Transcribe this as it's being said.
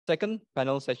second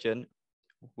panel session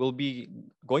will be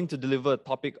going to deliver a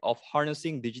topic of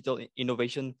harnessing digital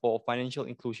innovation for financial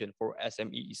inclusion for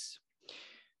SMEs.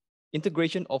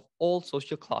 Integration of all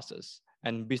social classes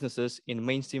and businesses in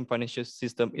mainstream financial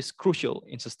system is crucial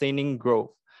in sustaining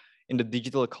growth in the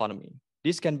digital economy.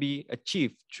 This can be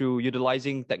achieved through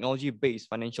utilizing technology-based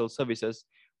financial services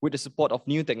with the support of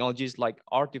new technologies like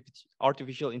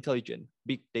artificial intelligence,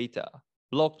 big data,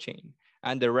 blockchain,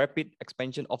 and the rapid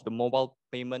expansion of the mobile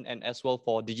payment and as well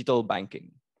for digital banking.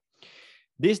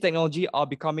 These technologies are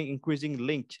becoming increasingly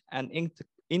linked and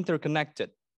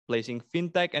interconnected, placing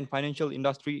fintech and financial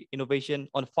industry innovation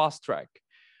on fast track,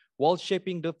 while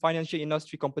shaping the financial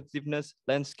industry competitiveness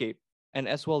landscape. And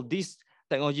as well, these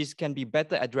technologies can be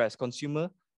better address consumer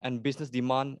and business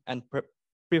demand and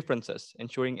preferences,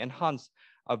 ensuring enhanced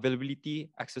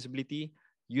availability, accessibility,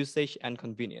 usage, and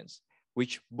convenience,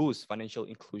 which boosts financial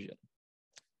inclusion.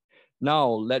 Now,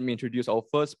 let me introduce our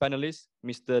first panelist,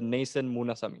 Mr. Naysan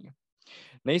Munusamy.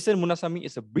 Naysan Munusamy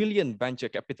is a brilliant venture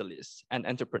capitalist and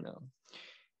entrepreneur.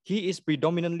 He is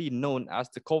predominantly known as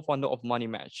the co-founder of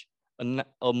MoneyMatch,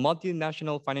 a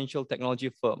multinational financial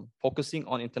technology firm focusing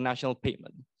on international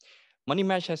payment.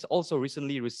 MoneyMatch has also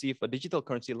recently received a digital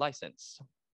currency license.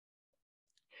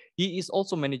 He is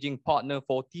also managing partner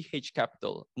for TH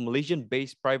Capital, a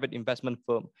Malaysian-based private investment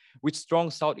firm with strong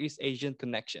Southeast Asian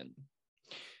connection.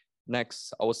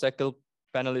 Next, our second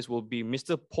panelist will be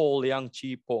Mr. Paul Liang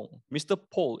Chee Pong. Mr.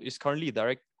 Paul is currently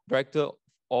Director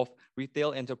of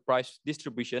Retail Enterprise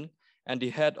Distribution and the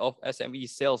Head of SME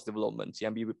Sales Development,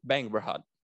 CIMB Bank Berhad.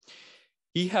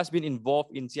 He has been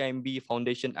involved in CIMB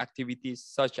Foundation activities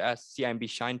such as CIMB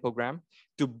Shine program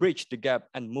to bridge the gap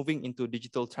and moving into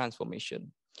digital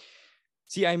transformation.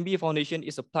 CIMB Foundation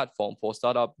is a platform for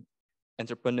startup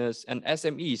entrepreneurs and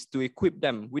SMEs to equip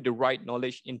them with the right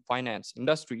knowledge in finance,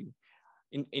 industry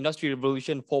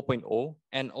revolution 4.0,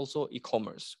 and also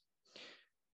e-commerce.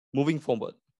 Moving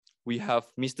forward, we have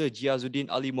Mr. Ghiyazuddin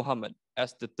Ali Mohammad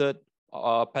as the third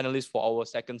panelist for our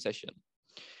second session.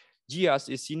 Ghiaz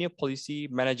is Senior Policy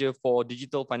Manager for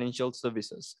Digital Financial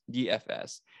Services,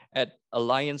 DFS, at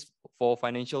Alliance for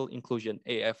Financial Inclusion,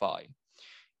 AFI.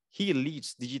 He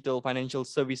leads digital financial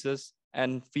services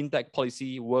and fintech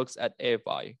policy works at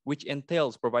AFI, which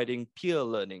entails providing peer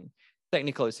learning,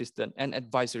 technical assistance, and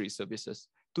advisory services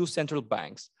to central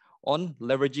banks on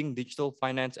leveraging digital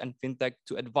finance and fintech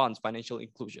to advance financial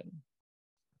inclusion.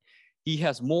 He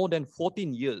has more than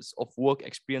 14 years of work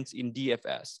experience in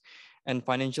DFS and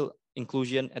financial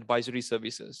inclusion advisory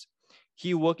services.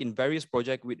 He worked in various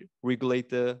projects with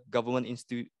regulator, government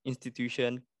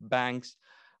institution, banks,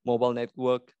 mobile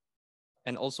network,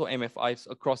 and also MFIs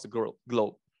across the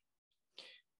globe.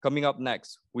 Coming up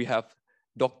next, we have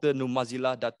Dr.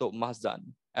 Nurmazilah Dato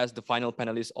Mahzan as the final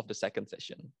panelist of the second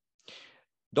session.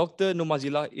 Dr.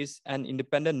 Nurmazilah is an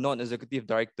independent non-executive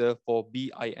director for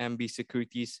BIMB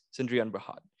Securities Sdn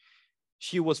Berhad.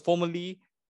 She was formerly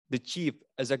the Chief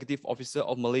Executive Officer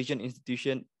of Malaysian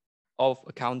Institution of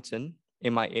Accountant,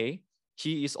 MIA.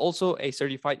 She is also a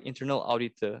certified internal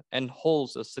auditor and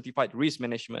holds a certified risk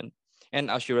management and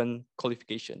assurance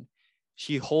qualification.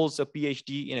 She holds a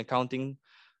PhD in accounting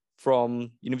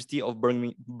from University of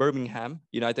Birmingham,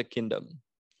 United Kingdom.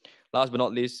 Last but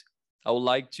not least, I would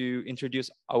like to introduce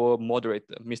our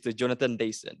moderator, Mr. Jonathan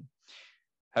Dason.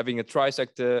 Having a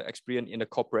tri-sector experience in the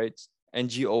corporate,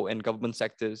 NGO, and government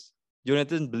sectors,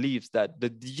 Jonathan believes that the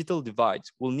digital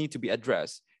divides will need to be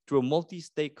addressed through a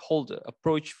multi-stakeholder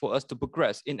approach for us to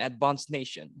progress in advanced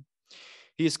nation.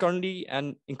 He is currently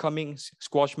an incoming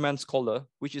Squashman Scholar,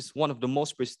 which is one of the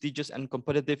most prestigious and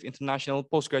competitive international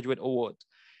postgraduate awards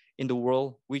in the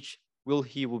world, which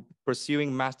he will be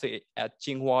pursuing master at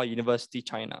Tsinghua University,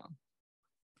 China.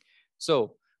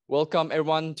 So welcome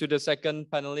everyone to the second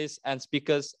panelists and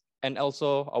speakers and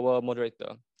also our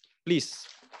moderator. Please.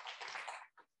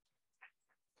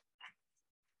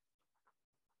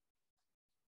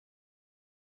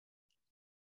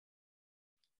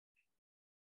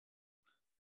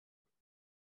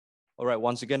 All right,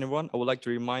 once again, everyone, I would like to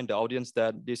remind the audience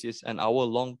that this is an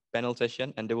hour-long panel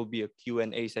session and there will be a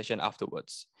Q&A session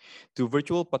afterwards. To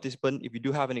virtual participants, if you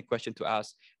do have any question to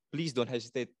ask, please don't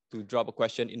hesitate to drop a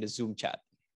question in the Zoom chat.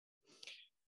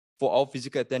 For our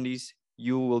physical attendees,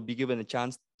 you will be given a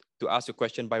chance to ask a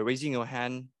question by raising your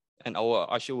hand and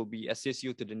our usher will assist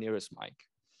you to the nearest mic.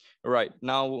 All right,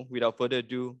 now without further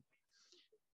ado,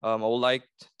 I would like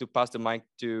to pass the mic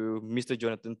to Mr.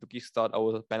 Jonathan to kickstart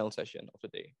our panel session of the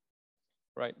day.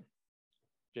 Right,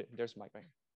 there's my mic.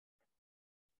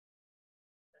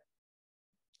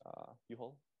 You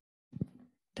hold?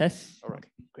 Test. All right,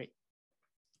 okay, great.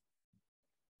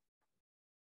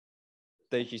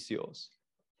 stage is yours.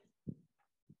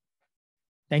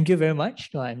 Thank you very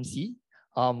much to our MC.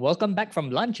 Welcome back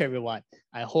from lunch, everyone.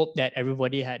 I hope that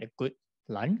everybody had a good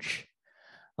lunch.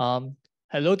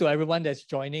 Hello to everyone that's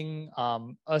joining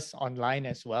us online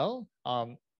as well.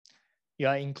 You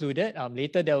are included.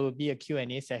 Later, there will be a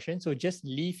Q&A session. So just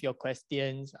leave your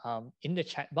questions in the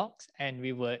chat box and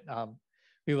we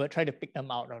will try to pick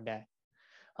them out on that.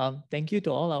 Thank you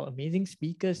to all our amazing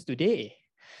speakers today.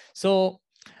 So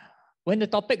when the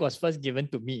topic was first given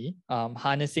to me,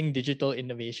 harnessing digital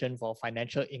innovation for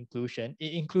financial inclusion,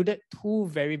 it included two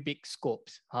very big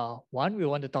scopes. One, we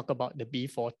want to talk about the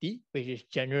B40, which is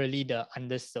generally the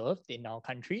underserved in our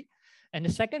country. And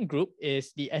the second group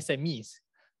is the SMEs,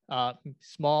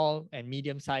 small and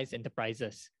medium-sized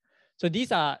enterprises. So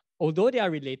these are, although they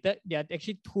are related, they are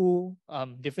actually two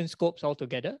different scopes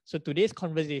altogether. So today's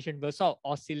conversation will sort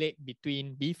of oscillate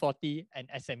between B40 and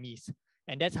SMEs.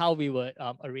 And that's how we would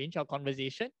arrange our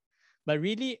conversation. But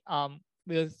really,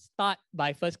 we'll start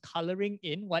by first coloring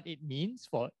in what it means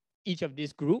for each of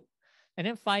these groups. And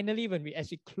then finally,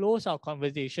 as we close our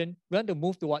conversation, we want to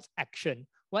move towards action.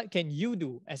 What can you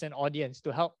do as an audience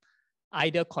to help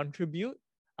either contribute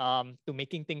to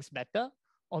making things better,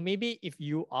 or maybe if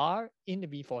you are in the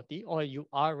B40 or you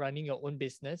are running your own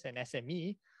business and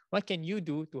SME, what can you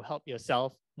do to help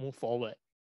yourself move forward?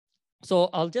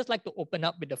 So I'll just like to open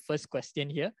up with the first question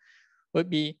here, would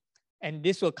be, and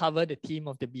this will cover the theme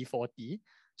of the B40.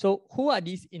 So who are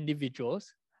these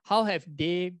individuals? How have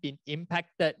they been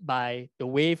impacted by the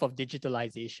wave of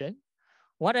digitalization?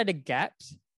 What are the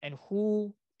gaps and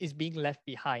who is being left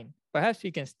behind? Perhaps we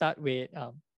can start with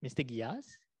Mr. Ghiaz.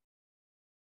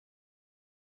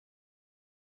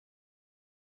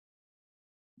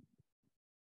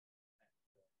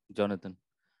 Jonathan,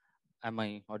 am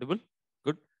I audible?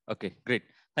 Good. Okay, great.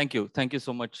 Thank you. Thank you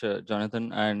so much,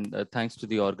 Jonathan. And thanks to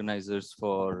the organizers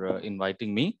for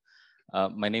inviting me.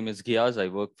 My name is Ghiaz. I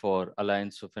work for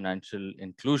Alliance for Financial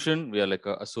Inclusion. We are like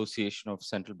an association of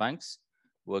central banks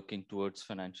working towards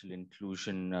financial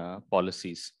inclusion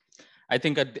policies. I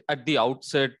think at the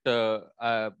outset,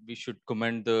 we should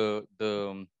commend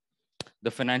the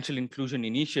financial inclusion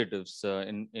initiatives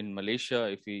in Malaysia.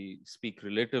 If we speak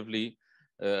relatively,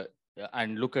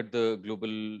 and look at the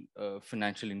global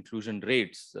financial inclusion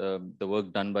rates, the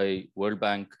work done by World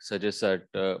Bank suggests that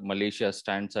Malaysia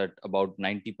stands at about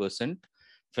 90%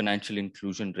 financial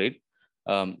inclusion rate,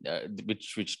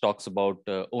 which talks about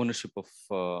ownership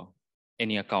of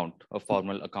any account, a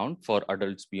formal account for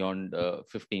adults beyond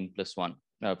 15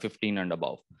 and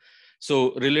above.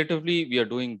 So relatively, we are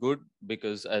doing good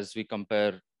because as we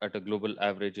compare at a global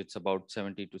average, it's about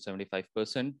 70 to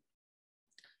 75%.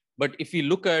 But if we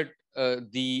look at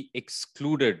the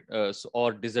excluded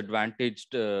or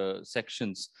disadvantaged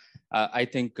sections, I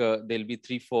think there'll be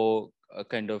 3-4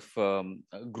 kind of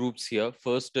groups here.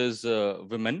 First is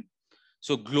women.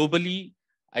 So globally,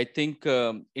 I think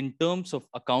in terms of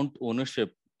account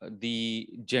ownership, the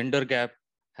gender gap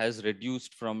has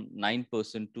reduced from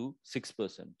 9% to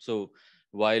 6%. So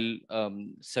while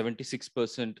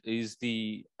 76% is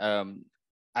the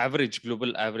average,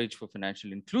 global average for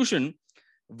financial inclusion,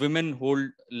 women hold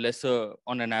lesser,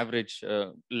 on an average,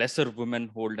 lesser women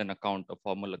hold an account, a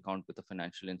formal account with a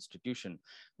financial institution.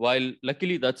 While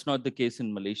luckily that's not the case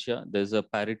in Malaysia, there's a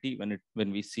parity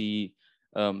when we see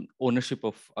ownership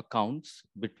of accounts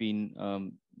between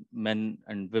men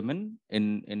and women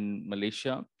in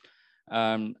Malaysia.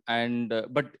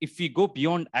 But if we go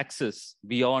beyond access,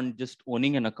 beyond just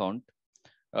owning an account,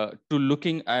 to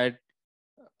looking at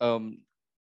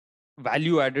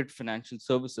value-added financial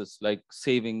services like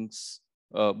savings,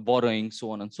 borrowing,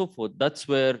 so on and so forth, that's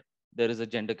where there is a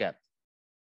gender gap.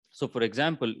 So for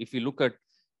example, if you look at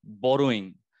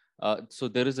borrowing, so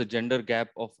there is a gender gap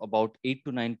of about 8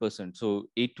 to 9%. So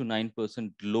 8 to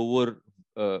 9% lower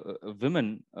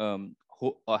women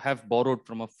who have borrowed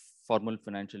from a formal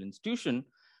financial institution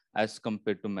as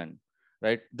compared to men,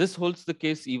 right? This holds the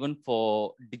case even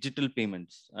for digital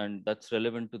payments, and that's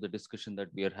relevant to the discussion that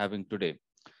we are having today.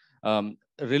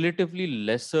 Relatively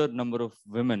lesser number of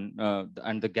women,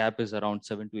 and the gap is around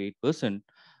 7 to 8%,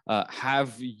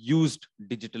 have used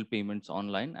digital payments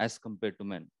online as compared to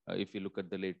men, if you look at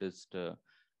the latest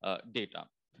data.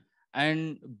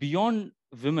 And beyond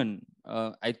women,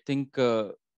 I think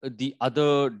the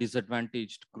other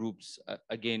disadvantaged groups,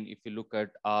 again, if you look at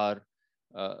our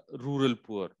rural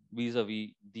poor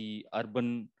vis-a-vis the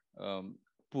urban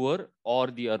poor or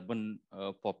the urban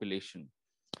population.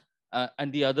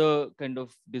 And the other kind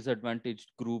of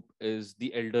disadvantaged group is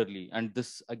the elderly. And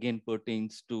this again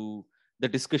pertains to the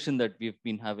discussion that we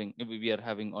are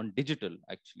having on digital,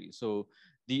 actually. So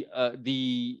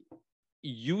the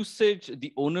usage,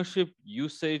 the ownership,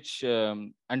 usage,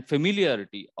 and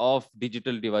familiarity of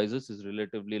digital devices is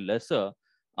relatively lesser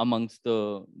amongst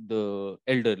the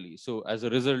elderly. So as a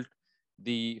result,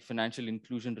 the financial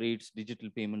inclusion rates, digital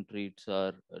payment rates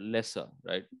are lesser,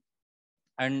 right?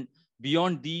 And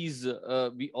beyond these,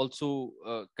 we also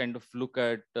kind of look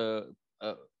at uh,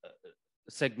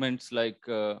 segments like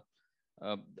uh,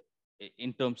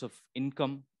 in terms of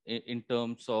income, in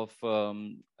terms of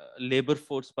labor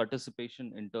force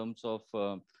participation, in terms of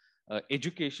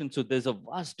education. So there's a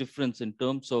vast difference in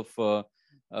terms of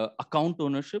account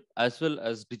ownership as well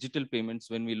as digital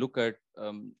payments when we look at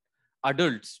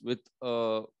adults with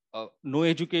no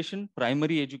education,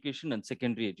 primary education, and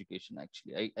secondary education.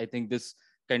 Actually, I think this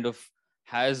kind of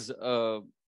has a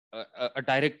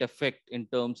direct effect in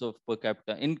terms of per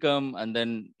capita income, and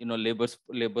then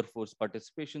labor force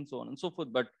participation, so on and so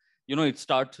forth. But it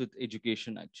starts with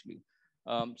education actually.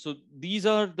 So these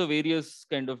are the various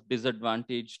kind of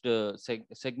disadvantaged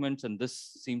segments, and this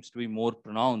seems to be more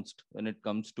pronounced when it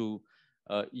comes to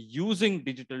using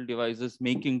digital devices,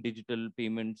 making digital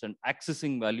payments, and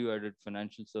accessing value-added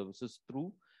financial services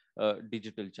through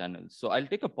digital channels. So I'll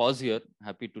take a pause here.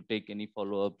 Happy to take any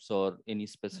follow-ups or any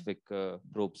specific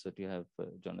probes that you have,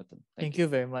 Jonathan. Thank you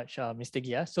very much, Mr.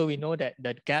 Ghia. So we know that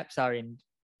the gaps are in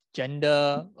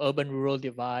gender, urban-rural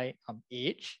divide,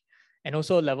 age, and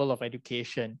also level of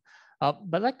education. But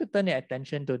I'd like to turn your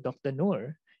attention to Dr.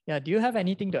 Noor. Yeah, do you have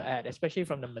anything to add, especially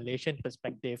from the Malaysian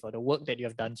perspective or the work that you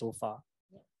have done so far?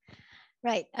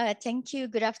 Right. Thank you.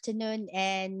 Good afternoon.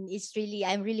 And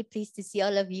I'm really pleased to see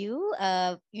all of you.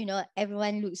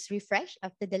 Everyone looks refreshed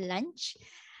after the lunch.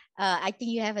 I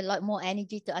think you have a lot more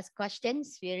energy to ask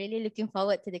questions. We're really looking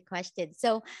forward to the questions.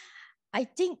 So I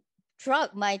think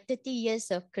throughout my 30 years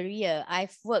of career,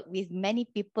 I've worked with many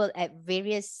people at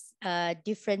various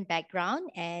different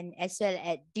backgrounds and as well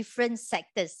at different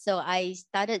sectors. So I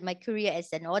started my career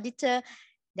as an auditor.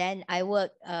 Then I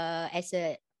worked as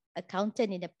an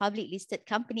accountant in a public listed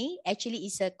company. Actually,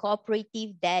 it's a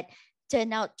cooperative that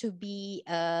turned out to be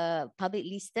public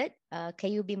listed,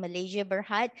 KUB Malaysia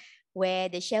Berhad, where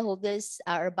the shareholders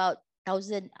are about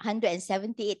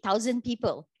 178,000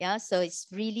 people. Yeah, so it's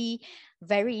really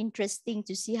very interesting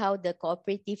to see how the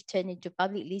cooperative turned into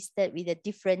public listed with a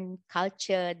different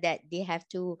culture that they have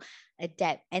to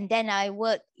adapt. And then I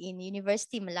worked in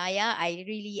University Malaya. I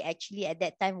really actually at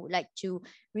that time would like to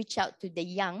reach out to the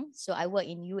young. So I worked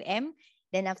in UM.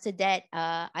 Then after that,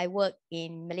 I worked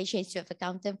in Malaysia Institute of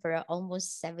Accountant for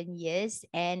almost 7 years.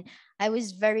 And I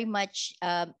was very much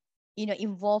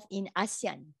involved in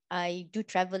ASEAN. I do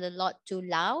travel a lot to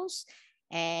Laos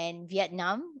and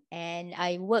Vietnam, and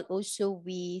I work also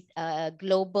with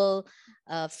global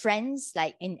friends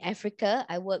like in Africa.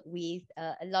 I work with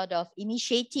a lot of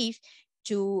initiatives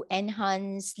to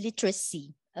enhance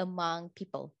literacy among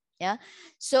people. Yeah.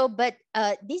 So, but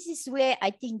this is where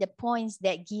I think the points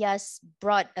that Ghias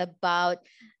brought about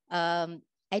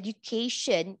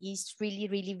education is really,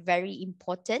 really very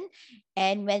important.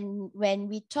 And when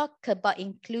we talk about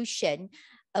inclusion,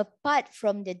 apart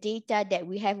from the data that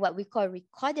we have, what we call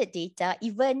recorded data,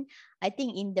 even I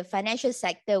think in the financial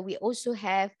sector, we also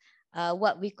have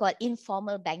what we call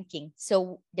informal banking.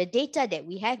 So the data that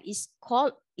we have is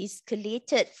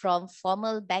collated from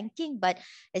formal banking, but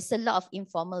it's a lot of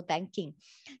informal banking.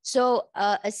 So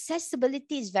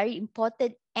accessibility is very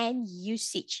important and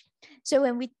usage. So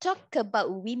when we talk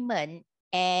about women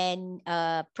and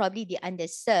probably the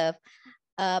underserved,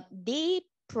 they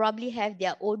probably have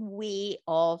their own way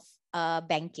of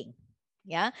banking.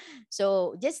 Yeah.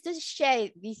 So just to share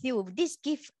with you, this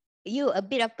gives you a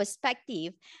bit of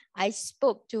perspective. I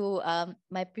spoke to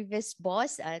my previous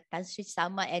boss, Tan Sri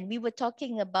Sama, and we were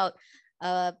talking about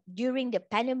during the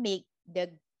pandemic,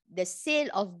 the sale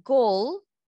of gold,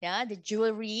 yeah, the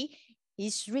jewelry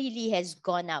really has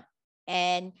gone up.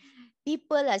 And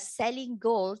people are selling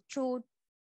gold through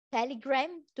Telegram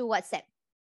to WhatsApp,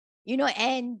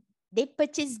 and they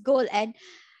purchase gold, and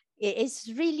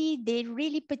they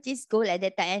really purchase gold at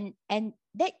that time. And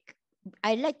that,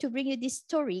 I like to bring you this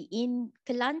story in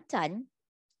Kelantan.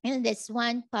 There's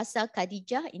one Pasar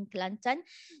Khadijah in Kelantan.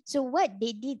 So what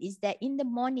they did is that in the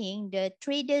morning, the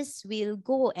traders will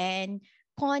go and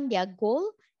pawn their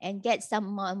gold and get some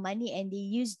more money, and they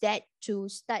use that to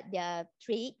start their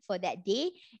trade for that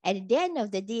day. At the end of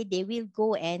the day, they will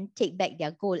go and take back their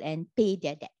gold and pay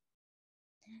their debt.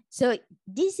 So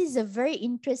this is a very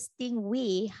interesting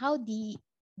way how the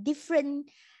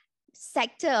different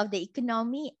sector of the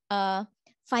economy are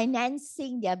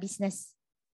financing their business.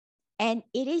 And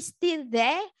it is still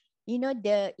there.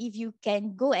 If you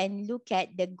can go and look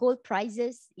at the gold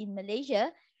prices in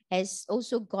Malaysia has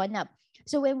also gone up.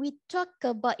 So when we talk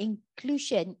about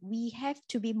inclusion, we have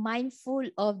to be mindful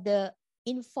of the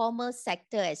informal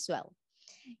sector as well.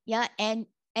 Yeah, and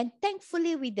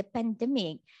thankfully with the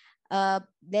pandemic,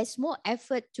 there's more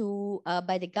effort to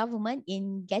by the government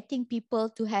in getting people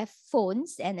to have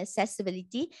phones and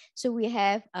accessibility. So we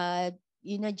have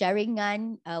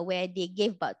jaringan where they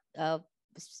gave about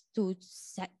to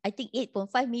I think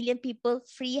 8.5 million people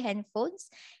free handphones,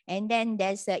 and then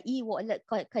there's a e-wallet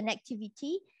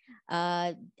connectivity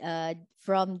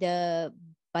from the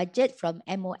budget from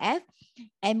MOF,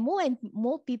 and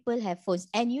more people have phones.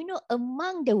 And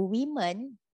among the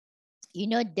women,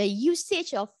 the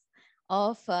usage of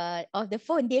the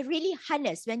phone, they really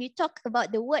harness. When you talk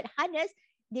about the word harness,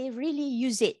 they really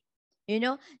use it.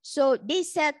 So they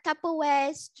sell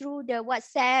Tupperwares through the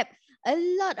WhatsApp. A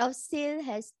lot of sale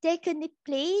has taken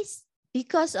place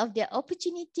because of their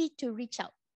opportunity to reach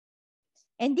out.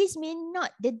 And this may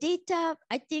not, the data,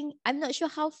 I'm not sure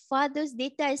how far those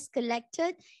data is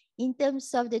collected in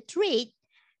terms of the trade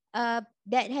that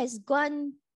has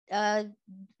gone,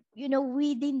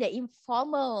 within the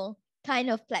informal kind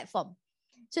of platform.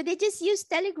 So they just use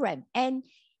Telegram, and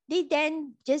they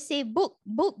then just say book,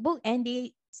 and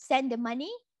they send the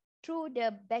money through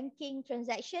the banking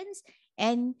transactions,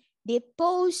 and they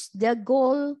post the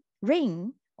gold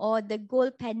ring or the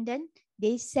gold pendant.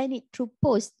 They send it through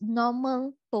post,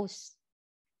 normal post.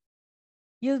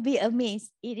 You'll be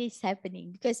amazed. It is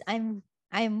happening because I'm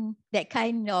that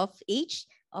kind of age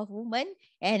of woman,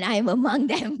 and I'm among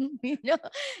them,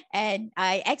 and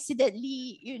I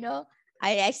accidentally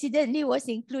was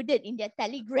included in their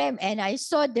Telegram, and I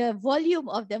saw the volume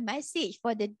of the message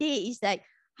for the day is like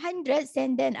hundreds,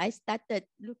 and then I started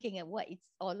looking at what it's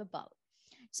all about.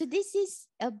 So this is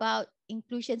about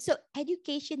inclusion. So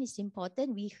education is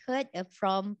important. We heard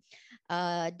from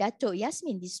Dato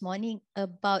Yasmin this morning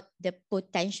about the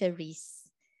potential risks.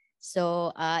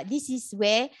 So this is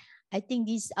where I think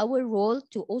this is our role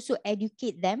to also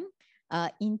educate them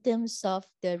in terms of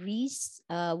the risks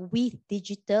with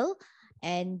digital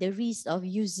and the risk of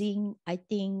using,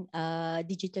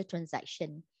 digital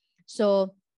transaction.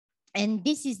 So, and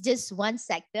this is just one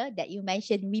sector that you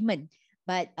mentioned, women,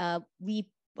 but we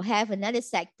have another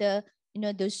sector,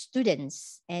 those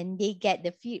students, and they get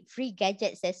the free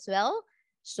gadgets as well.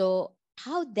 So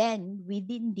how then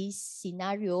within this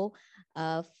scenario,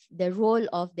 the role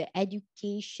of the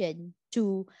education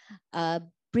to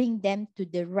bring them to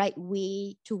the right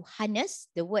way to harness,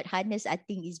 the word harness I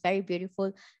think is very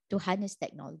beautiful, to harness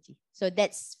technology. So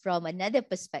that's from another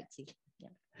perspective.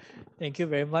 Thank you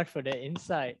very much for the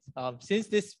insights. Since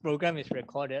this program is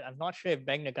recorded, I'm not sure if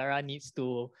Bank Negara needs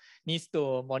to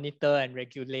monitor and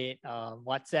regulate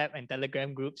WhatsApp and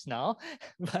Telegram groups now.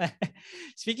 But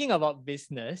speaking about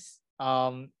business,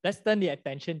 let's turn the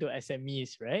attention to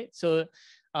SMEs, right? So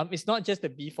it's not just the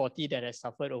B40 that has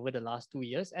suffered over the last 2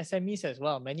 years, SMEs as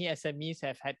well. Many SMEs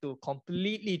have had to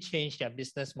completely change their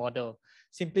business model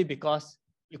simply because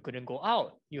you couldn't go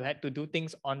out. You had to do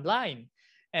things online.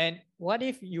 And what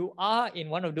if you are in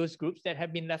one of those groups that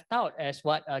have been left out, as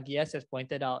what Ghiaz has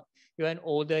pointed out? You're an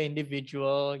older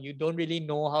individual, you don't really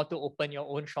know how to open your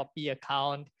own Shopee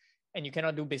account, and you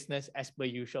cannot do business as per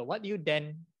usual. What do you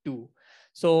then do?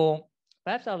 So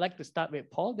perhaps I'd like to start with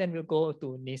Paul, then we'll go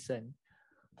to Naysan.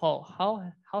 Paul,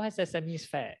 how has SMEs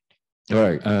fared? All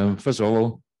right. First of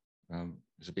all,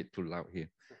 it's a bit too loud here.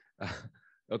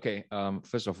 Okay.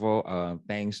 First of all,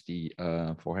 thanks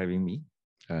for having me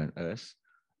and us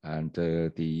and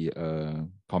the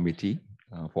committee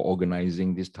for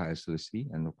organizing this tirelessly,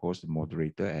 and of course the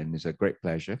moderator. And it's a great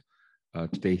pleasure to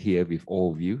stay here with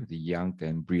all of you, the young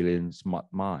and brilliant, smart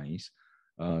minds,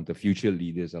 the future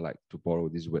leaders. I like to borrow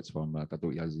these words from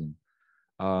Dato Yazin.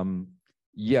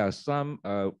 You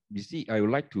see, I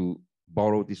would like to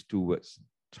borrow these two words,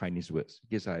 Chinese words,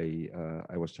 because I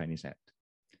was Chinese at.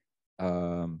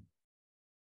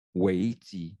 Wei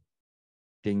ji,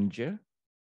 danger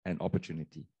and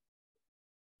opportunity.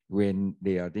 When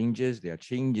there are dangers, there are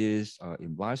changes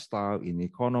in lifestyle, in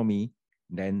economy,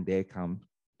 then there come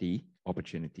the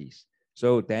opportunities.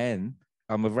 So then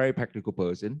I'm a very practical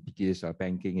person because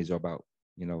banking is about,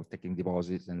 taking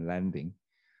deposits and lending.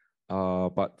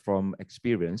 But from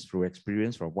experience,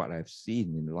 from what I've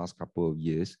seen in the last couple of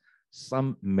years,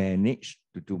 some manage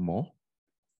to do more,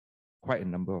 quite a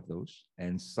number of those,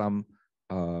 and some,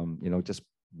 just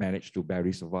manage to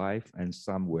barely survive, and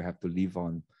some will have to live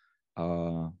on,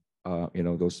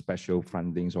 those special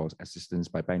fundings or assistance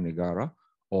by Bank Negara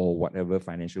or whatever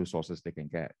financial sources they can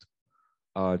get.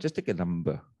 Just take a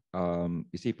number.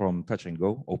 You see, from touch and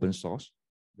go, open source,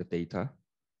 the data,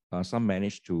 Some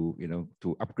managed to,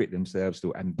 to upgrade themselves,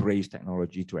 to embrace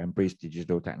technology, to embrace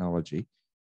digital technology.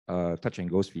 Touch and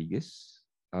Go figures,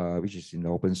 which is in the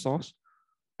open source.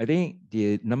 I think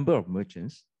the number of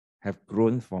merchants have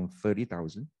grown from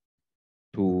 30,000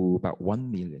 to about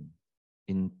 1 million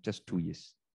in just 2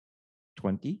 years,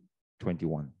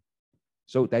 2021.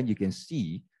 So then you can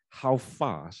see how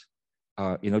fast,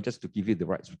 just to give you the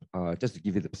right, just to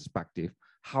give you the perspective,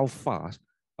 how fast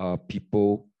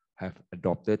people have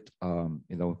adopted,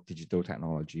 digital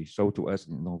technology. So to us,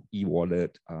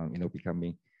 e-wallet,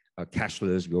 becoming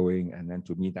cashless going, and then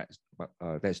to me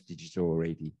that's digital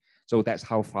already. So that's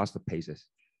how fast the pace is.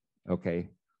 Okay,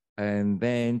 and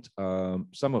then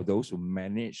some of those who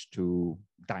managed to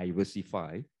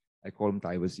diversify, I call them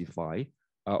diversify.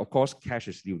 Of course, cash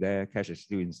is still there, cash is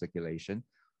still in circulation,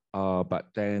 but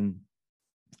then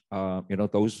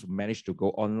those who managed to go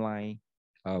online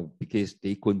because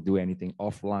they couldn't do anything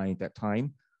offline at that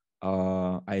time.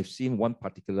 I've seen one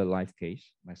particular live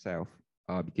case myself.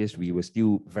 Because we were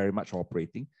still very much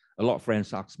operating. A lot of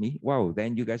friends ask me, wow,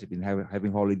 then you guys have been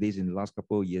having holidays in the last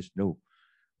couple of years? No.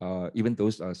 Even though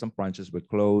some branches were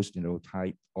closed,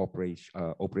 tight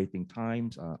operating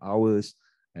times, hours,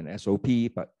 and SOP,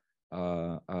 but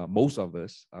most of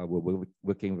us were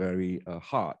working very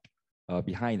hard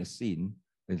behind the scene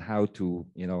in how to,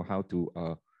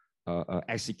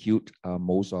 execute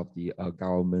most of the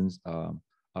government's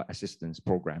assistance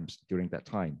programs during that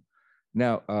time.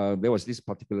 Now, there was this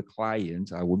particular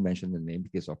client, I won't mention the name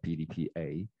because of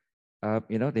PDPA.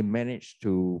 They managed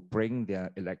to bring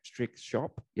their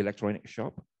electronic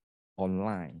shop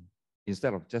online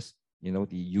instead of just, the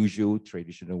usual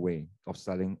traditional way of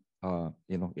selling,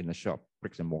 in a shop,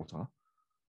 bricks and mortar.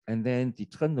 And then the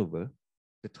turnover,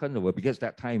 because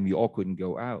that time you all couldn't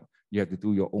go out, you have to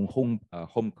do your own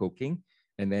home cooking.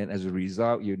 And then as a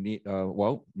result, you need,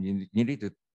 you need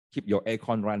to keep your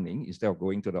aircon running instead of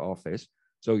going to the office.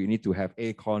 So you need to have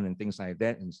aircon and things like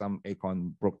that. And some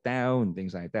aircon broke down and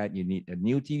things like that. You need a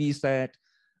new TV set,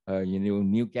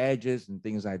 new gadgets and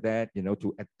things like that,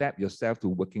 to adapt yourself to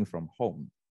working from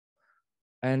home.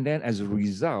 And then as a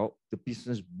result, the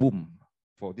business boomed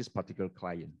for this particular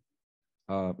client.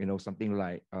 Something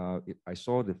like, I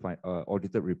saw the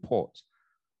audited reports.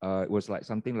 It was like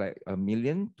something like 1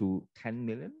 million to 10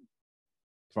 million.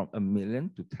 From 1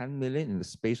 million to 10 million in the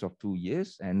space of 2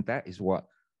 years. And that is like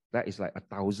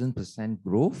 1,000%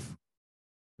 growth.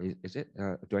 Is it,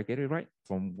 do I get it right?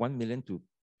 From 1 million to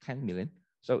 10 million.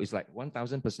 So it's like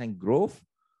 1,000% growth.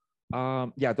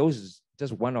 Yeah, those is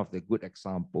just one of the good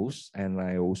examples. And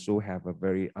I also have a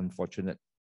very unfortunate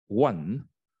one.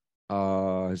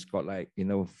 It's got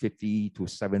 50 to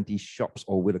 70 shops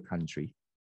all over the country.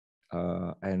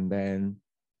 And then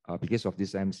because of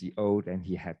this MCO, then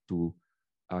he had to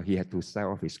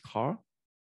sell off his car.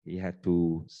 He had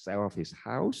to sell off his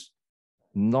house,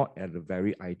 not at a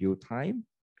very ideal time.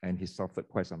 And he suffered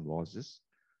quite some losses,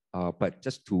 but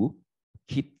just to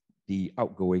keep the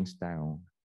outgoings down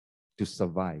to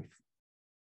survive.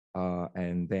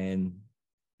 And then,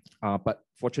 but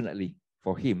fortunately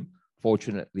for him,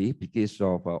 because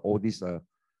of all these,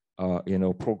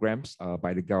 programs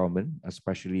by the government,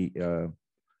 especially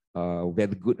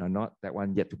whether good or not, that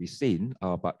one yet to be seen.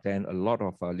 But then a lot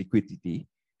of liquidity,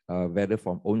 whether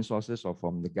from own sources or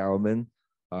from the government,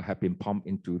 have been pumped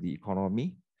into the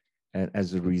economy. And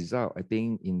as a result, I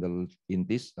think in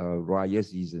this Raya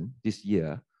season this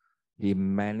year, he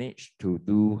managed to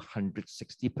do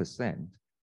 160%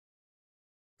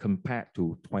 compared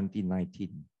to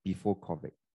 2019 before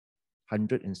COVID.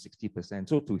 160%.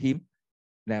 So to him,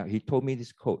 now he told me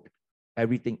this quote: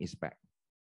 everything is back.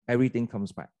 Everything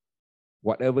comes back.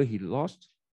 Whatever he lost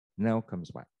now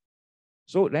comes back.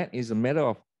 So that is a matter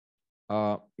of,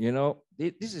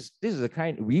 this is the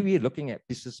kind, we are looking at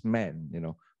businessmen,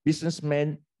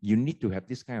 businessmen, you need to have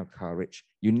this kind of courage.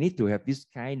 You need to have this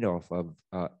kind of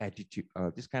attitude,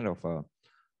 this kind of,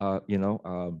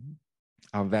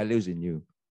 values in you,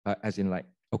 as in like,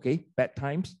 okay, bad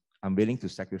times, I'm willing to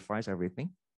sacrifice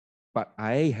everything, but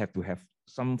I have to have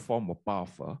some form of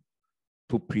buffer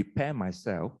to prepare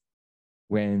myself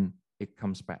when it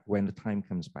comes back, when the time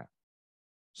comes back.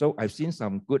 So I've seen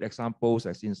some good examples.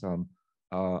 I've seen some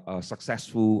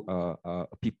successful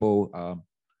people,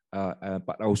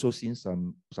 but I also seen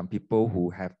some people who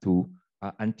have to,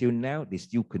 until now, they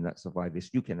still cannot survive. They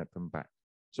still cannot come back.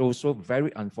 So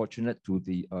very unfortunate to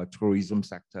the tourism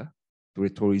sector. The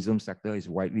tourism sector is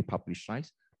widely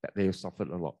publicized that they have suffered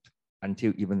a lot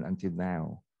until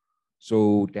now.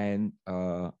 So then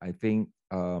I think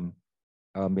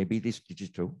maybe this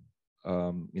digital,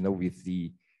 with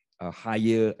the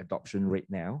higher adoption rate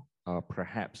now,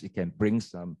 perhaps it can bring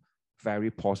some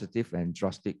very positive and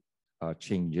drastic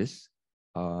changes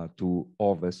to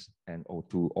all of us and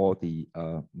to all the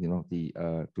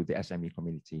to the SME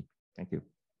community. Thank you.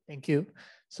 Thank you.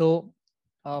 So,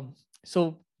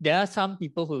 so there are some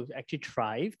people who actually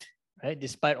thrived, right,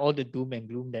 despite all the doom and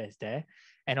gloom that is there.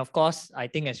 And of course, I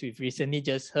think as we've recently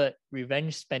just heard,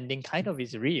 revenge spending kind of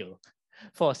is real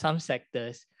for some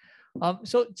sectors.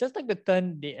 So just like to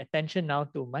turn the attention now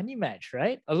to money match,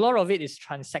 right? A lot of it is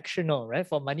transactional, right?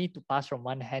 For money to pass from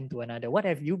one hand to another. What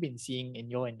have you been seeing in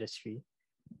your industry?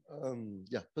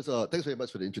 Yeah, first of all, thanks very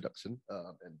much for the introduction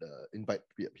and the invite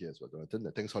to be up here as well,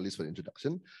 Jonathan. Thanks, Hollis, for the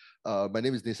introduction. My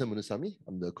name is Naysan Munusamy.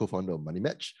 I'm the co-founder of Money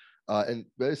Match. And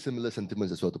very similar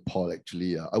sentiments as well to Paul,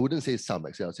 actually. I wouldn't say some,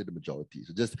 actually, I'll say the majority.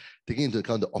 So just taking into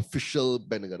account the official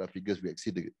Bank Negara figures, we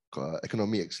actually, the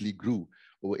economy actually grew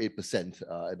over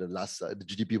 8% at the last, the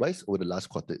GDP-wise, over the last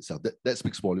quarter itself. That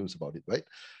speaks volumes about it, right?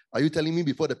 Are you telling me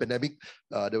before the pandemic,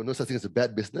 there were no such thing as a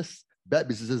bad business? Bad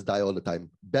businesses die all the time.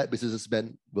 Bad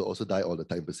businessmen will also die all the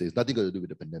time, per se. It's nothing got to do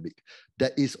with the pandemic.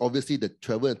 That is obviously the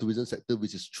travel and tourism sector,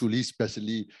 which is truly,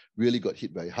 especially, really got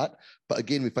hit very hard. But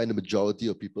again, we find the majority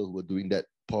of people who were doing that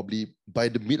probably by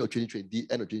the mid of 2020,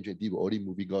 end of 2020, were already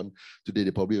moving on. Today,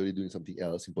 they're probably already doing something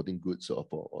else, importing goods or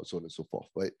so on and so forth,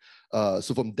 right?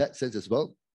 So from that sense as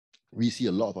well, we see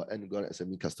a lot of our underground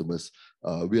SME customers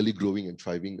really growing and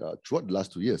thriving throughout the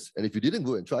last 2 years. And if you didn't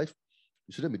go and thrive,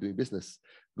 you shouldn't be doing business.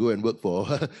 Go and work for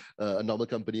a normal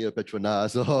company, a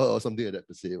Petronas or something like that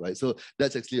per se, right? So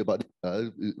that's actually about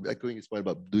echoing his point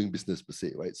about doing business per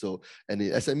se, right? So, and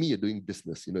in SME, you're doing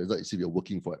business, you know, it's not as if you're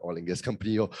working for an oil and gas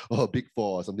company or a big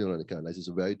four or something like that kind of. It's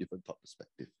a very different thought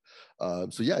perspective.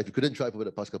 So yeah, if you couldn't thrive over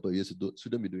the past couple of years, you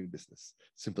shouldn't be doing business.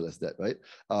 Simple as that, right?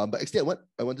 But actually,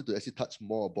 I wanted to actually touch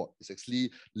more about is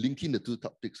actually linking the two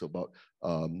topics about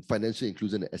financial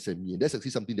inclusion and SME. And that's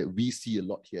actually something that we see a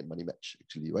lot here at Money Match,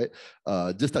 actually, right?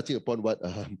 Just touching upon what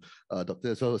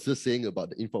Dr. Aswal was just saying about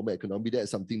the informal economy, that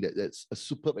is something that's a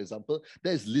superb example.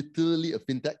 That is literally a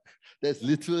fintech. That's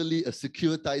literally a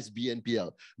securitized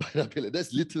BNPL.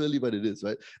 That's literally what it is,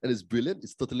 right? And it's brilliant.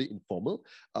 It's totally informal.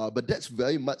 But that's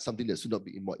very much something that should not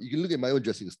be informal. You can look at my own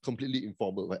dressing, it's completely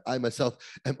informal, right? I myself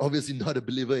am obviously not a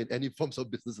believer in any forms of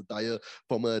business attire,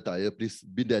 formal attire. Please,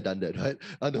 been there, done that, right?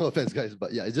 No offense, guys,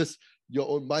 but yeah, it's just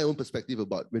my own perspective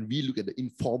about when we look at the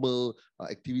informal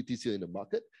activities here in the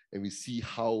market and we see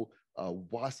how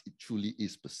vast it truly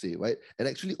is per se, right? And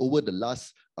actually over the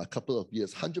last couple of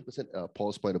years, 100%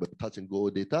 Paul's point about touch and go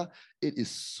data, it is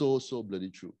so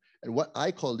bloody true. And what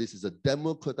I call this is a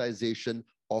democratization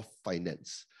of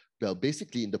finance. Well,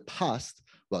 basically in the past,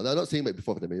 well, I'm not saying like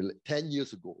before, like 10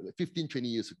 years ago, like 15, 20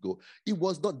 years ago, it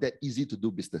was not that easy to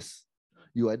do business.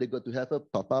 You either got to have a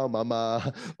papa or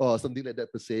mama or something like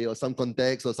that per se, or some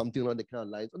contacts or something along that kind of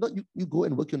lines. Or not, you go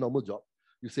and work your normal job.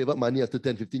 You save up money after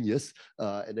 10, 15 years,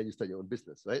 and then you start your own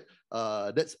business, right?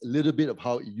 That's a little bit of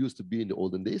how it used to be in the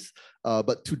olden days.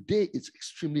 But today, it's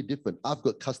extremely different. I've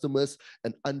got customers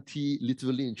and auntie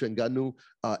literally in Terengganu,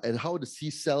 and how does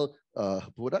she sell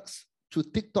products? Through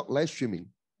TikTok live streaming.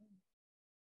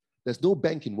 There's no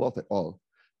bank involved at all.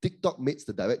 TikTok makes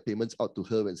the direct payments out to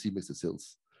her when she makes the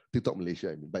sales. TikTok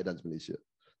Malaysia, I mean, ByteDance Malaysia.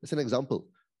 That's an example.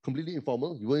 Completely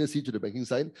informal. You won't see to the banking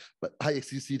side, but I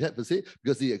actually see that per se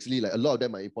because they actually, like a lot of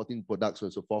them are importing products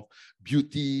and so forth.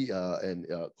 Beauty and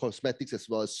cosmetics as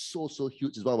well is so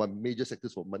huge. It's one of my major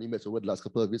sectors for Money Match over the last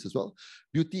couple of years as well.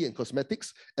 Beauty and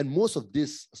cosmetics. And most of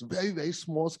these very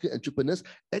small scale entrepreneurs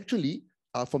actually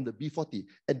are from the B40.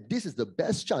 And this is the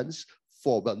best chance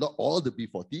for, well, not all the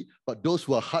B40, but those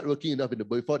who are hardworking enough in the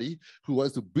B40 who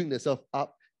wants to bring themselves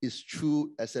up is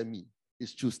through SME.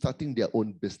 It's through starting their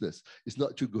own business. It's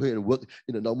not through going and work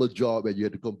in a normal job where you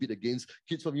have to compete against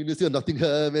kids from University of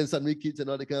Nottingham and Sunway kids and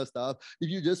all that kind of stuff. If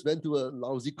you just went to a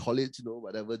lousy college, you know,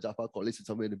 whatever, Jaffa College,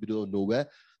 somewhere in the middle of nowhere,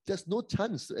 there's no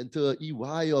chance to enter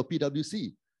EY or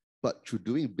PwC. But through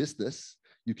doing business,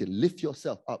 you can lift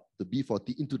yourself up, the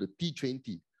B40, into the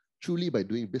T20, truly by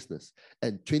doing business.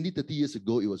 And 20, 30 years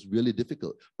ago, it was really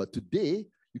difficult. But today,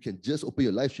 you can just open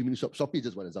your live streaming shop. Shopee is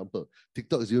just one example.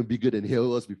 TikTok is even bigger than here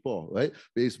was before, right?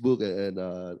 Facebook and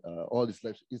all this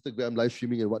Instagram live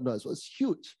streaming and whatnot. So it's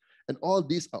huge. And all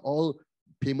these are all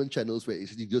payment channels where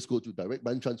you just go to direct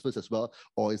bank transfers as well,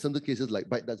 or in some of the cases like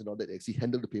ByteDance and all that, they actually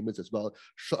handle the payments as well.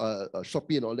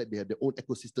 Shopee and all that, they have their own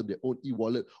ecosystem, their own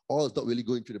e-wallet. All is not really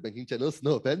going through the banking channels,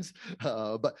 no offense.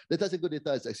 But the touch and go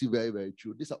data is actually very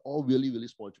true. These are all really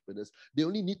small entrepreneurs. They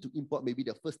only need to import maybe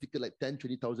their first ticket like 10,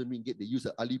 20,000 ringgit. They use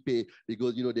Alipay. They go,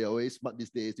 you know, they're always smart these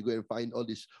days. They go and find all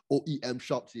these OEM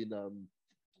shops in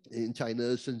in China,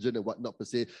 Shenzhen and whatnot per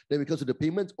se. Then when it comes to the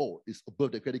payments, it's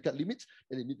above the credit card limits,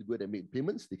 and they need to go and make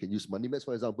payments. They can use money match,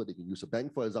 for example, they can use a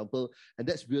bank, for example, and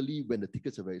that's really when the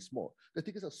tickets are very small. The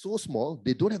tickets are so small,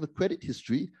 they don't have a credit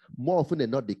history. More often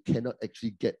than not, they cannot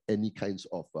actually get any kinds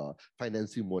of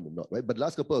financing more than not, right? But the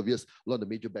last couple of years, a lot of the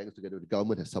major banks together with the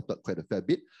government has helped out quite a fair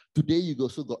bit. Today, you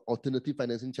also got alternative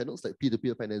financing channels like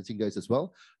peer-to-peer financing guys as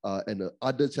well, and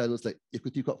other channels like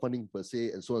equity crowdfunding per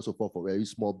se, and so on and so forth for very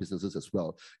small businesses as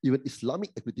well. Even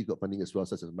Islamic equity crowdfunding as well,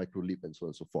 such as MicroLeap and so on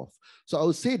and so forth. So I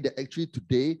would say that actually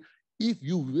today, if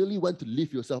you really want to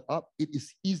lift yourself up, it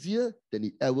is easier than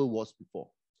it ever was before.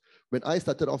 When I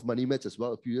started off Money Match as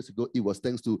well a few years ago, it was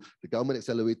thanks to the government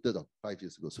accelerators, 5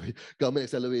 years ago, sorry, government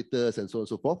accelerators and so on and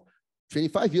so forth.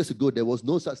 25 years ago, there was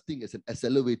no such thing as an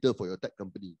accelerator for your tech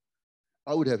company.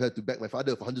 I would have had to beg my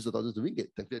father for hundreds of thousands of ringgit.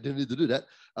 Thankfully, I didn't need to do that.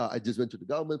 I just went to the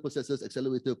government processes,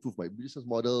 accelerator, prove my business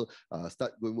model,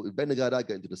 start going with Bank Negara,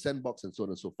 get into the sandbox, and so on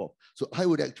and so forth. So I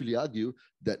would actually argue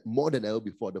that more than ever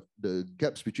before, the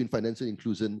gaps between financial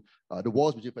inclusion, the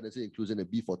walls between financial inclusion and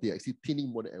B40 are actually thinning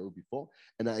more than ever before.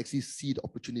 And I actually see the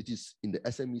opportunities in the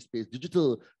SME space,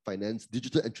 digital finance,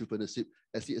 digital entrepreneurship,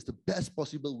 actually as the best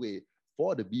possible way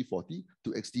for the B40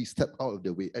 to actually step out of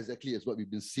the way, exactly as what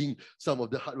we've been seeing some of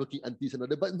the hardworking aunties and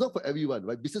other, but it's not for everyone,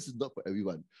 right? Business is not for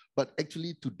everyone. But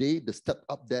actually today, the step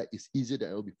up there is easier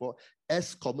than ever before.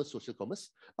 As commerce, social commerce,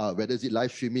 whether it's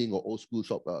live streaming or old school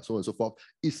shop, so on and so forth,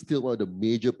 is still one of the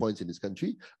major points in this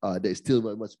country that is still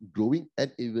very much growing,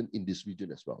 and even in this region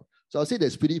as well. So I'll say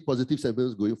there's pretty positive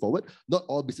sentiments going forward. Not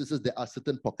all businesses, there are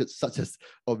certain pockets, such as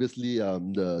obviously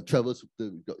the travel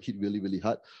sector got hit really, really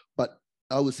hard. But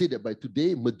I would say that by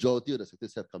today, majority of the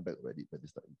sectors have come back already by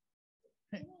this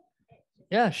time.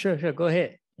 Yeah, sure. Go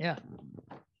ahead. Yeah.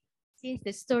 Since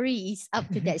the story is up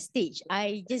to that stage,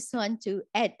 I just want to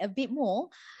add a bit more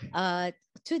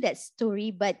to that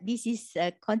story, but this is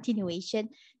a continuation.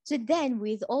 So then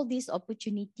with all these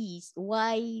opportunities,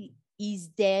 why is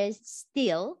there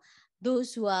still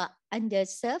those who are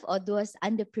underserved or those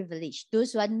underprivileged,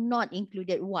 those who are not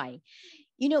included? Why?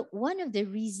 You know, one of the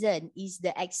reason is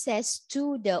the access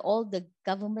to all the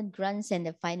government grants and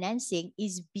the financing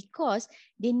is because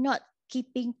they're not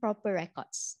keeping proper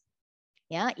records.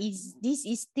 Yeah, this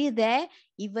is still there.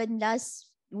 Even last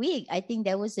week, I think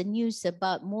there was a news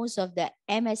about most of the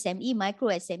MSME, micro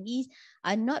SMEs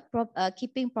are not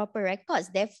keeping proper records.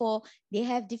 Therefore, they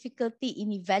have difficulty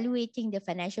in evaluating the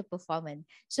financial performance.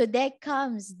 So there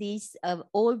comes this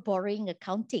old boring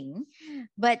accounting,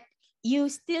 but you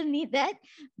still need that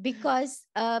because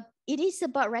it is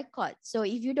about record. So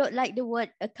if you don't like the word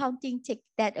accounting, take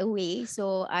that away.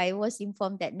 So I was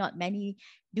informed that not many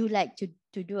do like to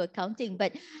do accounting,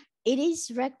 but it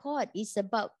is record. It's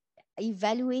about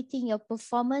evaluating your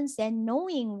performance and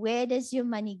knowing where does your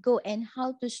money go and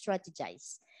how to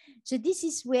strategize. So this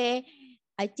is where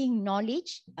I think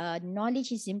knowledge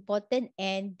is important,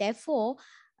 and therefore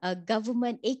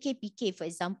government AKPK, for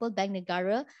example, Bank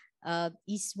Negara,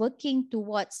 is working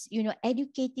towards,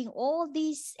 educating all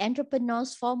these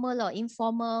entrepreneurs, formal or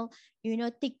informal,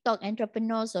 TikTok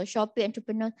entrepreneurs or Shopee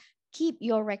entrepreneurs. Keep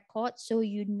your record so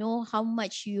you know how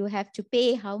much you have to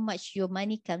pay, how much your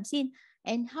money comes in,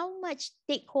 and how much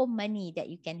take-home money that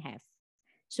you can have.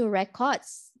 So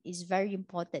records is very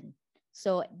important.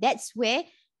 So that's where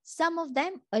some of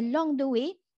them along the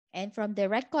way, and from the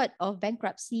record of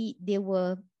bankruptcy,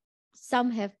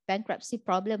 some have bankruptcy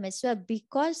problem as well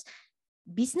because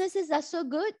businesses are so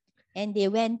good and they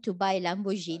went to buy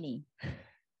Lamborghini.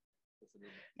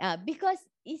 Because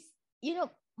it's,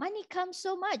 money comes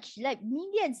so much, like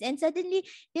millions, and suddenly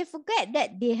they forget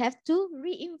that they have to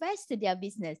reinvest to their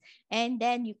business. And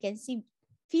then you can see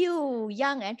few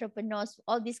young entrepreneurs,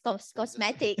 all these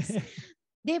cosmetics,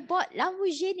 they bought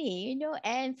Lamborghini,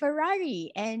 and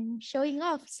Ferrari and showing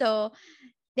off. So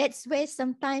that's where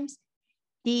sometimes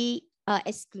they are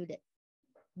excluded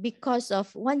because of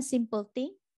one simple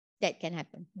thing that can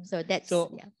happen. So that's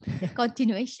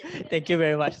continuation. Thank you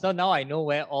very much. So now I know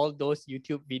where all those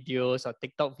YouTube videos or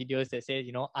TikTok videos that say,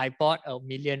 I bought a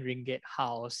million ringgit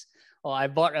house or I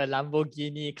bought a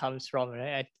Lamborghini comes from,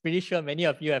 right? I'm pretty sure many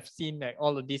of you have seen like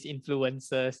all of these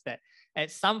influencers that at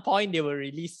some point they will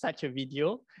release such a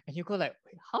video and you go like,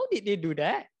 how did they do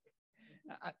that?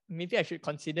 Maybe I should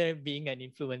consider being an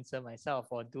influencer myself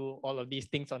or do all of these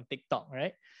things on TikTok,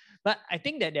 right? But I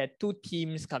think that there are two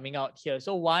themes coming out here.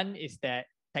 So one is that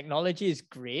technology is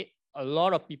great. A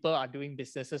lot of people are doing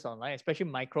businesses online, especially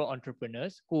micro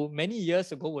entrepreneurs who many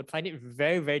years ago would find it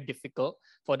very, very difficult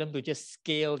for them to just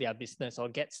scale their business or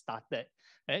get started.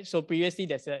 right? So previously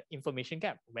there's an information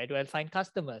gap. Where do I find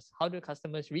customers? How do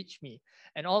customers reach me?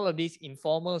 And all of these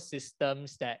informal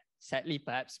systems that sadly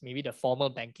perhaps maybe the formal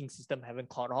banking system haven't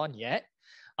caught on yet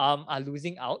are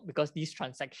losing out because these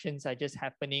transactions are just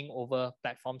happening over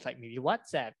platforms like maybe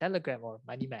WhatsApp, Telegram, or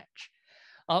Money Match.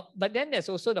 But then there's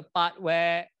also the part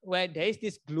where there is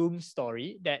this gloom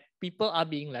story that people are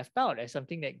being left out, as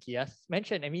something that Ghias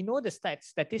mentioned. And we know the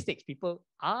statistics, people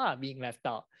are being left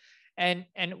out. And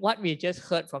what we just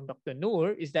heard from Dr.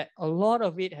 Noor is that a lot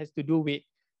of it has to do with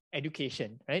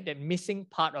education, right? That missing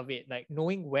part of it, like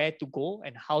knowing where to go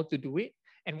and how to do it.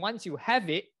 And once you have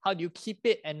it, how do you keep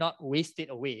it and not waste it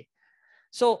away?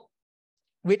 So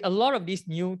with a lot of this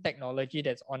new technology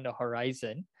that's on the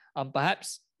horizon,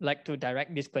 perhaps like to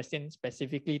direct this question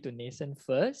specifically to Naysan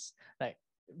first. Like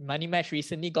Money Match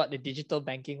recently got the digital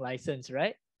banking license,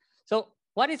 right? So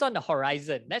what is on the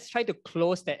horizon? Let's try to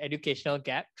close that educational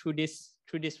gap through this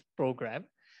program.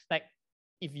 Like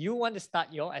if you want to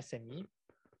start your SME,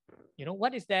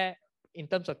 what is there in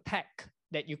terms of tech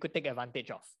that you could take advantage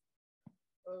of?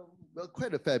 Well,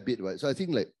 quite a fair bit, right? So I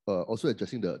think also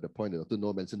addressing the point that Dr.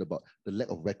 Noor mentioned about the lack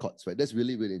of records, right? That's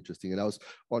really, really interesting. And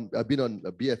I've been on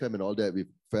BFM and all that with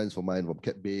friends of mine from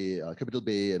Capital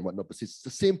Bay and whatnot, but it's the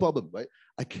same problem, right?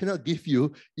 I cannot give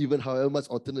you even however much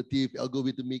alternative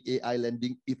algorithmic AI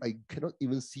lending if I cannot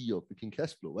even see your freaking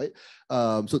cash flow, right?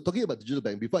 So talking about digital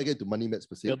bank, before I get to Money Match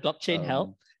per se. Will blockchain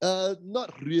help?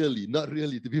 Not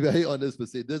really, to be very honest per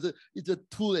se. It's a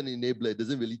tool and enabler. It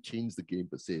doesn't really change the game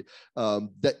per se.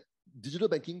 That digital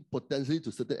banking potentially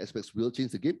to certain aspects will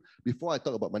change the game. Before I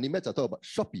talk about Money Match, I talk about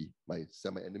Shopee, my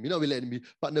semi-enemy, not really enemy,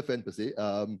 partner friend per se.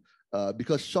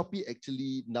 Because Shopee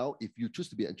actually now, if you choose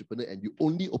to be an entrepreneur and you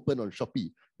only open on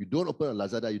Shopee, you don't open on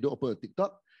Lazada, you don't open on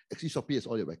TikTok, actually Shopee has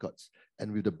all your records.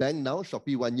 And with the bank now,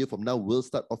 Shopee 1 year from now will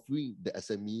start offering the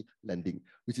SME lending,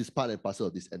 which is part and parcel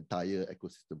of this entire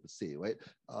ecosystem per se, right?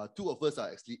 Two of us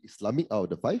are actually Islamic out of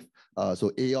the 5.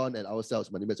 So Aeon and ourselves,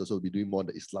 Money Match also will be doing more on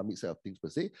the Islamic side of things per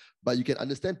se. But you can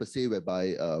understand per se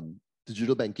whereby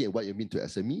digital banking and what you mean to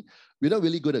SME, we're not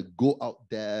really going to go out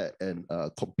there and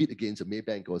compete against a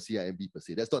Maybank or CIMB per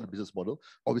se. That's not the business model.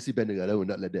 Obviously, Ben Negara will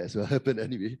not let that as well happen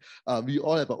anyway. We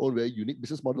all have our own very unique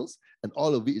business models, and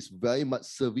all of it is very much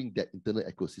serving that internal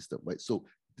ecosystem, right? So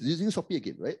using Shopee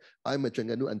again, right? I'm a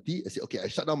Terengganu auntie. I say, okay, I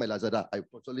shut down my Lazada. I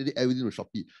consolidate everything with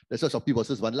Shopee. That's why Shopee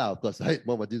bosses one lah, of course, right?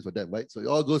 More margins for them, right? So it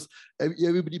all goes,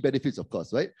 everybody benefits, of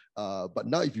course, right? But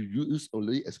now if you use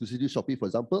only exclusively Shopee, for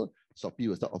example, Shopee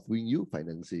will start offering you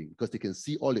financing because they can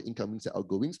see all the incomings and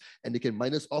outgoings and they can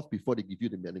minus off before they give you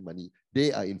the money.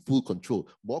 They are in full control,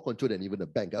 more control than even a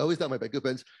bank. I always tell my banker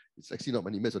friends, it's actually not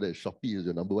Money Match, so that Shopee is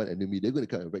your number one enemy. They're going to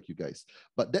come and wreck you guys.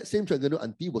 But that same Terengganu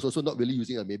auntie was also not really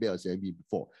using a Maybank or CIMB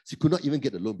before. She could not even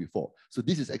get a loan before. So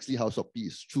this is actually how Shopee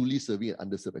is truly serving an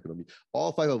underserved economy.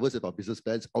 All 5 of us have our business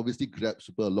plans, obviously grab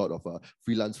super a lot of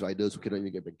freelance riders who cannot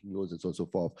even get banking loans and so on and so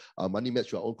forth. Money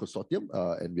Match, our own consortium,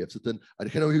 and we have certain, I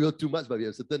cannot reveal too much, but we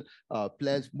have certain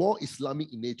plans, more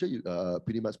Islamic in nature,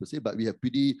 pretty much per se, but we have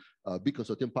pretty big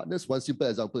consortium partners. One simple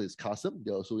example is Qasem.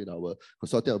 They're also in our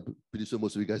consortium. I'm pretty sure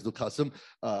most of you guys know Qasem.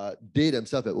 They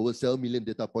themselves have over 7 million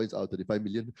data points out of 35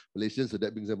 million Malaysians, so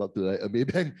that brings them up to like a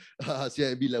Maybank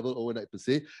CIMB level overnight per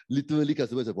se. Literally,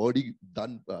 customers have already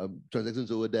done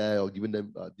transactions over there or given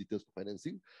them details for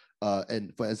financing.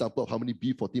 And for example, how many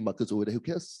B40 markets over there who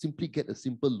can simply get a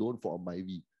simple loan for a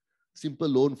MyV. Simple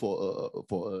loan for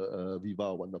Viva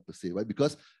or whatnot per se, right?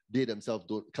 Because they themselves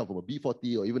don't come from a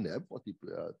B40 or even the M40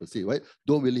 per se, right?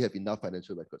 Don't really have enough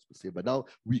financial records per se. But now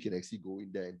we can actually go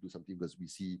in there and do something because we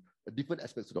see different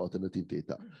aspects of the alternative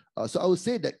data. So I would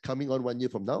say that coming on 1 year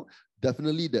from now,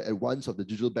 definitely the advance of the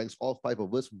digital banks, all 5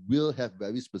 of us will have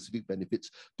very specific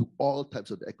benefits to all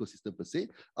types of the ecosystem per se.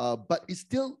 But it's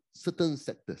still certain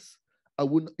sectors.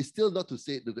 It's still not to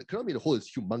say that the economy as a whole is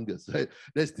humongous, right?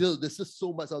 There's just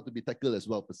so much out to be tackled as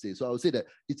well per se. So I would say that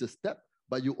it's a step,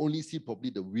 but you only see probably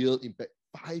the real impact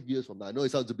 5 years from now. I know it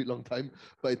sounds a bit long time,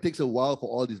 but it takes a while for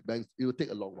all these banks. It will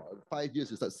take a long while. 5 years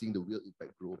to start seeing the real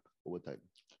impact grow over time.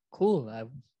 Cool.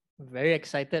 I'm very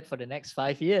excited for the next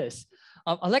 5 years.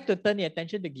 I'd like to turn your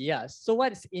attention to Ghias. So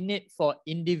what's in it for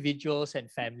individuals and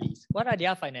families? What are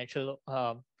their financial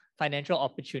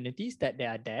opportunities that they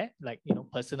are there, like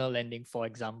personal lending, for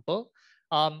example,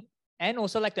 and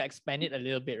also like to expand it a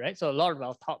little bit, right? So a lot of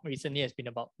our talk recently has been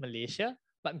about Malaysia,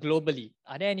 but globally,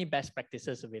 are there any best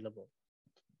practices available?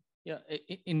 Yeah,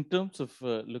 in terms of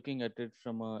looking at it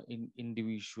from an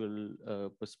individual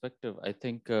perspective, I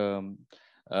think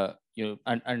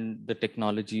and the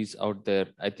technologies out there.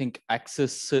 I think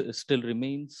access still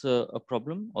remains a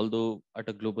problem, although at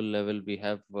a global level, we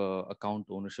have account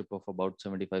ownership of about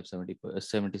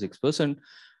 76%.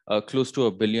 Close to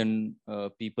 1 billion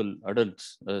people,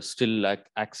 adults, still lack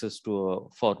access to a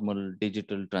formal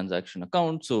digital transaction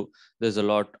account. So there's a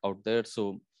lot out there.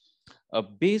 So a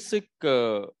basic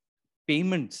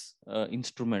payments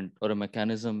instrument or a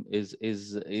mechanism is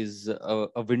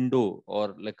a window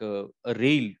or like a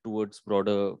rail towards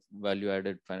broader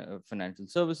value-added financial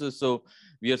services. So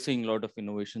we are seeing a lot of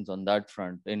innovations on that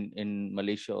front. In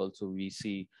Malaysia also we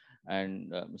see,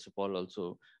 and Mr. Paul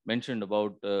also mentioned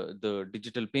about the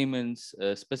digital payments,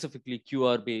 specifically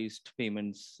QR-based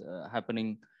payments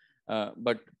happening.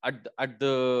 But at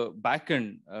the back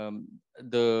end,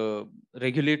 the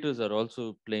regulators are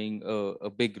also playing a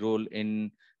big role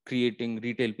in creating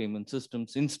retail payment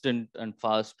systems, instant and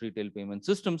fast retail payment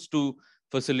systems to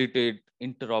facilitate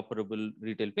interoperable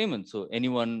retail payments. So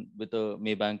anyone with a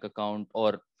Maybank account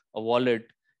or a wallet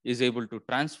is able to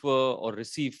transfer or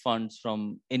receive funds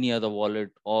from any other wallet.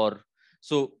 Or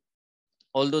so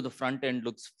although the front end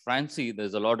looks fancy,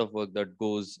 there's a lot of work that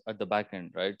goes at the back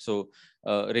end, right? So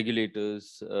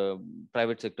regulators,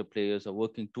 private sector players are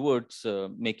working towards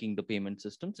making the payment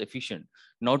systems efficient,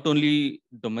 not only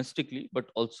domestically,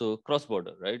 but also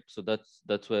cross-border, right? So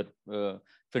that's where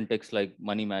fintechs like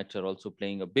Money Match are also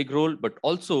playing a big role, but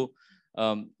also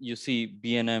you see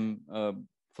BNM,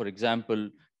 for example,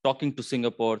 talking to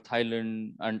Singapore,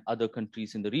 Thailand, and other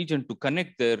countries in the region to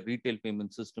connect their retail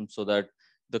payment systems so that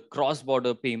the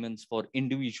cross-border payments for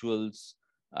individuals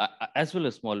as well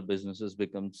as small businesses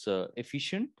becomes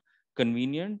efficient,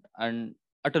 convenient, and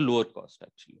at a lower cost,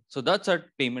 actually. So that's at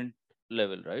payment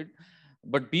level, right?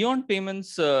 But beyond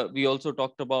payments, we also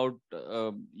talked about,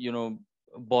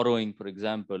 borrowing, for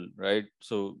example, right?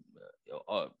 So,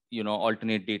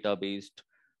 alternate data-based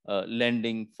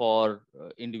lending for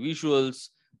individuals,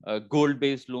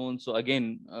 gold-based loans. So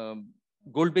again,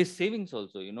 gold-based savings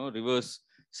also, reverse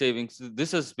savings.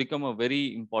 This has become a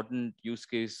very important use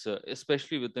case,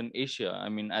 especially within Asia. I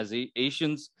mean, as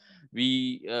Asians,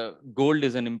 gold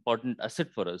is an important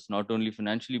asset for us, not only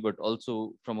financially, but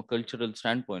also from a cultural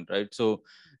standpoint, right? So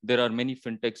there are many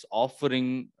fintechs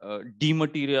offering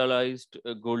dematerialized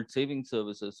gold saving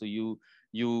services. So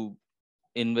you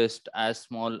invest as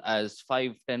small as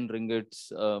 5-10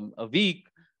 ringgits a week,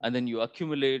 and then you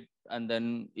accumulate, and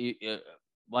then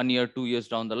 1 year, 2 years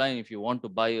down the line, if you want to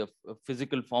buy a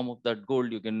physical form of that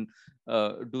gold, you can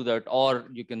do that, or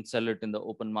you can sell it in the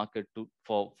open market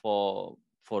for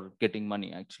getting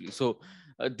money, actually. So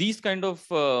these kind of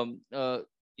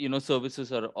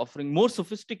services are offering. More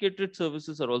sophisticated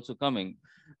services are also coming.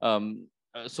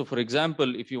 So for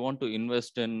example, if you want to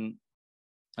invest in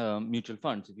mutual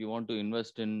funds, if you want to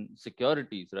invest in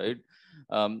securities, right?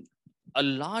 A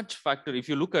large factor, if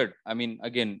you look at,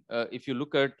 if you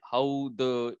look at how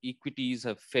the equities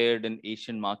have fared in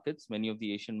Asian markets, many of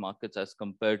the Asian markets as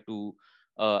compared to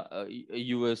a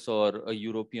US or a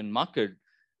European market,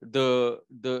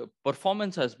 the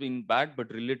performance has been bad,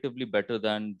 but relatively better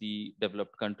than the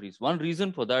developed countries. One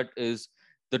reason for that is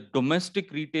the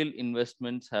domestic retail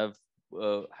investments have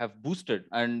boosted,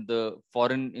 and the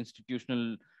foreign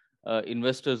institutional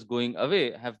investors going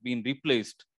away have been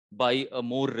replaced by a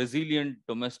more resilient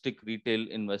domestic retail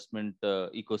investment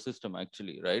ecosystem,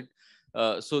 actually, right?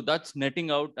 So that's netting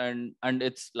out, and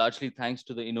it's largely thanks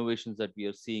to the innovations that we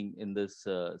are seeing in this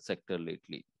sector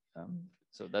lately.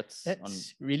 So that's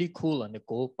really cool on the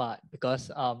gold part,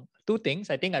 because two things.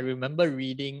 I think I remember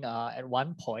reading at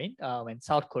one point when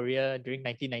South Korea during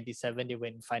 1997, they were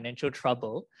in financial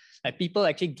trouble. Like, people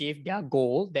actually gave their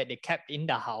gold that they kept in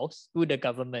the house to the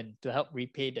government to help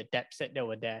repay the debts that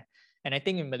were there. And I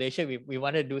think in Malaysia, we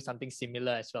want to do something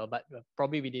similar as well, but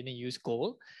probably we didn't use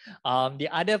gold. The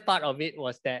other part of it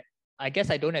was that I guess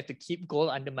I don't have to keep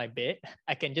gold under my bed.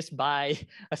 I can just buy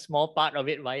a small part of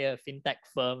it via a fintech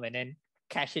firm and then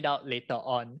cash it out later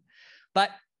on. But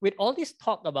with all this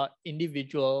talk about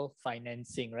individual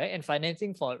financing, right? And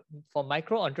financing for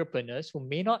micro entrepreneurs who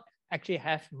may not actually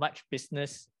have much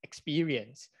business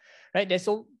experience, right?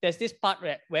 There's this part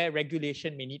where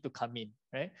regulation may need to come in,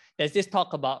 right? There's this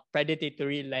talk about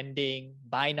predatory lending,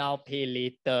 buy now, pay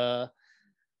later.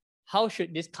 How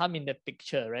should this come in the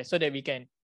picture, right? So that we can,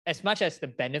 as much as the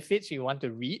benefits we want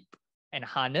to reap and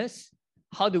harness,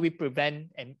 how do we prevent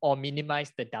or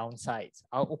minimize the downsides?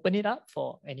 I'll open it up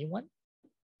for anyone.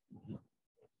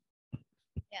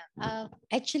 Yeah,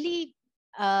 actually,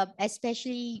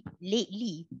 especially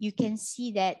lately, you can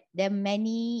see that there are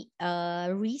many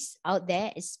risks out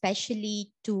there,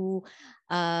 especially to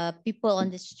people on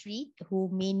the street who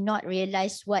may not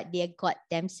realize what they got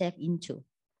themselves into.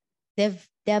 There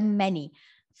are many.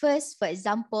 First, for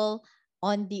example,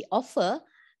 on the offer,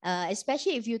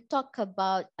 especially if you talk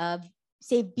about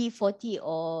say B40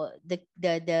 or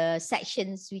the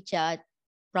sections which are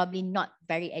probably not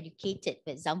very educated,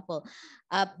 for example,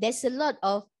 there's a lot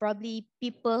of probably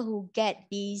people who get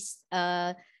these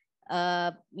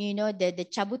you know, the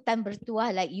cabutan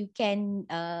bertuah, like you can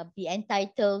be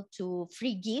entitled to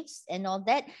free gifts and all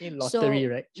that. Lottery,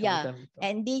 right? Yeah,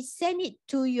 and they send it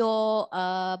to your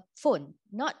phone,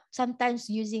 not sometimes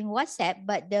using WhatsApp,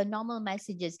 but the normal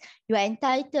messages. You are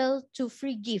entitled to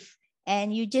free gift,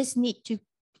 and you just need to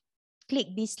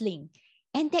click this link,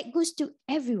 and that goes to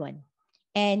everyone.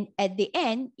 And at the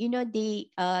end, you know,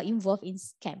 they are involved in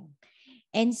scam,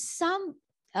 and some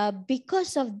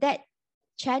because of that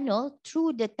channel,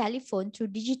 through the telephone, through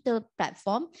digital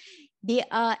platform, they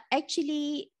are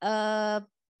actually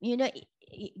you know,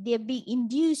 they're being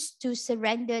induced to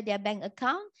surrender their bank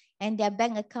account, and their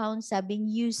bank accounts are being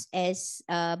used as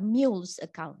mules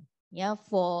account, yeah,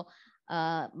 for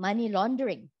money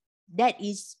laundering. That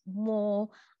is more,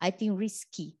 I think,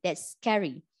 risky. That's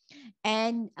scary.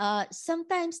 And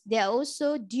sometimes they're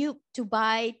also duped to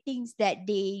buy things that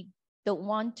they don't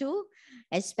want to,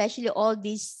 especially all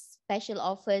these special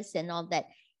offers and all that.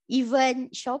 Even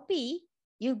Shopee,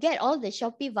 you get all the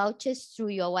Shopee vouchers through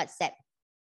your WhatsApp.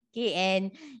 Okay,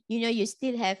 and you know, you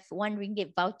still have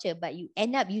RM1 voucher, but you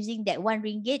end up using that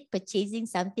RM1 purchasing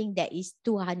something that is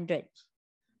 200.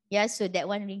 Yeah, so that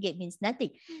RM1 means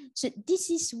nothing. So this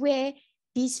is where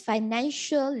this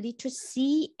financial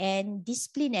literacy and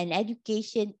discipline and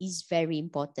education is very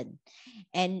important.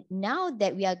 And now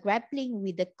that we are grappling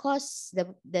with the costs,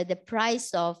 the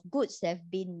price of goods have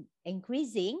been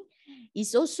increasing,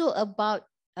 it's also about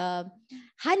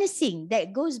harnessing.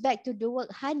 That goes back to the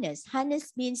word harness.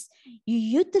 Harness means you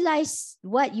utilize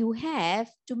what you have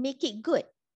to make it good.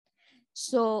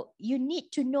 So you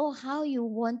need to know how you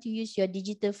want to use your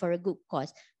digital for a good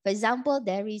cause. For example,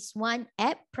 there is one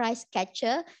app, Price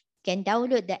Catcher. You can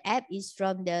download the app. It's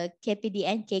from the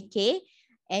KPDN-KK,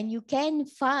 and you can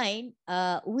find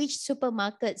which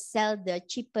supermarket sell the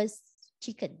cheapest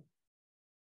chicken,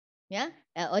 yeah,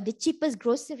 or the cheapest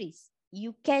groceries.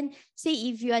 You can say,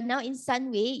 if you are now in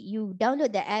Sunway, you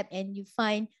download the app and you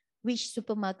find which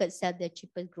supermarket sell the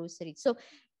cheapest groceries. So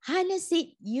harness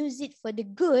it, use it for the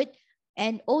good,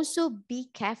 and also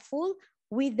be careful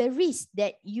with the risk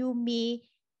that you may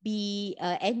be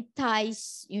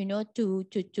enticed, you know, to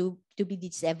be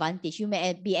disadvantaged. You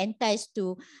may be enticed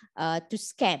to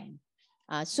scam.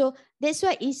 So that's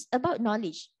why it's about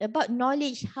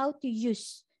knowledge how to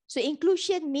use. So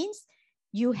inclusion means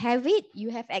you have it,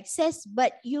 you have access,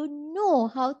 but you know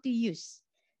how to use.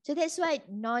 So that's why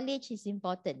knowledge is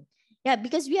important. Yeah,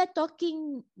 because we are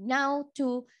talking now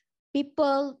to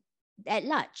people at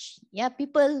large. Yeah,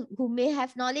 people who may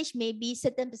have knowledge, maybe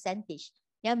certain percentage.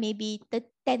 Yeah, maybe 10%,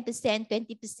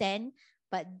 20%.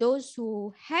 But those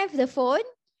who have the phone,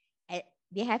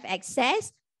 they have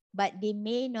access, but they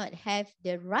may not have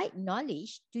the right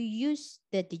knowledge to use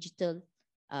the digital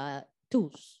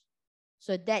tools.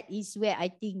 So that is where I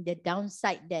think the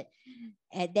downside,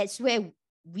 that's where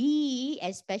we,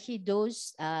 especially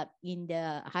those in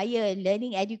the higher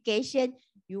learning education,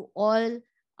 you all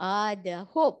are the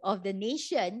hope of the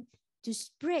nation to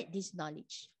spread this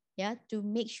knowledge, yeah, to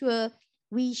make sure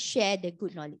we share the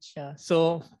good knowledge. Yeah.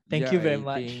 So thank you very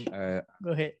much.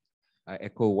 Go ahead. I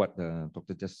echo what the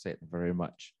doctor just said very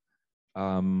much.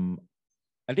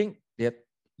 I think that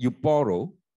you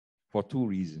borrow for two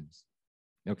reasons.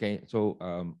 Okay, so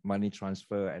money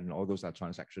transfer and all those are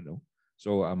transactional.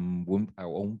 So I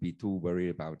won't be too worried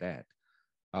about that.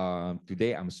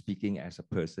 Today, I'm speaking as a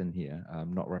person here.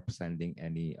 I'm not representing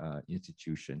any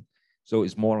institution. So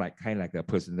it's more like kind of like a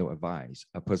personal advice,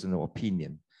 a personal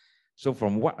opinion. So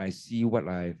from what I see, what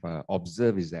I've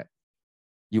observed is that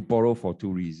you borrow for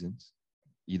two reasons.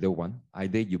 Either one,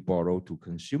 either you borrow to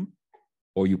consume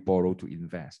or you borrow to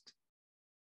invest.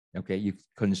 Okay, you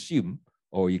consume,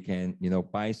 or you can, you know,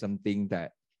 buy something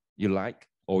that you like,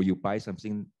 or you buy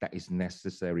something that is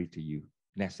necessary to you,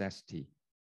 necessity.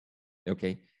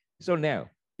 Okay, so now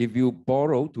if you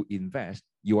borrow to invest,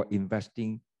 you are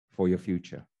investing for your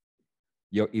future.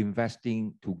 You're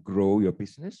investing to grow your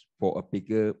business for a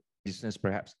bigger business,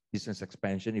 perhaps business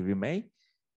expansion, if you may,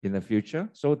 in the future,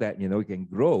 so that, you know, you can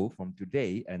grow from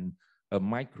today and a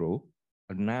micro,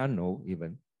 a nano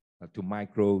even, to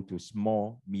micro, to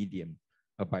small, medium,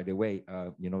 By the way,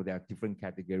 there are different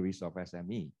categories of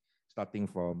SME, starting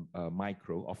from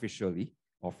micro, officially,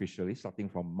 starting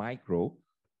from micro,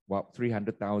 about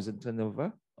 300,000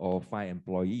 turnover or 5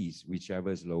 employees,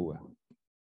 whichever is lower.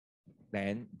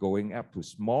 Then going up to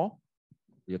small,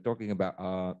 you're talking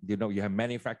about, you have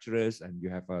manufacturers and you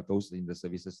have those in the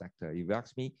services sector. If you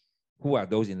ask me, who are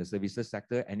those in the services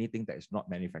sector? Anything that is not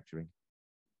manufacturing.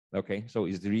 Okay, so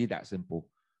it's really that simple.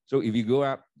 So if you go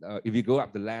up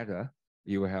the ladder,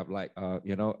 you have like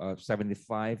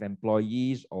 75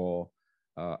 employees or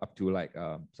up to like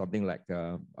something like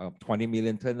 20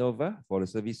 million turnover for the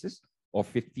services or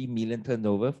 50 million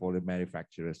turnover for the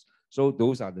manufacturers. So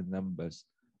those are the numbers,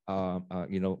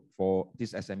 for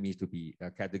these SMEs to be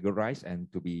categorized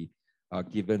and to be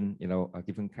given, a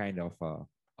different kind of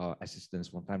assistance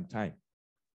from time to time.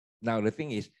 Now, the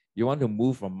thing is, you want to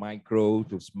move from micro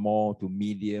to small to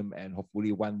medium, and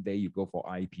hopefully one day you go for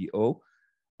IPO.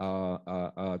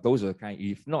 Those are the kind.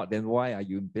 If not, then why are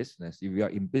you in business? If you are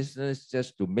in business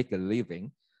just to make a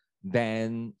living,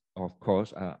 then of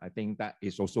course, I think that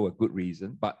is also a good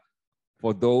reason. But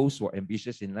for those who are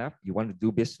ambitious enough, you want to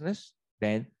do business,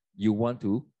 then you want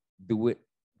to do it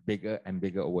bigger and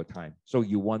bigger over time. So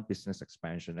you want business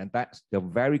expansion, and that's the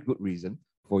very good reason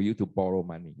for you to borrow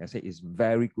money. I say it's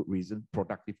very good reason,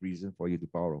 productive reason for you to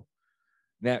borrow.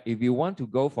 Now, if you want to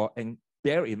go for, and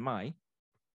bear in mind,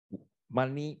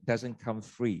 money doesn't come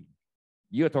free.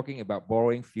 You're talking about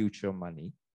borrowing future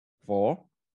money for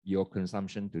your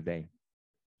consumption today,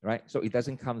 right? So it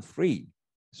doesn't come free.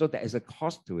 So there is a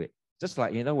cost to it. Just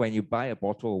like, when you buy a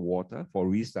bottle of water for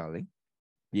reselling,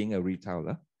 being a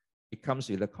retailer, it comes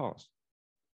with a cost.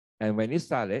 And when you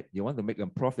sell it, you want to make a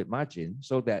profit margin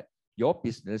so that your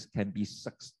business can be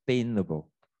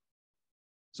sustainable.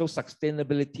 So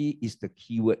sustainability is the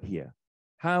keyword here.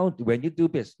 When you do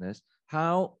business,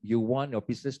 how you want your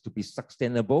business to be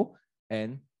sustainable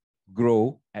and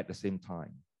grow at the same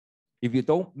time. If you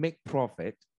don't make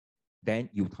profit, then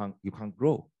you can't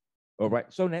grow. All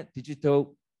right. So net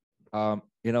digital,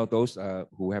 those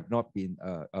who have not been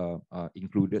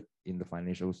included in the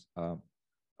financials,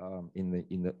 in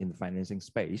the financing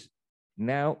space,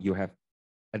 now you have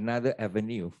another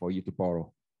avenue for you to borrow,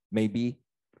 maybe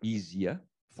easier,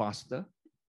 faster,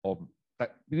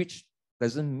 which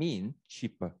doesn't mean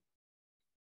cheaper.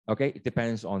 Okay, it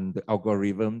depends on the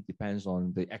algorithm, depends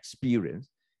on the experience.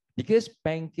 Because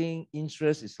banking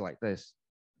interest is like this.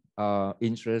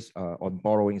 Interest on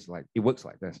borrowing is it works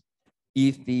like this.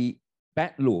 If the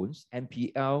bad loans,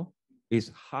 NPL is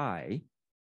high,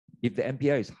 if the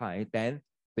NPL is high, then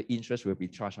the interest will be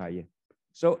charged higher.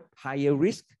 So higher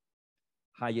risk,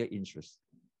 higher interest.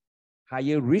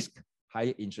 Higher risk,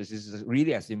 higher interest. This is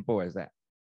really as simple as that.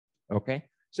 Okay.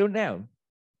 So now,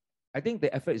 I think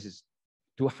the effort is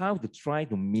to how to try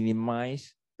to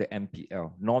minimize the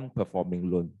NPL,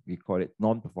 non-performing loan. We call it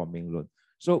non-performing loan.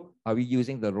 So are we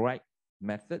using the right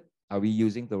method? Are we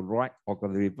using the right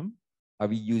algorithm? Are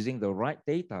we using the right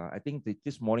data? I think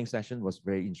this morning session was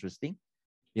very interesting.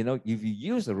 If you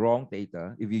use the wrong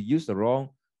data, if you use the wrong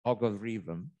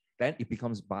algorithm, then it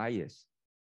becomes biased.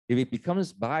 If it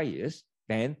becomes biased,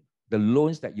 then the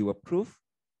loans that you approve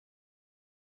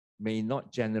may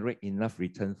not generate enough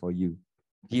return for you,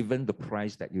 given the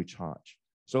price that you charge.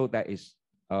 So that is,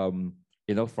 from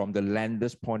the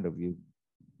lender's point of view.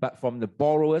 But from the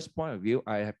borrower's point of view,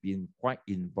 I have been quite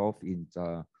involved in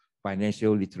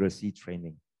financial literacy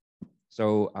training.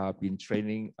 So I've been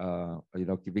training,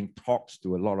 giving talks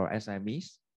to a lot of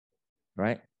SMEs,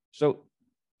 right? So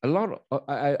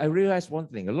I realized one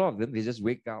thing, a lot of them, they just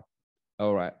wake up,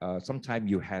 all right,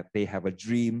 sometimes they have a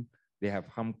dream, they have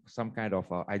some kind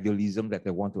of idealism that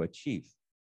they want to achieve.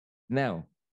 Now,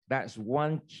 that's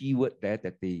one keyword there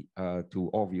that to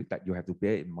all of you that you have to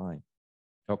bear in mind.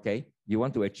 Okay, you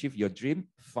want to achieve your dream,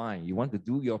 fine. You want to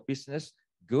do your business,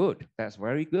 good. That's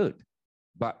very good.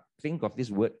 But think of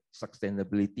this word,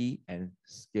 sustainability and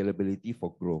scalability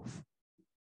for growth.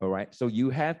 All right, so you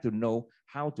have to know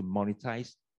how to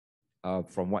monetize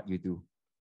from what you do,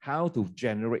 how to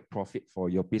generate profit for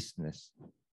your business.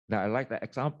 Now, I like that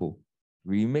example.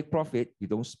 When you make profit, you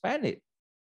don't spend it.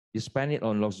 You spend it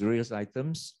on luxurious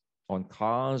items, on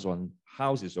cars, on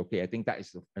houses. Okay, I think that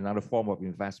is another form of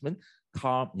investment.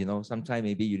 Car, sometimes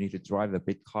maybe you need to drive a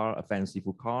big car, a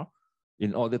fanciful car,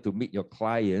 in order to meet your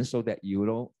clients, so that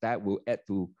that will add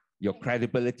to your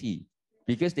credibility,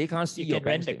 because they can't see your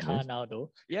bank statements. You can rent the car now,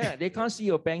 though. Yeah, they can't see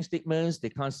your bank statements, they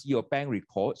can't see your bank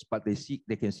records, but they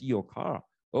can see your car.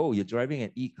 Oh, you're driving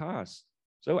an e-cars,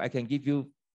 so I can give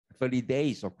you 30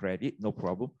 days of credit, no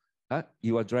problem.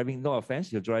 You are driving, no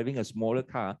offense, you're driving a smaller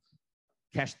car,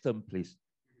 cash term, please.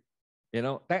 You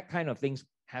know, that kind of things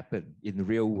happen in the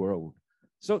real world.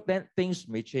 So then things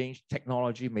may change,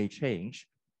 technology may change,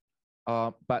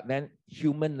 but then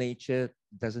human nature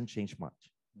doesn't change much.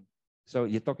 So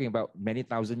you're talking about many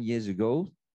thousand years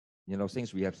ago, you know,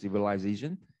 since we have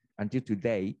civilization, until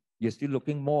today, you're still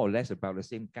looking more or less about the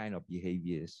same kind of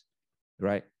behaviors,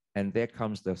 right? And there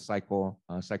comes the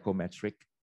psychometric,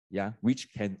 yeah,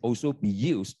 which can also be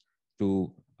used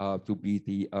to be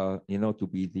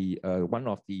the one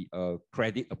of the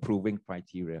credit approving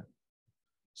criteria.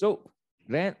 So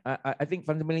then I think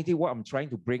fundamentally what I'm trying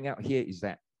to bring out here is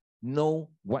that know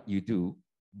what you do,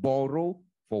 borrow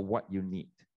for what you need.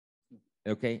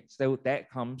 Okay, so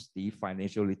that comes the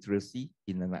financial literacy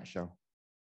in a nutshell.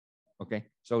 Okay,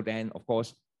 so then of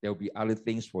course there'll be other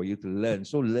things for you to learn.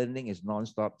 So learning is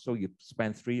non-stop. So you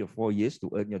spend 3 or 4 years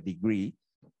to earn your degree.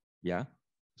 Yeah.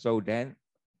 So then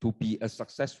to be a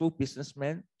successful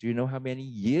businessman, do you know how many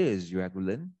years you have to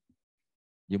learn?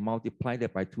 You multiply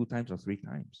that by 2 times or 3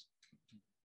 times.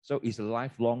 So it's a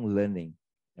lifelong learning.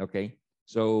 Okay.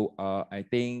 So I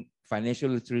think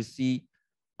financial literacy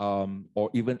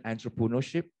or even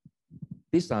entrepreneurship,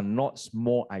 these are not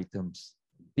small items.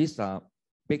 These are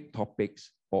big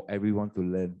topics for everyone to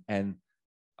learn. And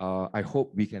I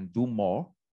hope we can do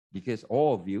more because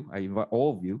all of you, I invite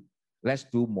all of you, let's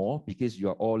do more because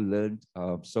you're all learned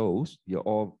souls. You're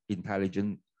all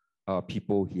intelligent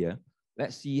people here.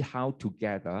 Let's see how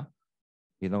together,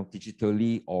 you know,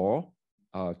 digitally or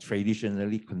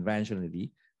traditionally,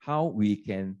 conventionally, how we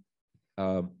can,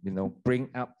 you know, bring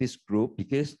up this group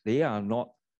because they are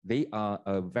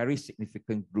a very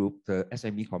significant group, the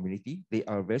SME community. They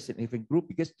are a very significant group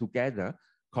because together,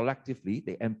 collectively,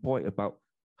 they employ about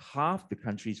half the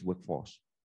country's workforce.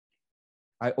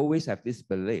 I always have this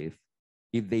belief,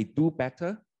 if they do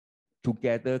better,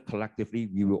 together, collectively,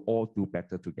 we will all do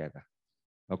better together.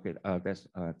 Okay, that's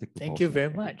Thank you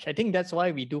very much. I think that's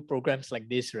why we do programs like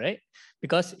this, right?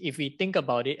 Because if we think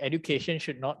about it, education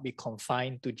should not be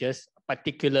confined to just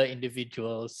particular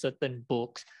individuals, certain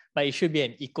books, but it should be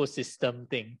an ecosystem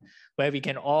thing where we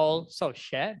can all sort of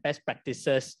share best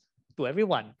practices to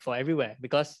everyone for everywhere.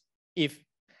 Because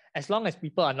as long as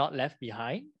people are not left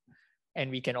behind and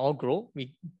we can all grow,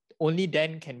 only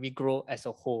then can we grow as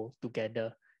a whole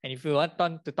together. And if we want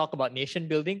to talk about nation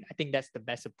building, I think that's the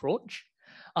best approach.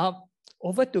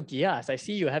 Over to Ghiaz, I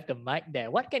see you have the mic there.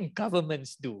 What can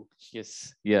governments do?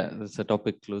 Yes, yeah, that's a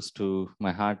topic close to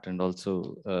my heart and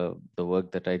also the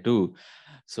work that I do.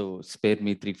 So spare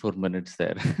me 3-4 minutes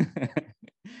there.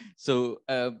 So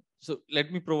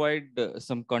let me provide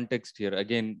some context here.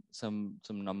 Again, some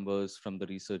numbers from the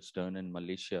research done in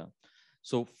Malaysia.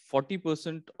 So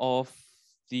 40% of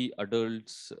the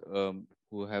adults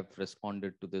who have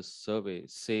responded to this survey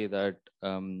say that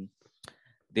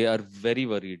they are very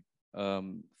worried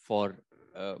for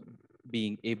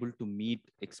being able to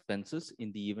meet expenses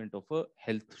in the event of a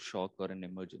health shock or an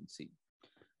emergency,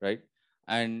 right?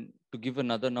 And to give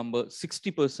another number,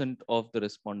 60% of the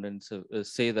respondents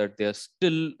say that they are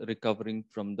still recovering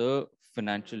from the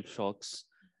financial shocks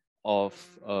of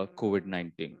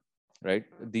COVID-19, right?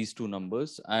 These two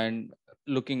numbers. And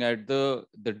looking at the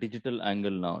digital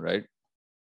angle now, right?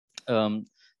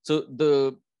 So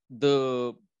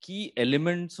the key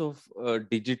elements of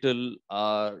digital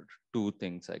are 2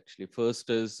 things actually. First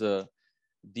is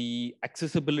the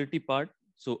accessibility part.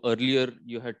 So earlier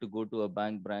you had to go to a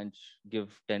bank branch, give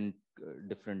 10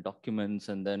 different documents,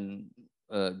 and then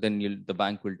the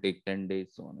bank will take 10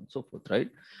 days, so on and so forth, right?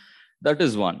 That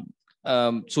is one.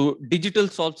 So digital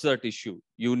solves that issue.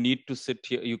 You need to sit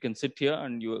here, you can sit here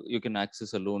and you can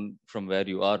access a loan from where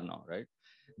you are now, right?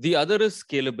 The other is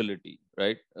scalability,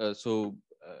 right?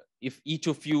 If each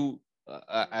of you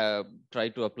try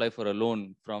to apply for a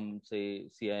loan from, say,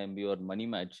 CIMB or Money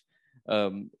Match,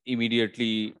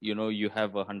 immediately, you know, you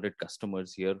have 100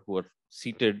 customers here who are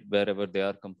seated wherever they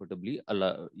are comfortably,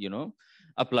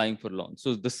 applying for loans.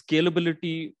 So the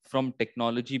scalability from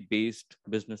technology-based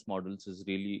business models is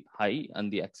really high,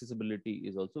 and the accessibility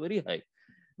is also very high.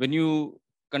 When you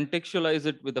contextualize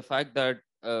it with the fact that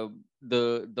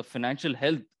the financial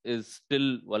health is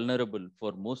still vulnerable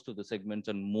for most of the segments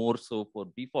and more so for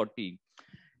B40,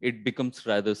 it becomes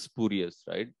rather spurious,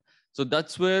 right? So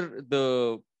that's where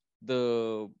the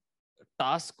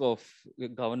task of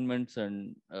governments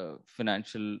and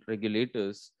financial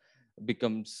regulators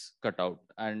becomes cut out,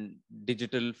 and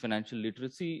digital financial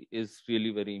literacy is really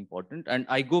very important. And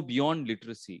I go beyond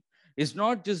literacy. It's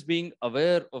not just being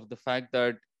aware of the fact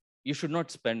that you should not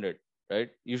spend it, right?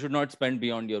 You should not spend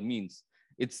beyond your means.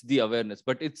 It's the awareness,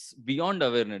 but it's beyond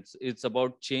awareness. It's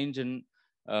about change in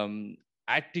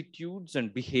attitudes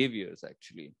and behaviors,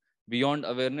 actually. Beyond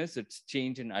awareness, it's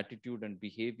change in attitude and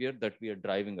behavior that we are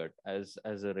driving at as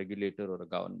a regulator or a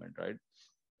government, right?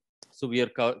 So we are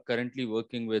currently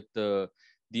working with the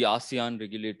ASEAN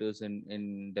regulators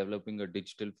in developing a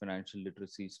digital financial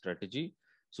literacy strategy,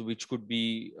 so which could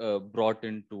be brought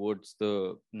in towards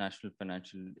the national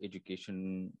financial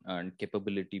education and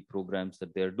capability programs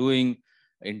that they are doing,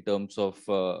 in terms of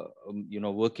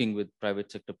working with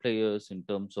private sector players, in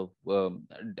terms of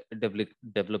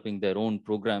developing their own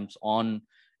programs on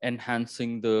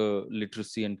enhancing the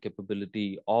literacy and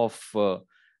capability of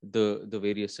the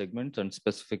various segments, and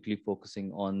specifically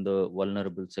focusing on the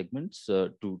vulnerable segments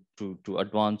to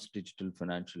advance digital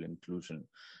financial inclusion.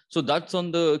 So that's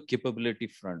on the capability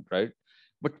front, right?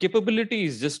 But capability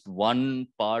is just one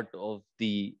part of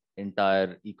the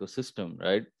entire ecosystem,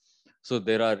 right? So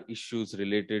there are issues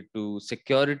related to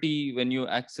security when you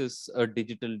access a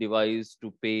digital device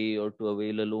to pay or to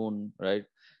avail a loan, right?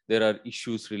 There are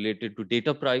issues related to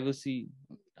data privacy,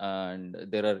 and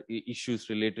there are issues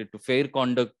related to fair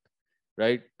conduct,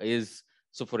 right?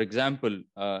 So for example,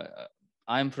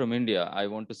 I'm from India. I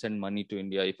want to send money to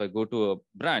India. If I go to a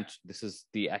branch, this is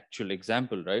the actual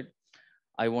example, right?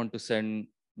 I want to send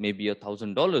maybe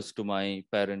 $1,000 to my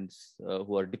parents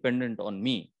who are dependent on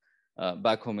me.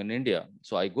 Back home in India.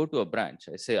 So I go to a branch.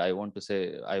 I say I want to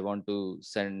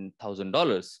send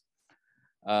 $1,000.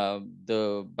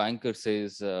 The banker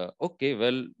says, okay,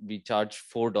 well, we charge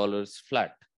 $4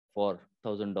 flat for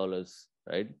 $1,000,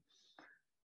 right?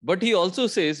 But he also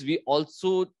says we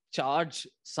also charge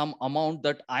some amount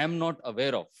that I am not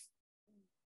aware of,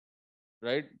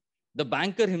 right? The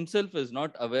banker himself is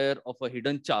not aware of a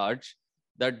hidden charge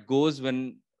that goes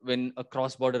when a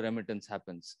cross-border remittance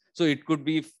happens. So it could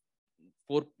be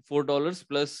 $4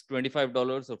 plus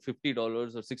 $25 or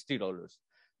 $50 or $60.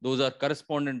 Those are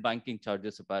correspondent banking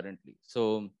charges, apparently.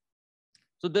 So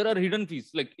there are hidden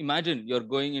fees. Like imagine you're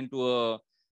going into a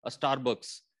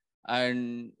Starbucks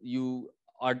and you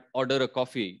order a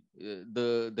coffee.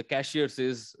 The cashier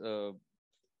says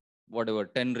whatever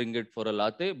 10 ringgit for a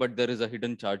latte, but there is a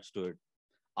hidden charge to it.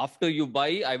 After you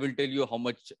buy, I will tell you how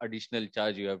much additional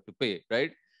charge you have to pay,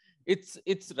 right? It's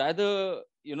rather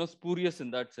spurious in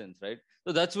that sense, right?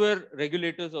 So that's where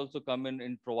regulators also come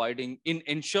in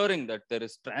ensuring that there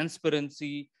is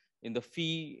transparency in the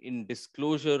fee, in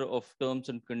disclosure of terms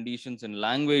and conditions in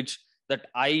language that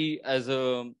I as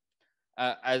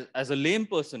a lame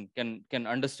person can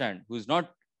understand, who is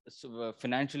not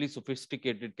financially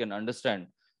sophisticated, can understand,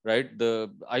 right?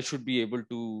 I should be able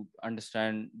to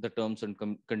understand the terms and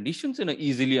conditions in an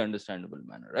easily understandable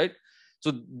manner, right?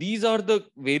 So these are the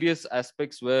various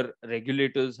aspects where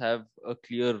regulators have a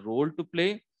clear role to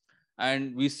play.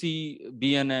 And we see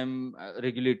B&M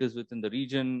regulators within the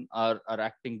region are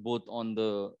acting both on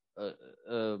the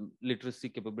literacy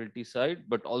capability side,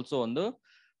 but also on the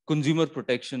consumer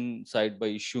protection side by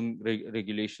issuing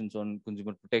regulations on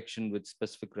consumer protection with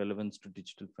specific relevance to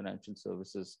digital financial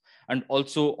services, and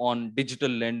also on digital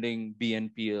lending,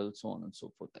 BNPL, so on and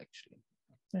so forth, actually.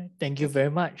 Thank you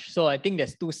very much. So I think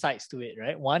there's two sides to it,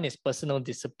 right? One is personal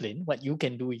discipline, what you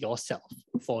can do yourself,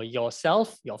 for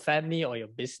yourself, your family, or your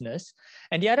business.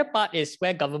 And the other part is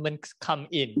where governments come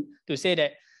in to say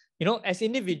that, as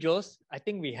individuals, I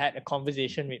think we had a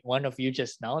conversation with one of you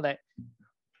just now that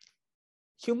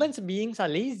human beings are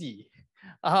lazy.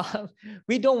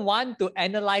 We don't want to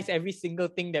analyze every single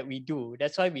thing that we do.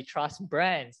 That's why we trust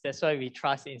brands. That's why we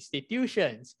trust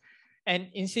institutions. And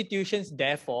institutions,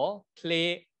 therefore,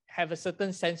 have a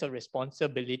certain sense of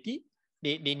responsibility.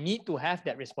 They need to have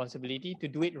that responsibility to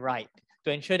do it right,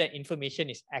 to ensure that information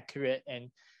is accurate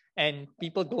and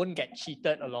people don't get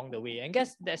cheated along the way. I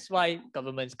guess that's why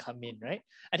governments come in, right?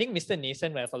 I think Mr.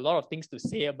 Naysan will have a lot of things to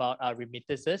say about our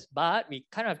remittances, but we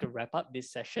kind of have to wrap up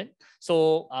this session.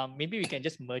 So maybe we can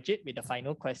just merge it with the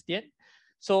final question.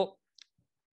 So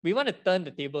we want to turn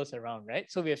the tables around, right?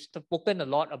 So we have spoken a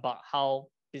lot about how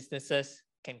businesses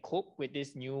can cope with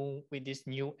this new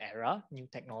era, new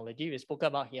technology. We spoke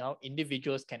about how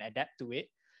individuals can adapt to it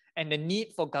and the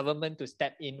need for government to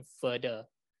step in further.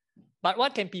 But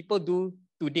what can people do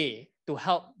today to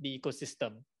help the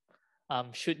ecosystem?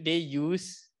 Should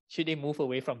they move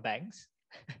away from banks?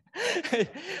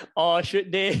 Or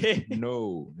should they?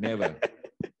 No, never.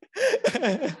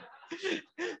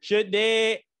 Should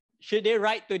they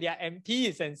write to their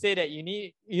MPs and say that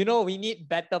we need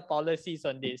better policies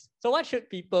on this? So what should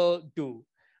people do?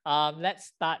 Let's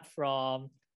start from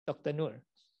Dr. Nur.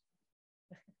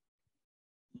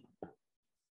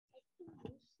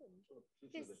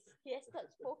 He has not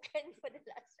spoken for the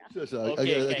last round. Sure.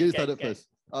 Okay, I get started first.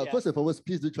 First and foremost,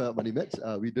 please do try out Money Match.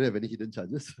 We don't have any hidden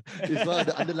charges. It's one of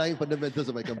the underlying fundamentals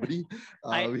of my company.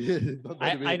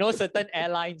 I know certain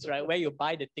airlines, right, where you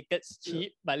buy the tickets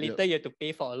cheap, but later you have to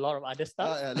pay for a lot of other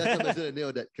stuff. Let's not mention the name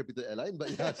of that capital airline,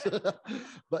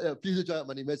 but please do try out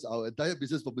Money Match. Our entire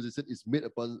business proposition is made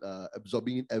upon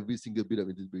absorbing in every single bit of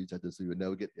intermediary charges, so you will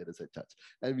never get the other side charge.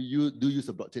 And we do use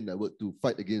a blockchain network to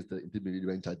fight against the intermediary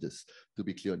bank charges, to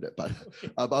be clear on that part.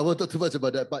 But I won't talk too much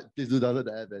about that part. Please do download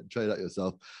the app and try it out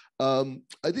yourself.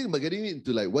 I think by getting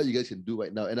into like what you guys can do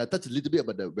right now, and I touched a little bit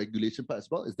about the regulation part as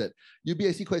well, is that you'll be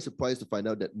actually quite surprised to find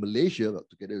out that Malaysia,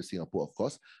 together with Singapore, of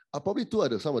course, are probably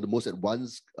some of the most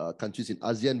advanced countries in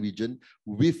ASEAN region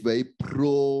with very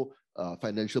pro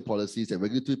financial policies and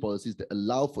regulatory policies that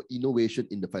allow for innovation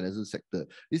in the financial sector.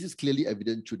 This is clearly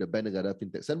evident through the Bank Negara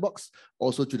Fintech Sandbox,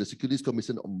 also through the Securities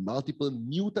Commission on multiple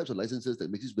new types of licenses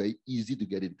that makes it very easy to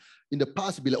get in. In the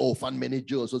past, it'd be like, oh, fund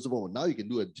manager or so on. Now you can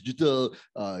do a digital,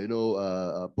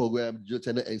 program, digital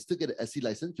channel, and still get an SC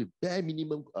license with bare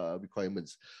minimum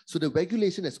requirements. So the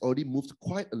regulation has already moved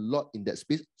quite a lot in that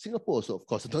space. Singapore also, of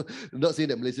course. I'm not saying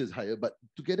that Malaysia is higher, but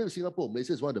together with Singapore,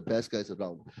 Malaysia is one of the best guys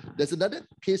around. There's another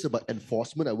case about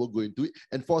enforcement. I won't go into it.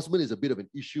 Enforcement is a bit of an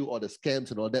issue, or the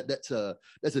scams and all that. That's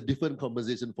a different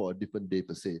conversation for a different day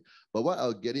per se. But what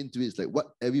I'll get into is like what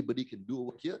everybody can do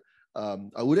over here.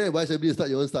 I wouldn't advise everybody to start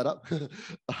your own startup.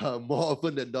 More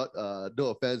often than not, no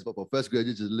offense, but for fresh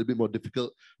graduates, it's a little bit more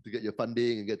difficult to get your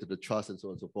funding and get to the trust and so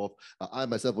on and so forth. I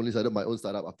myself only started my own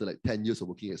startup after like 10 years of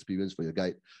working experience for your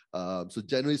guide. So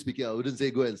generally speaking, I wouldn't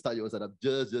say go and start your own startup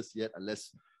just yet,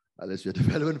 unless you have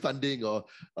relevant funding or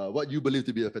what you believe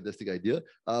to be a fantastic idea.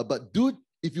 But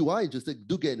if you are interested,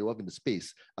 do get involved in the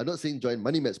space. I'm not saying join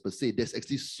Money Match per se. There's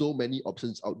actually so many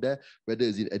options out there, whether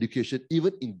it's in education,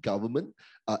 even in government.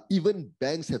 Even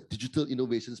banks have digital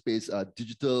innovation space,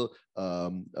 digital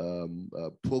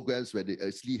programs where they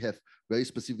actually have very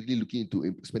specifically looking into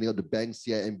expanding out the bank,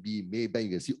 CIMB, Maybank. You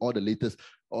can see all the latest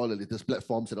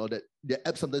platforms and all that. Their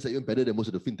apps sometimes are even better than most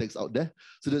of the fintechs out there.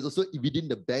 So there's also within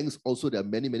the banks, also there are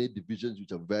many divisions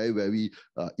which are very, very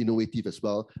innovative as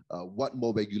well. What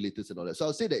more regulators and all that. So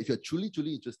I'll say that if you're truly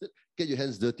interested, get your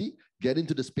hands dirty, get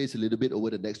into the space a little bit over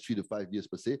the next 3 to 5 years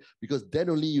per se, because then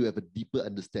only you have a deeper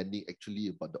understanding actually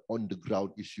about the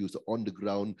on-the-ground issues, the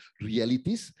on-the-ground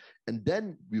realities. And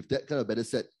then with that kind of better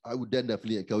set, I would then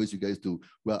definitely encourage you guys to,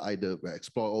 either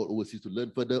explore all overseas to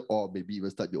learn further, or maybe even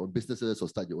start your own businesses or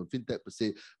start your own fintech per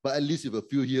se. But at least you have a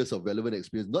few years of relevant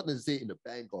experience, not necessarily in the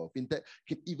bank or fintech,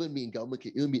 can even be in government,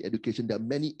 can even be education. There are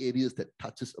many areas that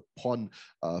touches upon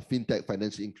fintech,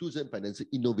 financial inclusion, financial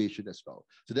innovation as well.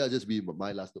 So that'll just be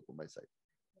my last note from my side.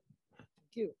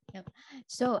 Thank you. Yep.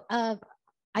 So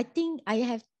I think I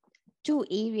have 2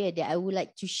 areas that I would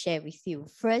like to share with you.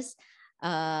 First,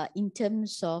 in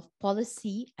terms of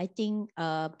policy, I think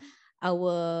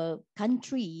our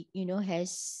country,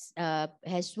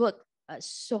 has worked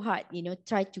so hard,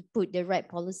 try to put the right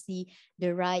policy,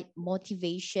 the right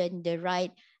motivation, the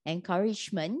right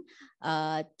encouragement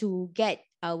to get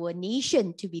our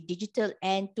nation to be digital,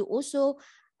 and to also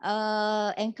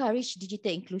encourage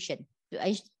digital inclusion,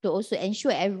 to also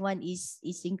ensure everyone is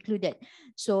included.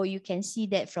 So you can see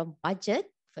that from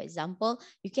budget, for example,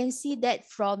 you can see that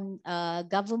from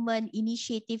government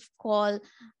initiative called,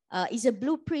 is a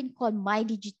blueprint called My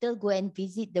Digital. Go and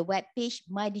visit the webpage.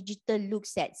 My Digital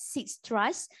looks at 6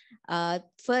 trusts.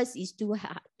 First is to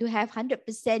have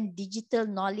 100% digital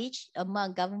knowledge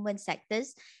among government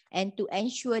sectors, and to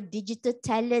ensure digital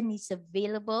talent is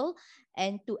available,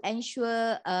 and to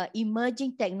ensure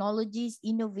emerging technologies,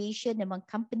 innovation among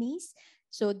companies.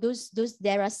 So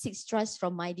there are 6 trusts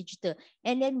from My Digital.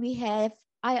 And then we have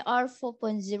IR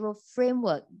 4.0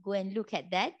 framework. Go and look at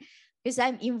that, because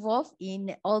I'm involved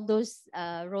in all those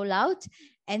rollout.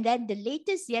 And then the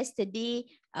latest yesterday,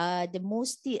 the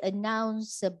mostly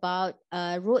announced about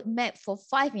a roadmap for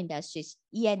 5 industries,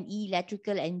 E&E,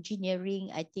 electrical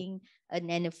engineering, I think, and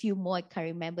then a few more, I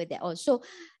can't remember that also.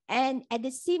 And at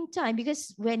the same time,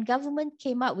 because when government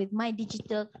came out with My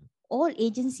Digital, all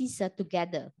agencies are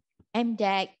together.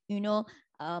 MDAC,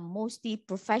 mostly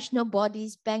professional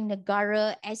bodies, Bank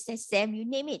Negara, SSM, you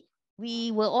name it.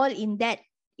 We were all in that,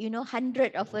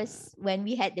 100 of us when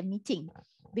we had the meeting,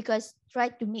 because try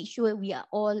to make sure we are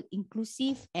all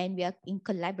inclusive and we are in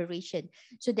collaboration,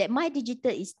 so that My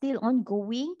Digital is still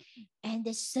ongoing, and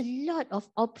there's a lot of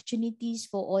opportunities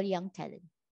for all young talent.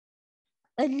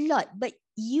 A lot, but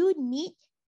you need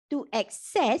to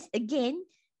access,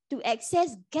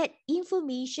 get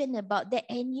information about that,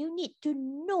 and you need to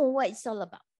know what it's all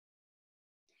about.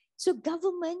 So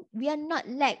government,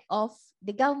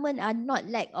 the government are not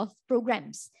lack of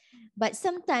programs, but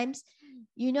sometimes,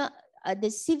 the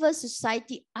civil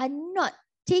society are not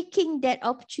taking that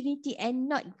opportunity and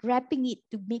not grabbing it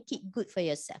to make it good for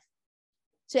yourself.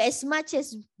 So as much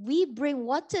as we bring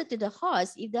water to the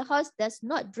horse, if the horse does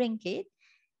not drink it,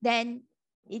 then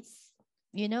it's,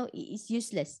 it's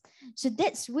useless. So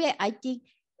that's where I think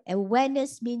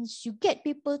awareness means you get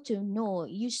people to know,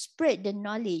 you spread the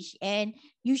knowledge, and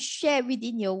you share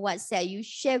within your WhatsApp, you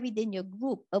share within your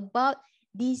group about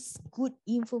this good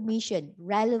information,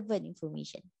 relevant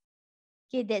information.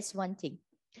 Okay, that's one thing.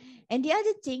 And the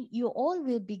other thing, you all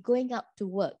will be going out to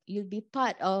work. You'll be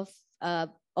part of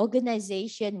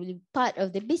organization, will be part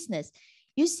of the business.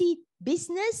 You see,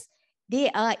 business, they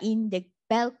are in the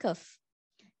bell curve.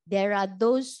 There are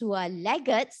those who are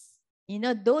laggards,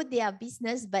 though they are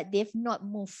business, but they've not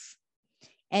moved.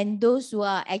 And those who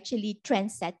are actually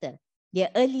trendsetter,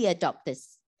 they're early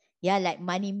adopters. Yeah, like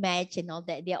Money Match and all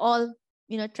that. They're all,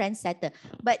 trendsetter.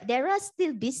 But there are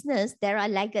still business, there are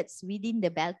laggards within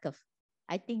the bell curve.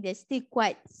 I think there's still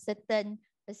quite certain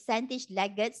percentage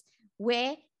laggards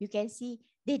where you can see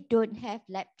they don't have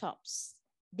laptops.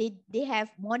 They have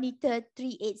monitor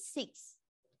 386.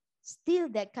 Still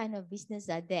that kind of business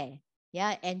are there.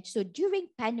 Yeah, and so during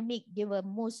pandemic, they were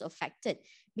most affected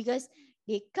because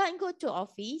they can't go to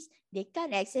office, they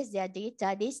can't access their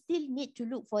data, they still need to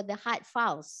look for the hard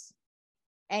files.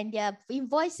 And their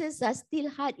invoices are still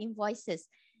hard invoices.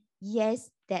 Yes,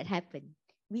 that happened.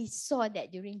 We saw that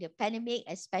during the pandemic,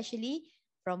 especially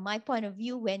from my point of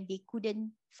view, when they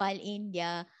couldn't file in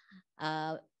their,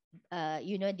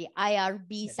 the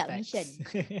IRB submission.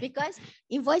 Because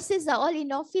invoices are all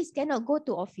in office, cannot go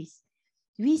to office.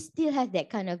 We still have that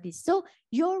kind of this. So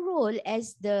your role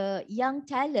as the young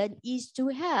talent is to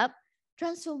help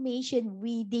transformation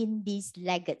within these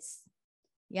laggards.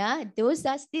 Yeah, those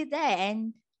are still there,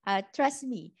 and trust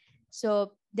me.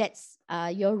 So that's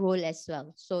your role as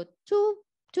well. So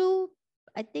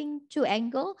I think two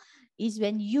angle is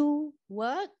when you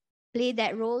work, play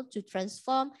that role to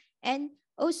transform, and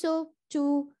also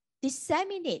to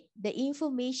disseminate the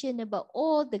information about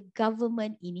all the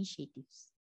government initiatives.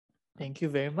 Thank you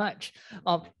very much.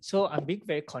 So I'm being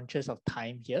very conscious of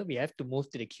time here. We have to move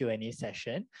to the Q&A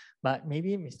session, but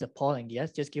maybe Mr. Paul and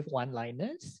Ghiaz just give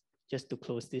one-liners just to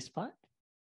close this part.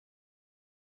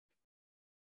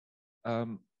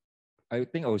 I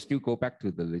think I will still go back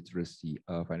to the literacy,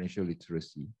 financial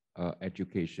literacy,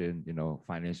 education,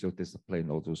 financial discipline,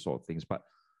 all those sort of things. But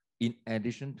in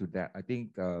addition to that, I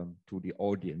think to the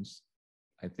audience,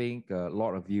 I think a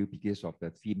lot of you, because of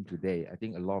the theme today, I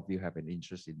think a lot of you have an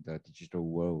interest in the digital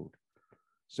world.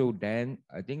 So then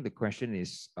I think the question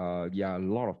is, a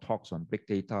lot of talks on big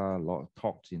data, a lot of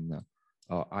talks in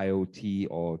IoT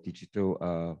or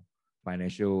digital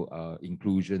financial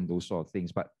inclusion, those sort of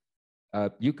things. But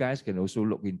you guys can also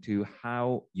look into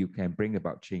how you can bring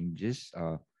about changes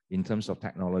in terms of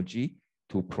technology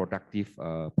to productive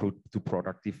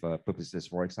purposes.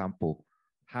 For example,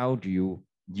 how do you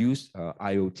use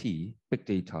IoT, big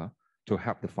data, to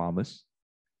help the farmers?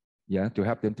 Yeah, to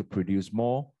help them to produce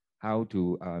more. How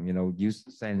to use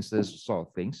sensors, sort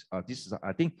of things. This is,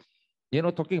 I think,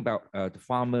 talking about the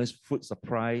farmers' food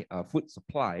supply,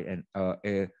 and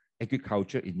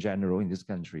agriculture in general in this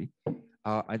country.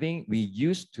 I think we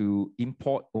used to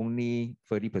import only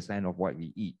 30% of what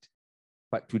we eat,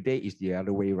 but today is the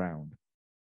other way around.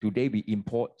 Today we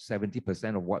import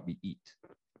 70% of what we eat.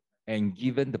 And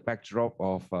given the backdrop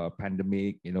of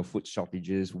pandemic, food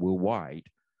shortages worldwide,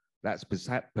 that's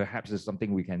perhaps is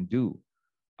something we can do.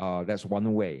 That's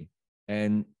one way.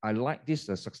 And I like this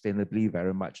sustainability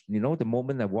very much. The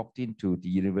moment I walked into the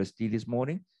university this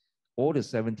morning, all the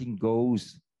 17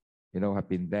 goals, have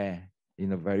been there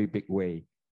in a very big way.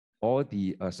 All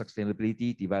the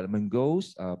sustainability development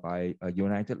goals by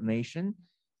United Nations,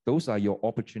 those are your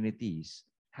opportunities.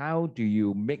 How do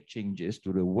you make changes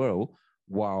to the world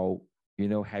while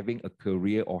having a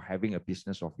career or having a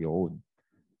business of your own?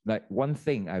 Like one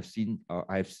thing I've seen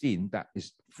that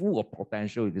is full of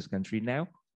potential in this country now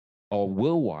or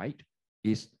worldwide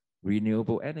is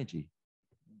renewable energy.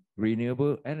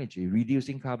 Renewable energy,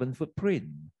 reducing carbon footprint.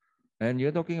 And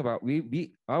you're talking about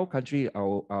our country,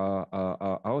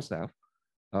 ourselves.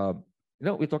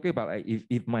 We're talking about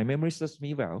if my memory serves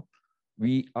me well,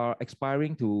 we are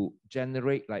aspiring to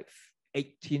generate like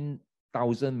 18,000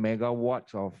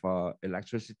 megawatts of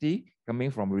electricity coming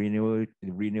from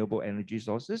renewable energy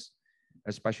sources,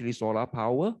 especially solar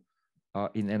power,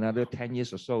 in another 10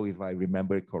 years or so, if I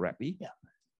remember it correctly.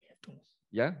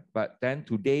 Yeah, but then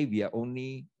today we are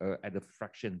only at a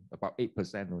fraction, about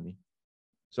 8% only.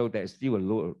 So there's still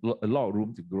a lot of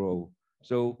room to grow.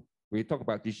 So we talk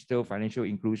about digital financial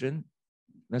inclusion.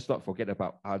 Let's not forget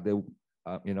about other,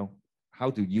 how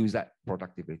to use that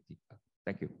productivity.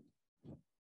 Thank you.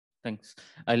 Thanks.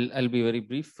 I'll be very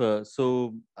brief.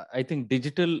 So I think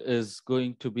digital is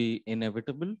going to be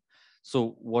inevitable.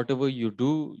 So whatever you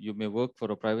do, you may work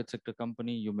for a private sector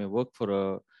company, you may work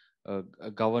for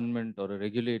a government or a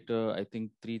regulator. I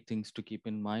think three things to keep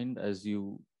in mind as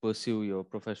you pursue your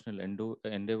professional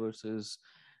endeavors is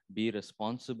be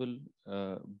responsible,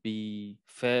 be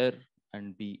fair,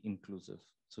 and be inclusive.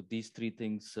 So these three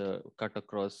things cut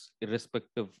across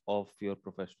irrespective of your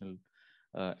professional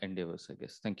endeavors, I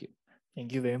guess. Thank you.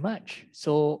 Thank you very much.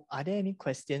 So are there any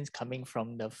questions coming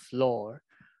from the floor?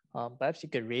 Perhaps you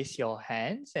could raise your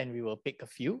hands and we will pick a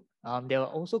few. There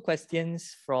are also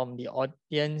questions from the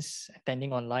audience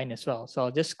attending online as well. So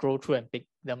I'll just scroll through and pick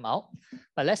them out.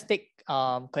 But let's take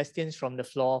questions from the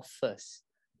floor first.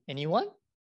 Anyone?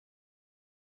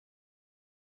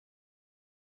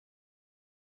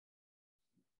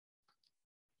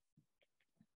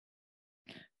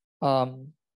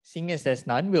 Seeing as there's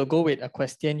none, we'll go with a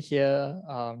question here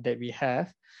that we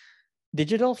have.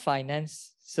 Digital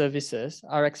finance services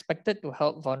are expected to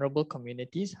help vulnerable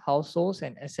communities, households,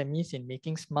 and SMEs in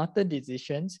making smarter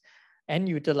decisions and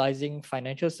utilizing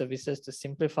financial services to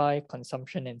simplify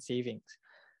consumption and savings.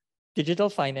 Digital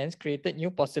finance created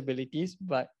new possibilities,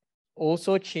 but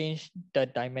also changed the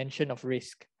dimension of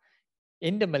risk.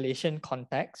 In the Malaysian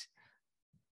context,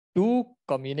 do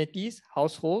communities,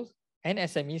 households, and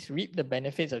SMEs reap the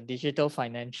benefits of digital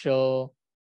financial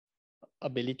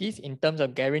abilities in terms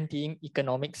of guaranteeing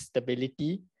economic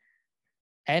stability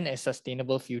and a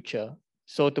sustainable future?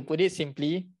 So to put it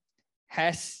simply,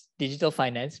 has digital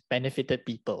finance benefited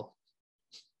people?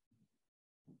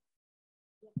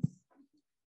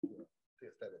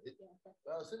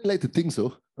 I would like to think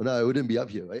so. No, I wouldn't be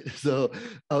up here, right? So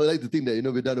I would like to think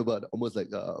that, we've done about almost like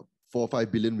 4 or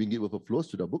 5 billion ringgit worth of flows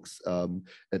to our books. And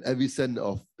every cent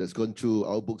that's gone through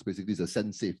our books basically is a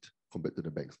cent saved compared to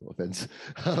the banks, no offense.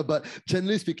 But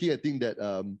generally speaking, I think that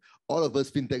all of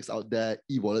us fintechs out there,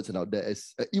 e-wallets and out there,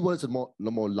 e-wallets are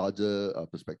more larger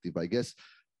perspective, I guess.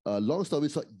 Long story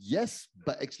short, yes,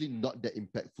 but actually not that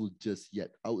impactful just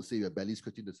yet. I would say we're barely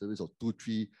scratching the surface of 2,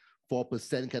 3,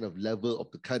 4% kind of level of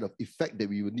the kind of effect that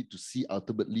we would need to see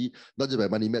ultimately, not just by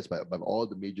MoneyMatch, but by all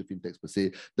the major fintechs per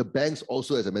se. The banks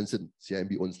also, as I mentioned,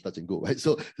 CIMB owns Touch and Go, right?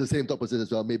 So the same top percent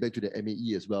as well, Maybank to the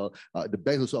MAE as well. The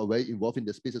banks also are very involved in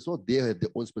the space as well. They have their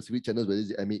own specific channels, whether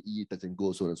it's the MAE, Touch and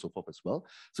Go, so on and so forth as well.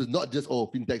 So it's not just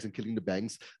all fintechs and killing the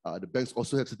banks. The banks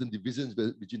also have certain divisions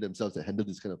between themselves that handle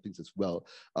these kind of things as well.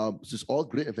 So it's all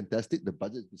great and fantastic. The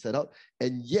budget is set out.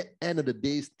 And yet, end of the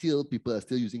day, still people are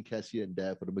still using cash here and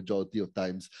there for the majority of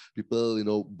times.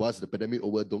 People, once the pandemic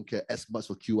over, don't care as much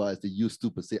for QR as they used to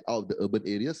per se out of the urban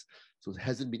areas. So it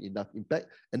hasn't been enough impact.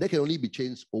 And that can only be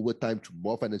changed over time through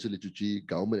more financial literacy,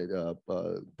 government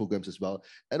programs as well.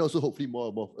 And also hopefully more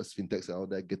and more of us fintechs out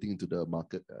there getting into the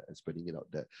market and spreading it out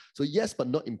there. So yes, but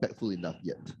not impactful enough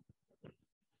yet.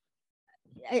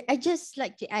 I just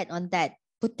like to add on that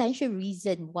potential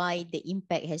reason why the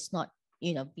impact has not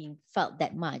being felt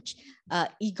that much.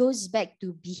 It goes back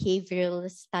to behavioral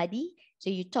study.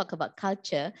 So you talk about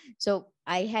culture. So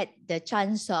I had the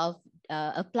chance of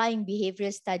applying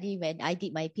behavioral study when I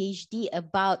did my PhD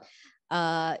about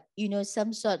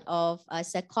some sort of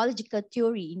psychological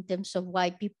theory in terms of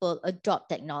why people adopt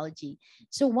technology.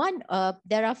 So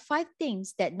there are 5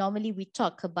 things that normally we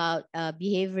talk about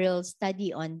behavioral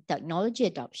study on technology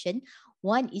adoption.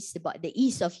 One is about the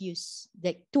ease of use.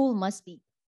 The tool must be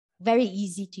very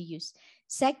easy to use.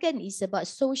 Second is about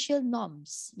social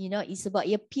norms. It's about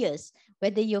your peers,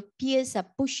 whether your peers are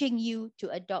pushing you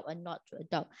to adopt or not to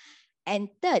adopt. And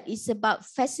third is about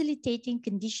facilitating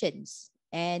conditions.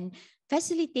 And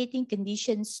facilitating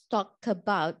conditions talk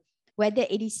about whether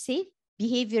it is safe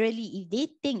behaviorally. If they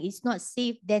think it's not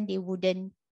safe, then they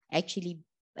wouldn't actually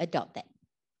adopt that.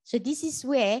 So this is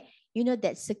where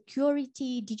that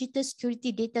security, digital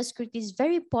security, data security is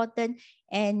very important,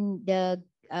 and the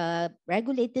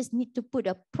regulators need to put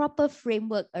a proper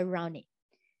framework around it.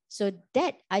 So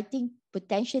that I think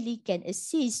potentially can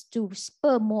assist to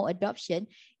spur more adoption.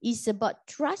 Is about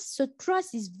trust. So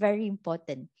trust is very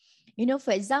important.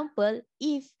 For example,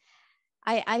 if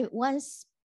I once,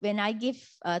 when I give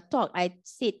a talk, I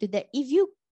said to them, if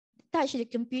you touch the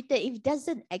computer, if it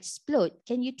doesn't explode,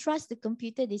 can you trust the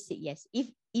computer? They said yes. If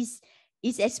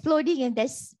it's exploding and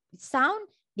there's sound,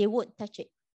 they won't touch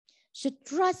it. So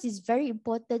trust is very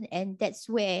important, and that's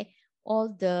where all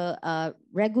the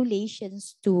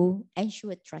regulations to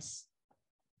ensure trust.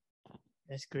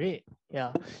 That's great.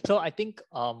 Yeah. So I think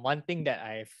one thing that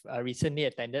I've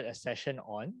recently attended a session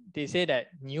on, they say that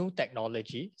new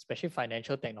technology, especially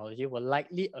financial technology, will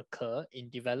likely occur in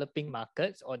developing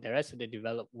markets or the rest of the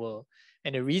developed world.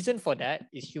 And the reason for that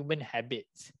is human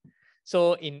habits.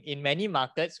 So in many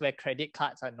markets where credit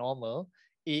cards are normal,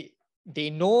 they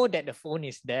know that the phone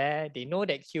is there, they know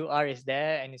that QR is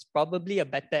there, and it's probably a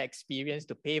better experience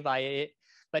to pay via it.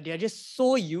 But they're just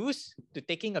so used to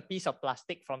taking a piece of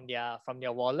plastic from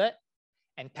their wallet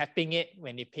and tapping it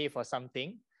when they pay for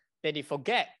something that they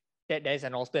forget that there's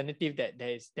an alternative that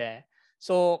is there.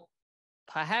 So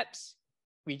perhaps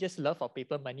we just love our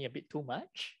paper money a bit too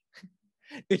much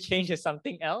to change to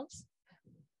something else.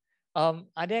 Are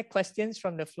there questions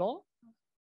from the floor?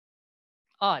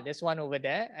 There's one over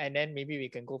there, and then maybe we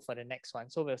can go for the next one.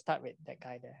 So we'll start with that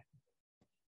guy there.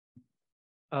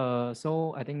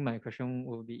 So I think my question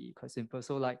will be quite simple.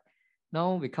 So like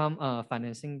now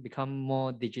financing become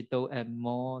more digital and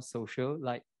more social,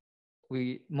 like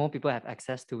more people have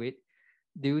access to it.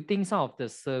 Do you think some of the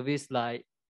service like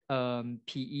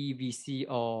PE, VC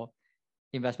or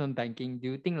investment banking,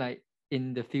 do you think like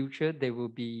in the future there will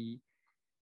be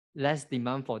less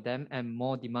demand for them and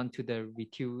more demand to the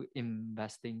retail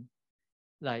investing,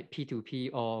 like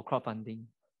P2P or crowdfunding?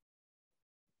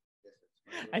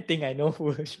 I think I know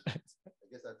who. I guess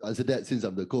I've answered that since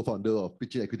I'm the co-founder of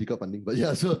Pitching Equity Crowdfunding. But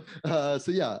yeah,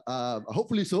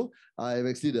 hopefully so. I'm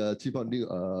actually the chief founding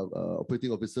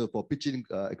operating officer for Pitching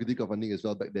Equity Crowdfunding as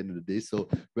well back then in the day. So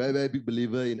very, very big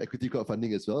believer in equity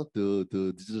crowdfunding as well to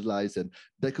digitalize and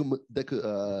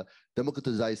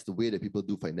democratize the way that people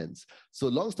do finance. So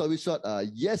long story short,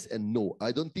 yes and no.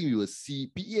 I don't think we will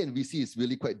see PE and VC is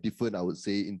really quite different, I would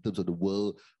say, in terms of the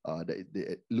world that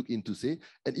they look into, say.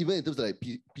 And even in terms of like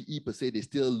PE per se, they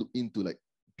still look into like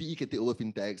PE can take over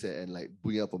fintechs and like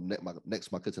bring up from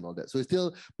next markets and all that. So it's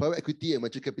still private equity and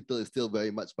venture capital is still very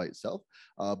much by itself.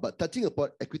 But touching upon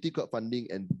equity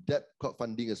crowdfunding and debt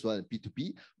crowdfunding as well and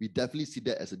P2P, we definitely see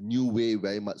that as a new way,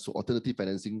 very much so alternative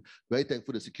financing. Very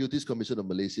thankful the Securities Commission of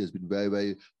Malaysia has been very,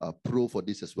 very pro for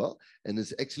this as well. And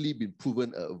it's actually been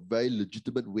proven a very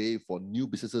legitimate way for new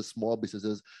businesses, small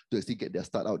businesses to actually get their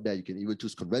start out there. You can even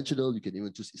choose conventional, you can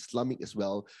even choose Islamic as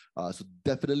well. So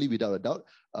definitely without a doubt.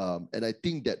 And I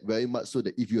think that very much so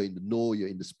that if you're in the know, you're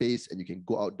in the space and you can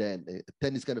go out there and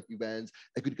attend this kind of events,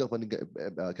 equity crowdfunding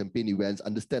campaign events,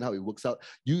 understand how it works out.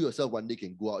 You yourself one day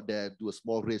can go out there, do a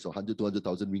small raise of 100,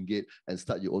 200,000 ringgit and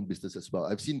start your own business as well.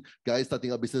 I've seen guys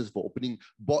starting up business for opening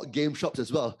board game shops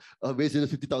as well. Raise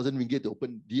 50,000 ringgit to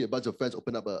a bunch of friends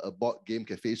open up a board game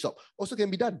cafe shop. Also can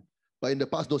be done. But in the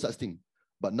past, no such thing.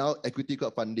 But now equity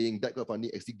crowdfunding, debt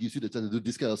crowdfunding actually gives you the chance to do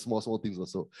this kind of small things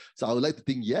also. So I would like to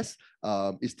think, yes,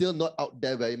 it's still not out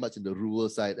there very much in the rural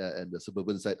side and the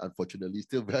suburban side, unfortunately.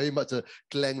 Still very much a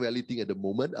Klang Valley thing at the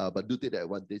moment, but do take that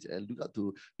advantage and look out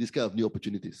to these kind of new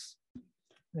opportunities.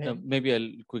 Maybe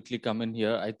I'll quickly come in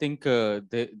here. I think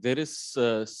there is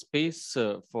space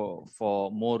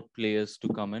for more players to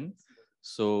come in.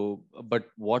 So, but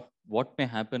what may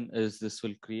happen is this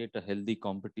will create a healthy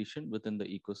competition within the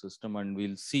ecosystem, and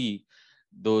we'll see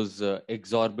those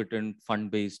exorbitant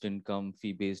fund-based income,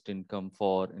 fee-based income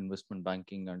for investment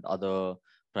banking and other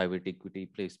private equity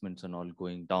placements and all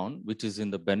going down, which is in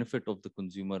the benefit of the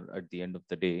consumer at the end of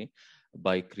the day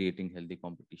by creating healthy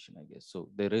competition, I guess. So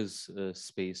there is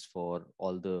space for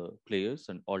all the players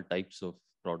and all types of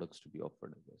products to be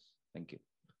offered, I guess. Thank you.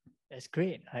 That's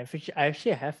great. I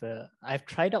actually I've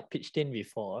tried out Pitchin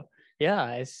before.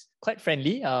 Yeah, it's quite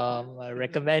friendly. I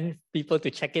recommend people to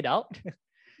check it out.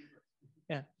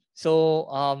 Yeah. So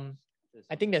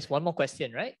I think there's one more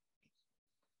question, right?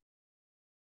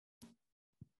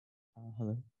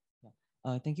 Hello.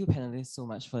 Thank you, panelists, so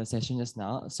much for the session just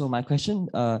now. So my question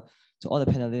to all the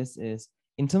panelists is,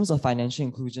 in terms of financial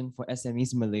inclusion for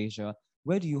SMEs in Malaysia,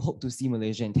 where do you hope to see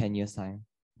Malaysia in 10 years' time?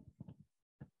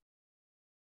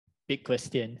 Big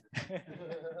question.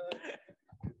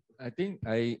 I think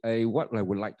what I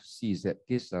would like to see is that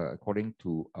this, according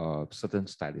to certain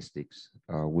statistics,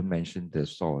 would mention the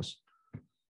source.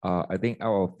 I think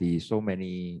out of the so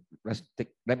many,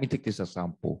 let me take this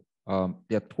example.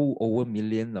 There are 20 over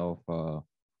million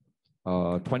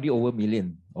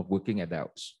of working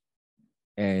adults,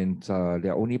 and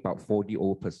there are only about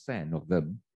 40% of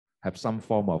them have some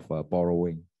form of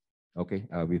borrowing, okay,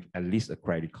 with at least a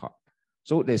credit card.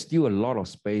 So there's still a lot of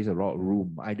space, a lot of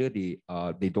room. Either they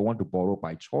don't want to borrow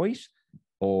by choice,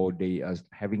 or they are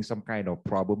having some kind of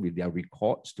problem with their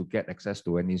records to get access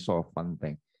to any sort of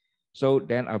funding. So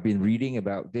then I've been reading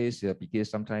about this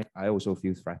because sometimes I also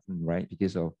feel threatened, right?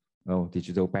 Because of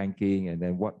digital banking, and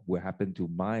then what will happen to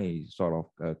my sort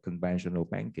of conventional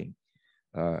banking.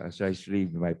 especially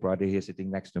my brother here sitting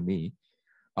next to me.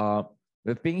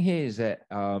 The thing here is that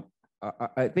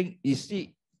I think you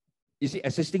see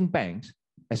existing banks,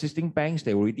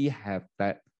 they already have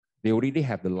that. They already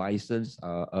have the license,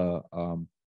 the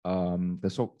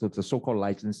so-called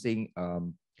licensing.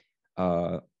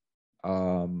 I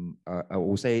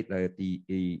will say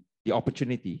the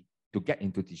opportunity to get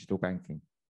into digital banking.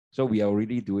 So we are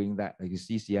already doing that. Like you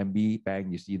see CMB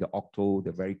Bank, you see the Octo,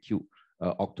 the very cute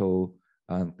Octo,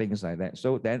 things like that.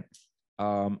 So then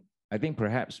I think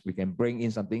perhaps we can bring in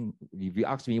something. If you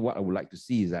ask me what I would like to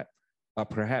see is that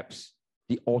perhaps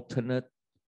the alternative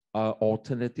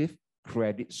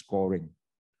credit scoring.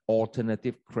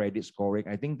 Alternative credit scoring.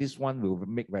 I think this one will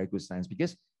make very good sense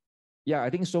because, yeah, I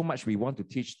think so much we want to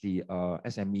teach the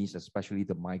SMEs, especially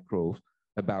the micros,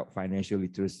 about financial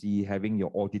literacy, having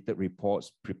your audited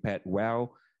reports prepared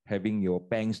well, having your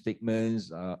bank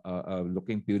statements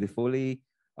looking beautifully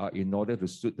in order to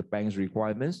suit the bank's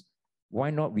requirements. Why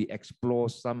not we explore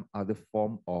some other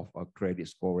form of credit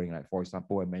scoring? Like, for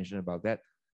example, I mentioned about that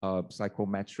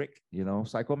psychometric,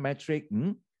 psychometric,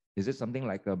 is it something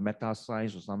like a meta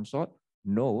science or some sort?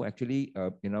 No, actually,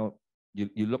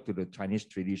 you look to the Chinese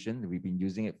tradition, we've been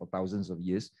using it for thousands of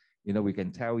years. We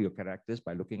can tell your characters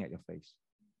by looking at your face,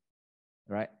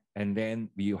 right? And then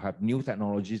we have new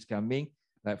technologies coming,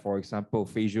 like for example,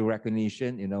 facial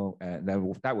recognition,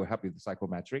 that will help with the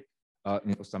psychometric.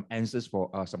 Some answers for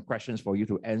some questions for you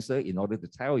to answer in order to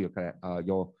tell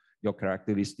your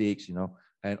characteristics,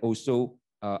 and also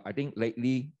I think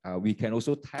lately we can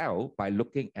also tell by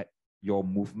looking at your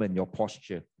movement, your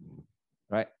posture,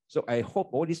 right? So I hope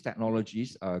all these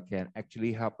technologies can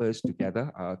actually help us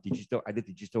together, either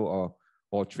digital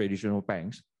or traditional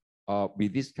banks,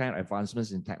 with this kind of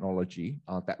advancements in technology,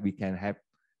 that we can have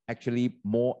actually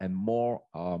more and more,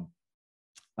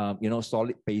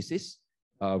 solid basis,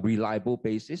 reliable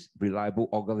basis, reliable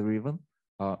algorithm,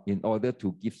 in order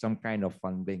to give some kind of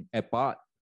funding. But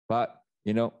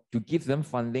to give them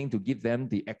funding, to give them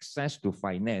the access to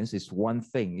finance is one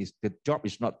thing. The job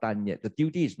is not done yet. The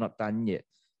duty is not done yet.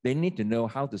 They need to know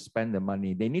how to spend the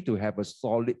money. They need to have a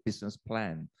solid business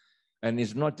plan. And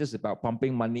it's not just about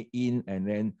pumping money in and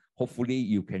then hopefully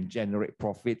you can generate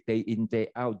profit day in, day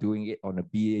out, doing it on a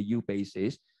BAU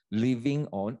basis, living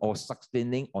on or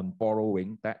sustaining on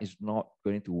borrowing. That is not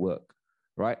going to work,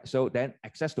 right? So then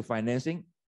access to financing,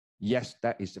 yes,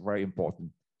 that is very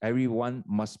important. Everyone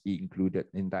must be included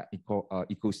in that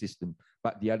ecosystem.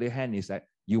 But the other hand is that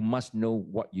you must know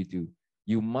what you do.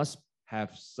 You must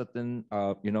have certain,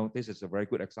 this is a very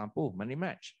good example, money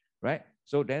match, right?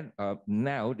 So then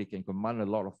now they can command a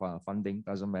lot of funding,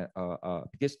 doesn't matter,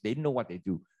 because they know what they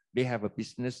do. They have a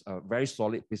business, a very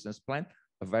solid business plan,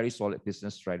 a very solid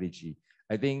business strategy.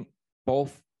 I think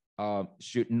both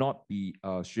should not be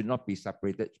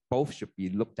separated. Both should be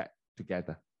looked at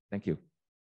together. Thank you.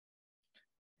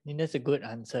 I think that's a good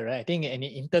answer, right? I think and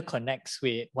it interconnects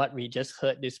with what we just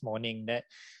heard this morning that,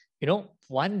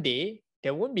 one day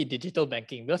there won't be digital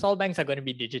banking because all banks are going to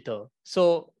be digital.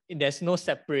 So there's no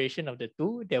separation of the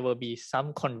two. There will be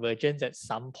some convergence at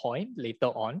some point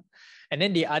later on. And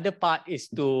then the other part is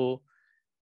to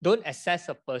don't assess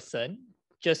a person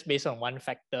just based on one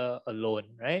factor alone,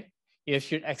 right? You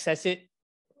should assess it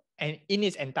and in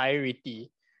its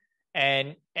entirety.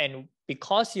 And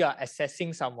because you are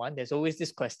assessing someone, there's always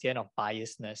this question of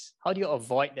biasness. How do you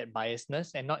avoid that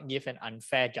biasness and not give an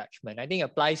unfair judgment? I think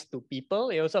it applies to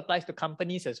people. It also applies to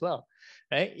companies as well,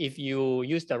 right? If you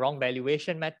use the wrong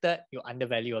valuation method, you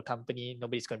undervalue a company,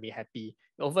 nobody's going to be happy.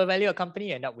 You overvalue a company,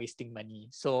 you end up wasting money.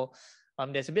 So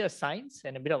there's a bit of science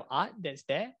and a bit of art that's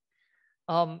there.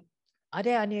 Are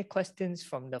there any questions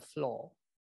from the floor?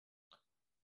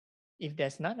 If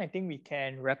there's none, I think we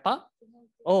can wrap up.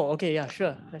 Oh, okay, yeah,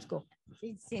 sure. Let's go.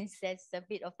 Since there's a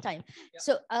bit of time. Yeah.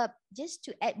 So just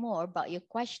to add more about your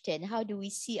question, how do we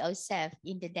see ourselves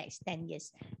in the next 10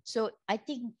 years? So I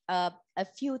think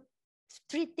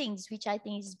three things which I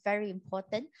think is very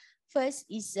important. First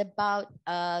is about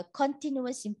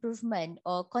continuous improvement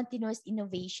or continuous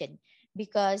innovation,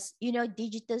 because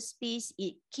digital space,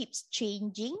 it keeps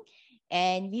changing.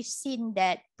 And we've seen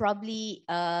that probably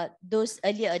those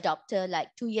early adopters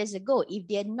like 2 years ago, if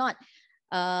they're not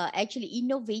actually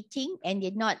innovating and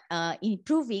they're not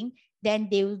improving, then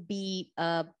they will be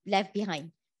left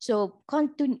behind. So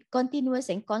continuous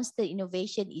and constant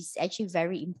innovation is actually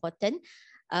very important.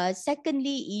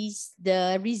 Secondly is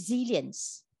the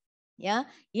resilience. Yeah,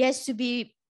 it has to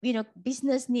be,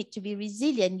 business need to be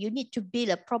resilient. You need to build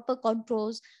a proper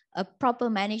controls, a proper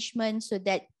management so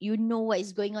that you know what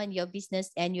is going on in your business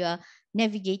and you are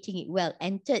navigating it well.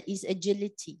 And third is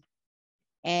agility.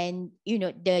 And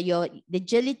the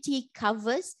agility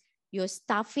covers your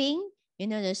staffing.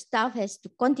 The staff has to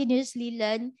continuously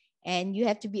learn, and you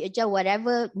have to be agile.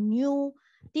 Whatever new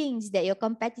things that your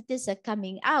competitors are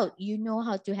coming out, you know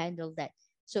how to handle that.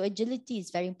 So agility is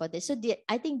very important. So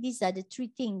I think these are the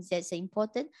three things that's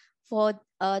important for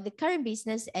the current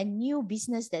business and new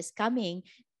business that's coming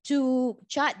to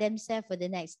chart themselves for the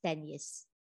next 10 years.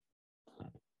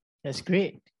 That's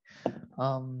great.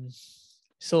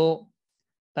 So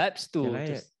perhaps Can I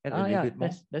just add a little bit more?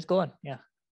 let's go on. Yeah.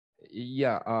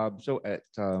 Yeah. So at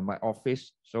my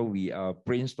office, so we are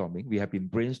brainstorming. We have been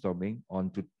brainstorming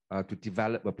on to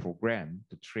develop a program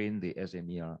to train the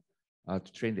SMEs.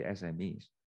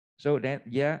 So then,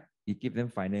 yeah, you give them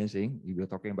financing. You were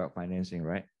talking about financing,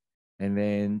 right? And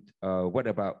then what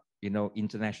about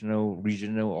international,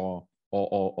 regional,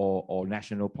 or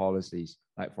national policies?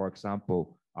 Like, for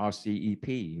example,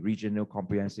 RCEP, Regional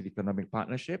Comprehensive Economic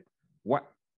Partnership. What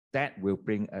that will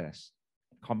bring us?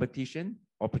 Competition,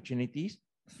 opportunities,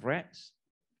 threats.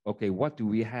 Okay, what do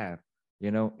we have?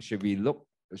 Should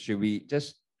we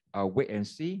just wait and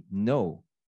see? No,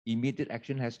 immediate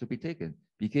action has to be taken,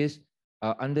 because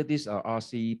under this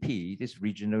RCEP, this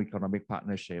Regional Economic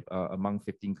Partnership among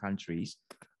 15 countries,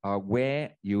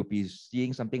 where you'll be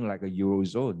seeing something like a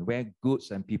Eurozone, where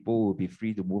goods and people will be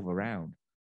free to move around,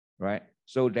 right?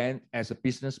 So then, as a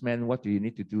businessman, what do you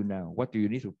need to do now? What do you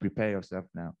need to prepare yourself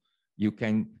now? You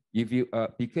can,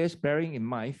 because bearing in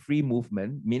mind, free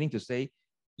movement, meaning to say,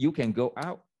 you can go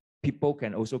out, people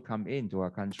can also come into our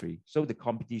country. So the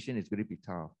competition is going to be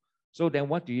tough. So then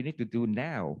what do you need to do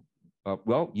now?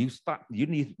 Well,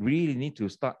 really need to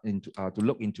start to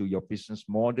look into your business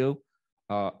model,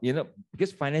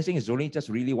 because financing is only just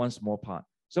really one small part.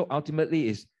 So ultimately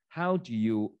is, how do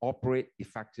you operate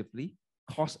effectively,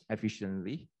 cost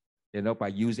efficiently, by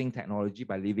using technology,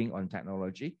 by living on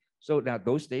technology. So now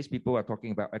those days, people are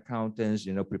talking about accountants,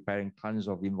 preparing tons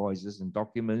of invoices and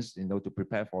documents, to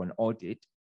prepare for an audit.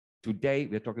 Today,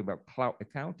 we're talking about cloud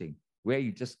accounting, where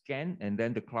you just scan and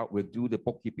then the cloud will do the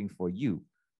bookkeeping for you.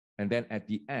 And then at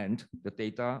the end, the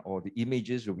data or the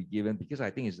images will be given, because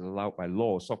I think it's allowed by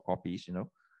law, soft copies,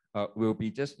 will be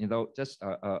just,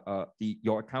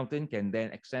 your accountant can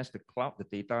then access the cloud, the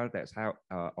data that's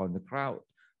on the cloud,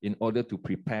 in order to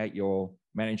prepare your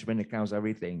management accounts,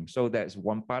 everything. So that's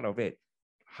one part of it.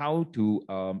 How to,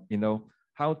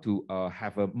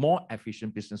 have a more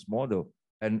efficient business model.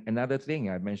 And another thing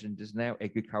I mentioned just now,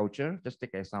 agriculture, just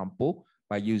take an example,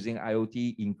 by using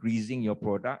IoT, increasing your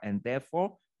product, and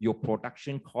therefore your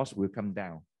production cost will come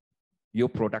down. Your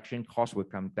production cost will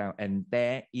come down, and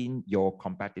therein your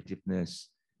competitiveness,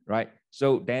 right?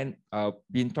 So then,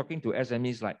 been talking to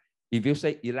SMEs, like, if you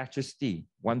say electricity,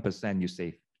 1% you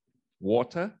save.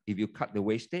 Water, if you cut the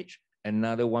wastage,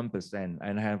 another 1%.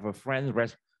 And I have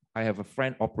a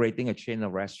friend operating a chain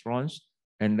of restaurants,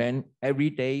 and then every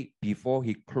day before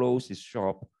he closes his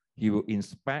shop, he will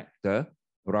inspect the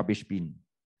rubbish bin.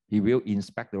 He will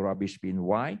inspect the rubbish bin.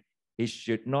 Why? It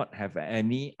should not have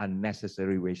any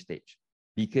unnecessary wastage,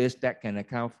 because that can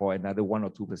account for another 1 or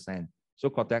 2%. So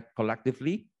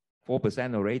collectively,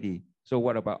 4% already. So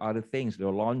what about other things,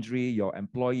 your laundry, your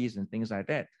employees, and things like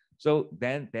that? So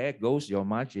then there goes your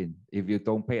margin if you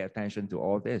don't pay attention to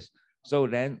all this. So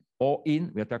then all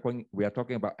in, we are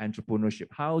talking about entrepreneurship.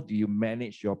 How do you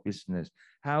manage your business?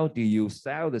 How do you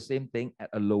sell the same thing at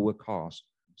a lower cost?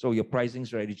 So your pricing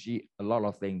strategy, a lot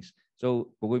of things.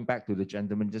 So going back to the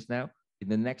gentleman just now, in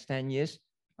the next 10 years,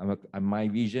 my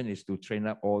vision is to train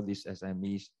up all these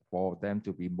SMEs for them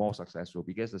to be more successful,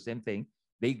 because the same thing,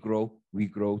 they grow, we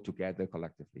grow together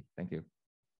collectively. Thank you.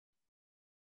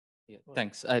 Yeah,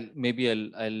 thanks. I'll make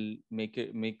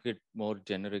it more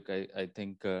generic. I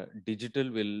think digital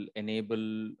will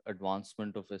enable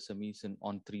advancement of SMEs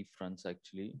on 3 fronts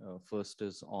actually. First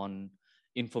is on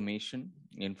information.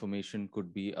 Information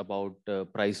could be about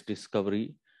price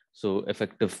discovery, so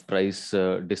effective price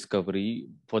discovery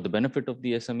for the benefit of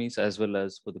the SMEs as well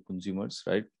as for the consumers,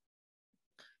 right?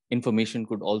 Information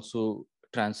could also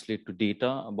translate to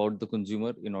data about the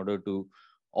consumer in order to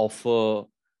offer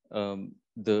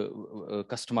the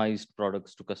customized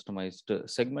products to customized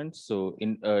segments. So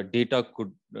data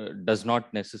does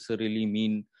not necessarily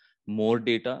mean more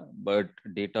data, but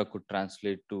data could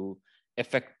translate to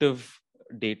effective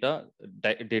data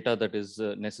that is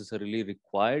necessarily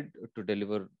required to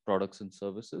deliver products and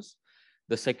services.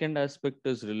 The second aspect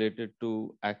is related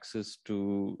to access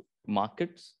to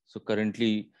markets. So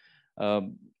currently,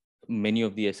 many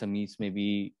of the SMEs may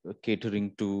be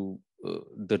catering to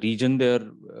the region they're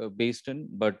based in,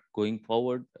 but going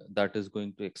forward, that is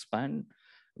going to expand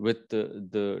with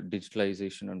the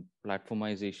digitalization and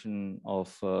platformization of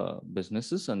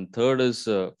businesses. And third is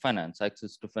finance,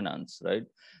 access to finance, right?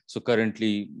 So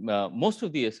currently, most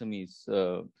of the SMEs,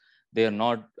 they are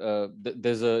not,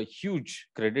 there's a huge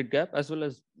credit gap as well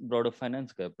as broader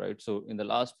finance gap, right? So in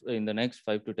the next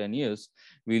 5 to 10 years,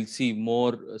 we'll see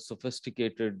more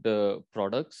sophisticated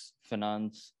products,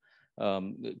 finance,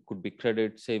 it could be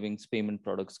credit, savings, payment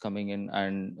products coming in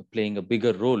and playing a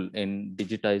bigger role in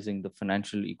digitizing the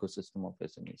financial ecosystem of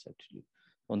SMEs actually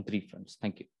on 3 fronts.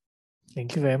 Thank you.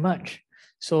 Thank you very much.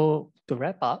 So to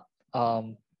wrap up,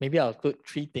 maybe I'll put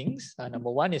 3 things. Number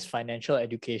 1 is financial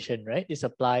education, right? This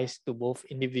applies to both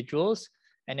individuals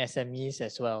and SMEs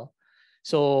as well.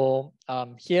 So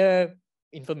here,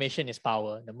 information is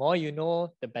power. The more you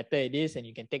know, the better it is, and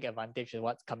you can take advantage of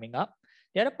what's coming up.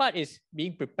 The other part is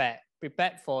being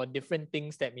prepared for different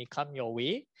things that may come your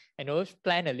way, and always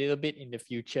plan a little bit in the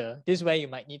future. This is where you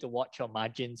might need to watch your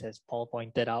margins, as Paul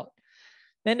pointed out.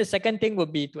 Then the second thing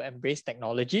would be to embrace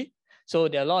technology. So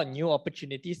there are a lot of new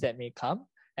opportunities that may come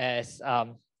as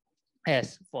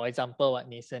for example, what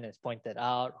Naysan has pointed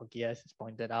out, or Ghiaz has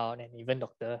pointed out, and even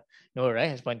Dr. Noor, right,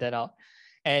 has pointed out.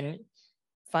 And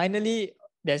finally,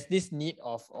 there's this need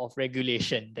of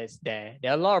regulation that's there.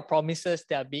 There are a lot of promises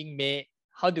that are being made.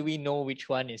 How do we know which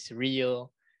one is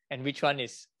real and which one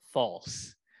is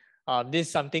false? This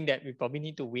is something that we probably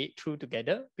need to wade through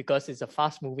together, because it's a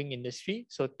fast-moving industry.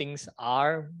 So things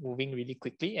are moving really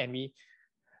quickly, and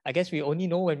I guess we only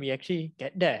know when we actually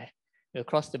get there. We'll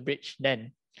cross the bridge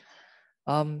then.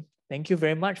 Thank you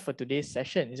very much for today's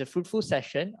session. It's a fruitful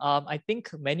session. I think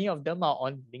many of them are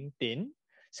on LinkedIn,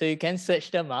 so you can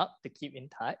search them up to keep in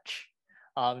touch.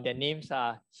 Their names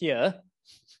are here.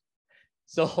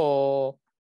 So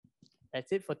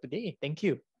that's it for today. Thank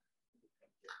you.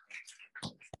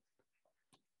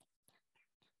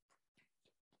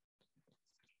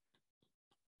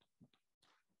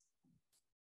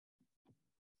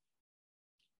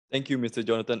 Thank you, Mr.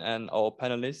 Jonathan, and our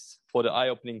panelists for the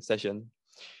eye-opening session.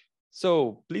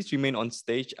 So please remain on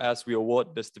stage as we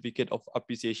award the certificate of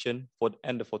appreciation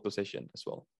and the photo session as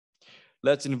well.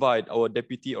 Let's invite our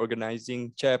Deputy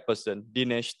Organizing Chairperson,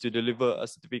 Dinesh, to deliver a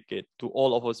certificate to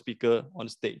all of our speakers on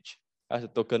stage as a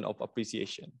token of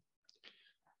appreciation.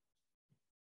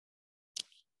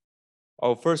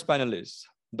 Our first panelist,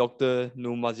 Dr.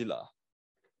 Nurmazilah.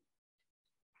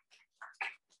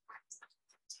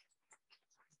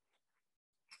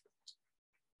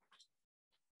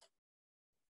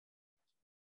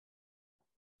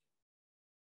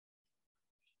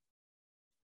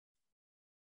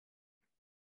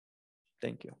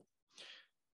 Thank you.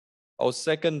 Our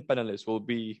second panelist will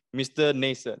be Mr.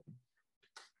 Naysan.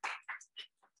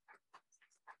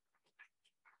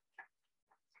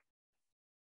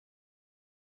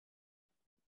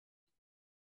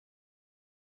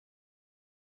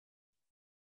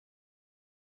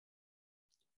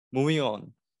 Moving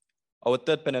on, our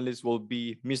third panelist will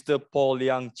be Mr. Paul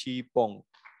Liang Chee Pong.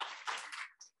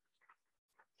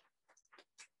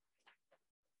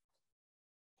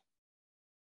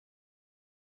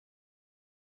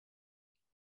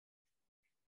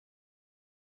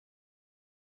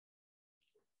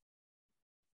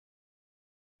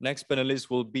 Next panelist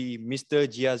will be Mr.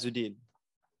 Ghiyazuddin.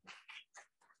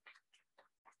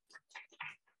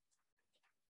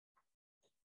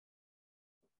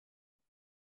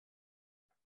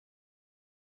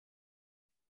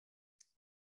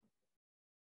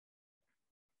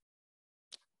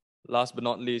 Last but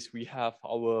not least, we have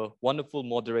our wonderful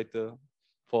moderator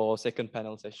for our second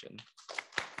panel session,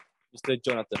 Mr.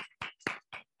 Jonathan.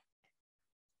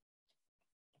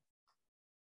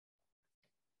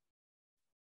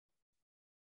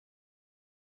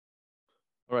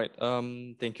 All right,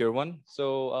 thank you everyone.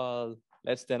 So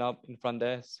let's stand up in front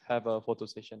there, have a photo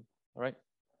session, all right?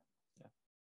 Yeah.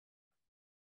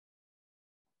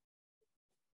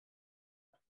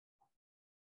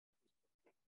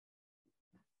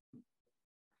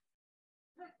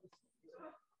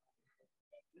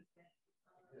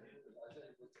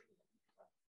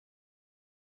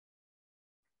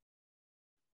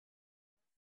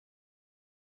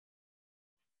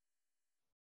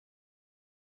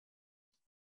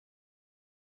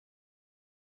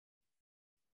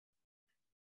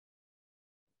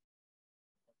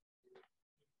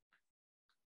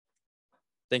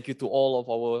 Thank you to all of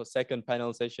our second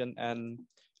panel session and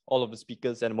all of the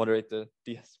speakers and moderator.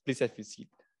 Please have a seat.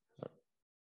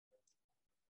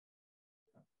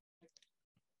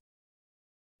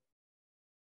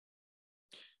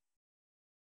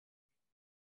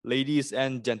 Ladies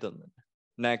and gentlemen,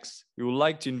 next, we would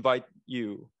like to invite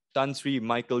you, Tan Sri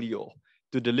Michael Yeo,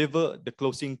 to deliver the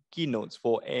closing keynotes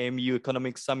for AMEU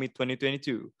Economics Summit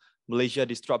 2022, Malaysia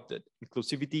Disrupted,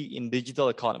 Inclusivity in Digital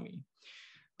Economy.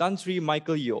 Tan Sri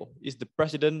Michael Yeo is the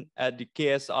president at the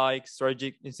KSI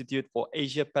Strategic Institute for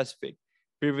Asia Pacific,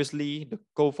 previously the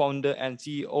co-founder and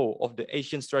CEO of the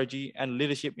Asian Strategy and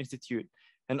Leadership Institute,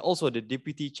 and also the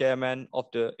deputy chairman of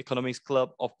the Economics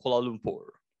Club of Kuala Lumpur.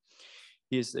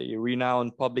 He is a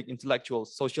renowned public intellectual,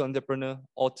 social entrepreneur,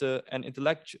 author, and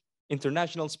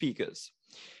international speaker.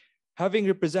 Having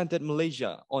represented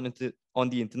Malaysia on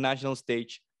the international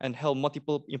stage and held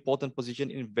multiple important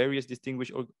positions in various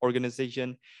distinguished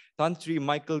organizations, Tan Sri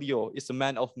Michael Yeo is a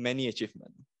man of many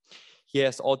achievements. He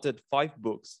has authored 5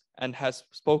 books and has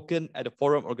spoken at a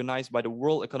forum organized by the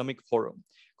World Economic Forum,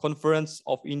 Conference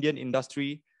of Indian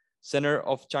Industry, Center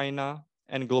of China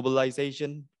and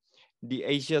Globalization, the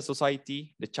Asia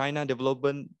Society, the China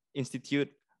Development Institute,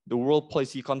 the World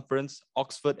Policy Conference,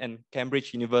 Oxford and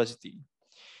Cambridge University.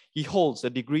 He holds a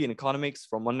degree in economics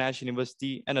from Monash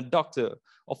University and a Doctor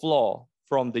of Law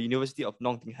from the University of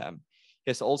Nottingham.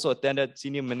 He has also attended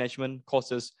senior management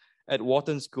courses at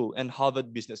Wharton School and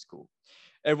Harvard Business School.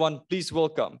 Everyone, please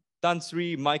welcome Tan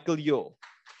Sri Michael Yeo.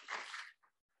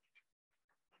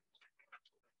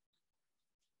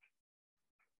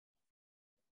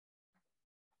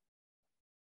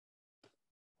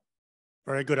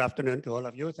 Very good afternoon to all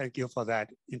of you. Thank you for that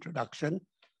introduction.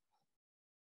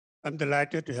 I'm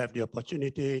delighted to have the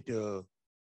opportunity to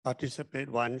participate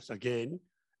once again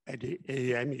at the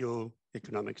AMEU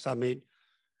Economics Summit.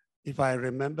 If I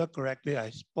remember correctly, I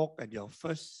spoke at your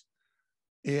first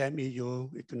AMEU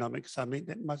Economics Summit.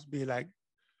 That must be like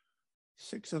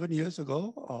 6-7 years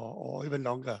ago or even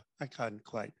longer. I can't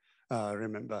quite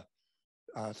remember.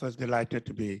 So it's delighted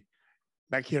to be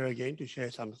back here again to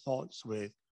share some thoughts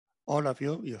with all of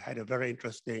you. You had a very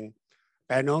interesting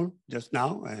panel just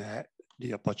now. I had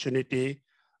the opportunity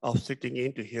of sitting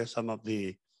in to hear some of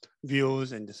the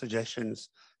views and the suggestions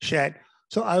shared.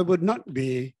 So I would not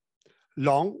be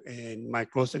long in my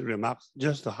closing remarks,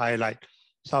 just to highlight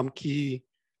some key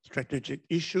strategic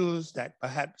issues that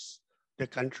perhaps the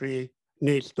country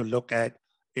needs to look at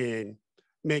in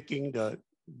making the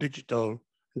digital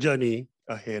journey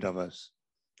ahead of us.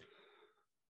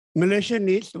 Malaysia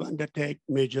needs to undertake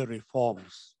major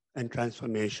reforms and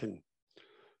transformation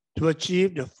to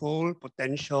achieve the full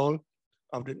potential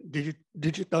of the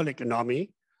digital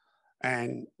economy,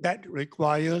 and that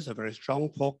requires a very strong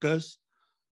focus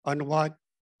on what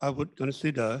I would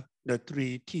consider the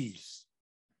 3 T's: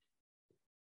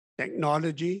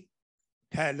 technology,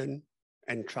 talent,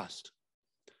 and trust.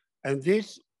 And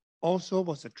this also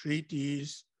was the 3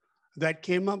 T's that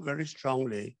came up very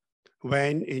strongly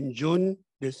when in June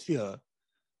this year,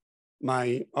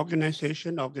 my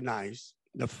organization organized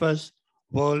the first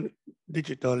World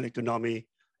Digital Economy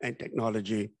and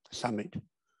Technology Summit.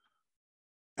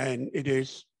 And it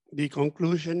is the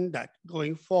conclusion that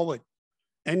going forward,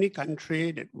 any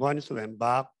country that wants to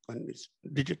embark on this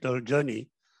digital journey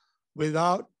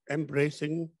without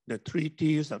embracing the 3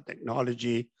 T's of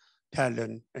technology,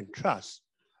 talent, and trust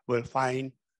will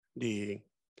find the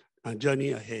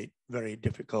journey ahead very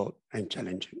difficult and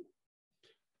challenging.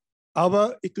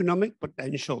 Our economic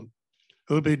potential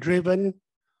will be driven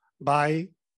by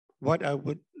what I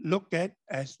would look at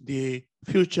as the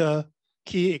future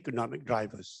key economic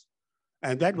drivers.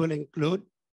 And that will include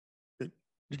the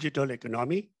digital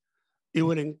economy. It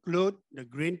will include the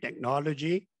green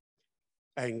technology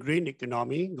and green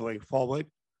economy going forward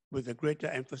with a greater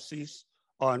emphasis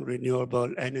on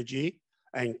renewable energy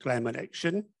and climate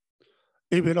action.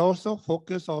 It will also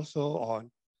focus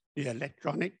on the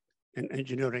electronic and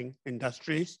engineering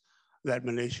industries that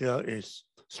Malaysia is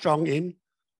strong in,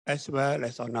 as well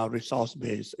as on our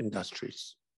resource-based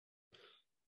industries.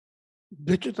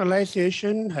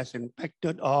 Digitalization has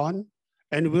impacted on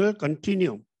and will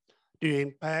continue to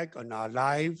impact on our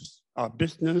lives, our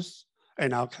business,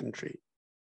 and our country.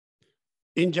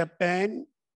 In Japan,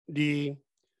 the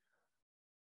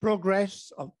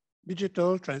progress of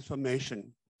digital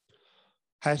transformation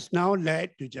has now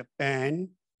led to Japan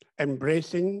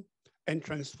embracing and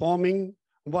transforming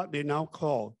what they now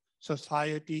call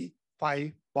Society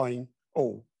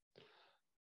 5.0.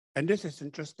 And this is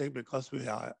interesting because we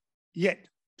are yet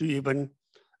to even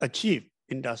achieve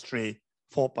Industry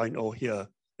 4.0 here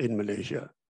in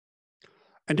Malaysia.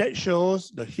 And that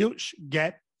shows the huge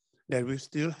gap that we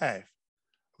still have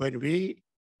when we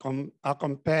are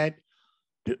compared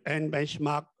to and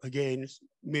benchmark against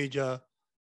major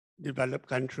developed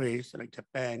countries like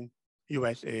Japan,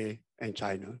 USA, and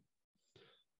China.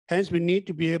 Hence, we need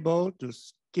to be able to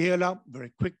scale up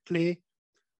very quickly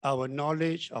our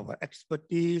knowledge, our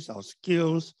expertise, our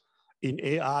skills, in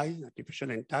AI,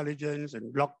 artificial intelligence,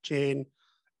 and blockchain,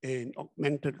 in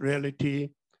augmented reality,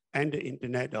 and the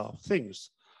Internet of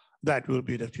Things that will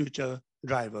be the future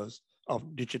drivers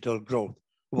of digital growth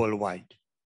worldwide.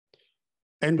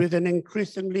 And with an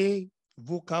increasingly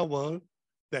VUCA world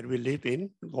that we live in,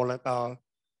 volatile,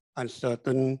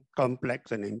 uncertain,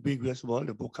 complex, and ambiguous world,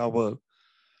 the VUCA world,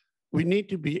 we need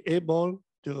to be able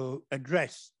to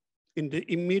address in the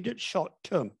immediate short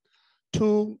term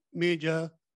 2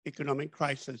 major economic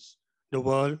crises the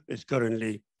world is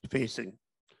currently facing.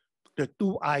 The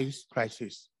 2 I's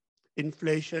crisis,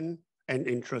 inflation and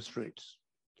interest rates.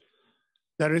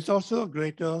 There is also a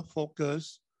greater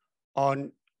focus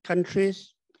on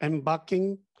countries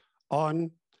embarking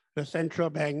on the central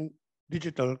bank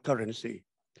digital currency,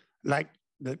 like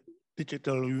the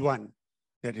digital yuan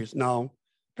that is now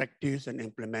practiced and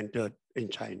implemented in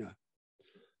China.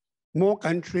 More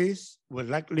countries will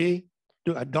likely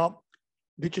to adopt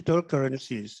digital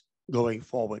currencies going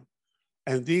forward,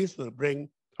 and these will bring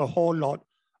a whole lot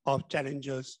of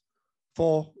challenges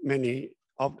for many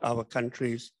of our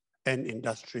countries and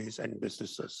industries and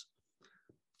businesses.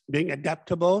 Being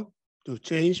adaptable to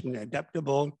change, being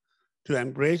adaptable to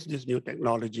embrace these new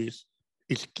technologies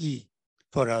is key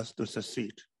for us to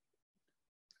succeed.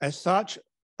 As such,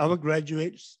 our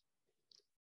graduates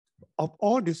of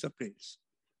all disciplines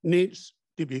needs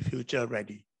to be future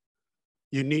ready.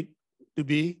 You need to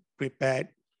be prepared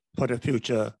for the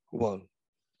future world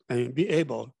and be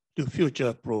able to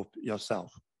future-proof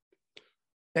yourself.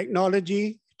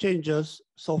 Technology changes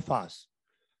so fast.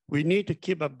 We need to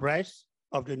keep abreast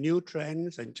of the new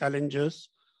trends and challenges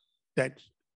that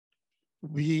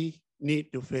we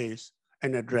need to face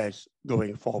and address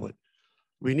going forward.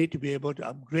 We need to be able to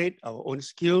upgrade our own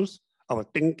skills, our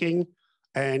thinking,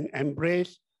 and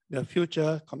embrace the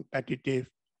future competitive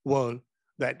world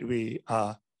that we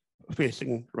are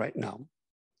facing right now.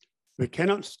 We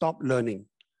cannot stop learning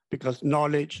because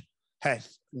knowledge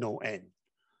has no end.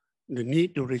 The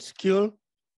need to reskill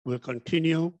will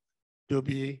continue to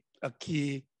be a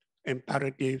key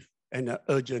imperative and an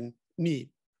urgent need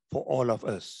for all of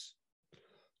us.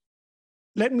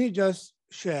 Let me just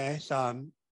share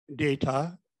some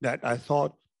data that I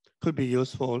thought could be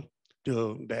useful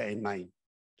to bear in mind.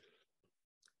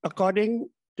 According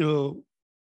to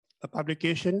a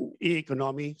publication,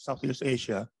 E-Economics Southeast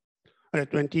Asia, a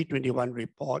 2021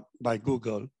 report by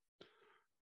Google,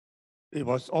 it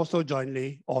was also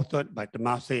jointly authored by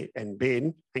Temasek and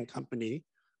Bain and Company,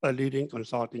 a leading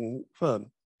consulting firm.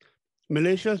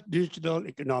 Malaysia's digital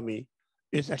economy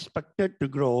is expected to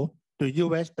grow to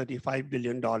US $35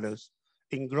 billion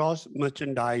in gross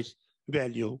merchandise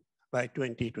value by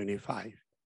 2025.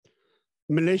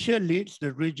 Malaysia leads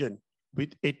the region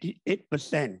with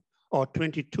 88% or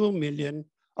 22 million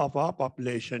of our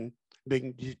population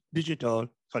being digital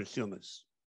consumers.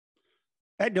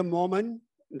 At the moment,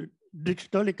 the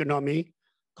digital economy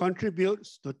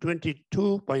contributes to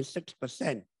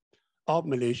 22.6% of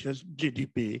Malaysia's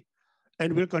GDP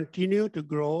and will continue to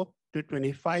grow to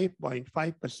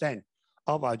 25.5%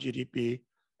 of our GDP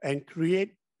and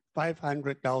create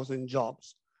 500,000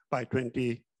 jobs by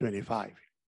 2025.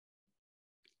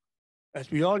 As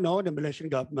we all know, the Malaysian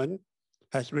government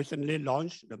has recently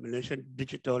launched the Malaysian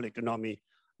Digital Economy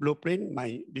Blueprint,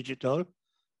 My Digital,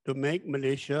 to make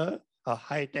Malaysia a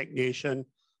high-tech nation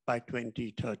by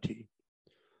 2030.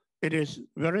 It is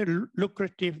very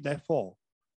lucrative, therefore,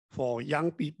 for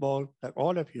young people like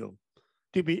all of you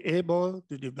to be able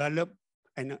to develop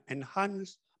and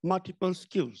enhance multiple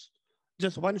skills.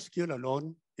 Just one skill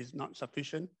alone is not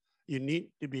sufficient. You need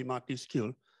to be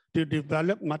multi-skilled to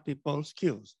develop multiple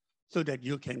skills so that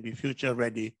you can be future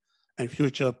ready and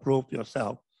future-proof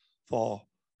yourself for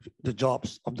the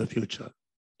jobs of the future.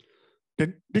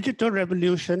 The digital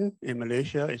revolution in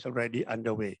Malaysia is already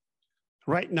underway.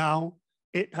 Right now,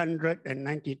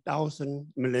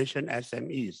 890,000 Malaysian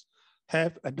SMEs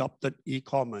have adopted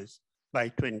e-commerce by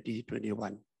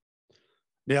 2021.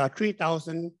 There are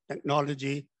 3,000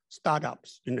 technology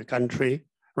startups in the country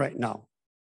right now.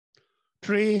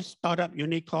 3 startup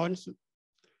unicorns,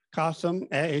 Kasem,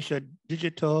 AirAsia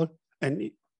Digital, and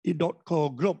E.co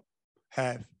Group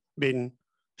have been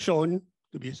shown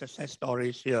to be success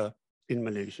stories here in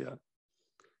Malaysia.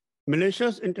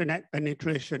 Malaysia's internet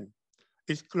penetration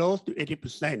is close to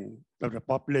 80% of the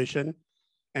population,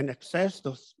 and access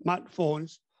to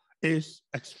smartphones is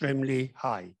extremely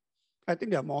high. I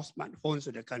think there are more smartphones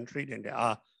in the country than there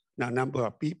are a number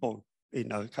of people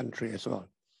in our country as well.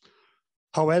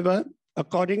 However,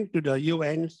 according to the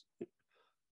UN's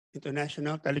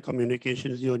International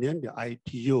Telecommunications Union, the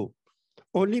ITU,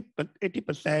 only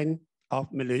 80%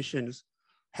 of Malaysians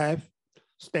have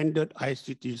standard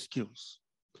ICT skills.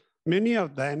 Many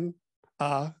of them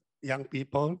are young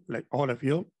people, like all of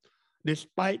you,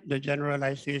 despite the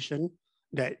generalization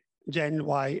that Gen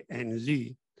Y and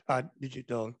Z are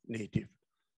digital native.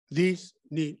 This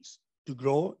needs to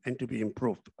grow and to be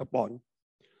improved upon.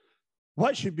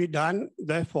 What should be done,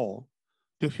 therefore,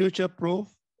 to future-proof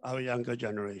our younger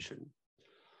generation?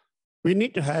 We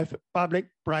need to have public,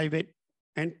 private,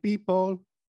 and people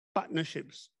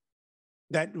partnerships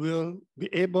that will be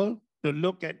able to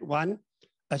look at, one,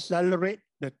 accelerate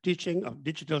the teaching of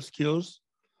digital skills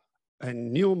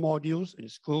and new modules in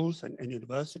schools and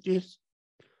universities.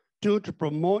 Two, to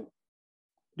promote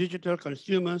digital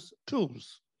consumers'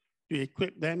 tools to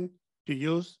equip them to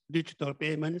use digital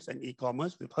payments and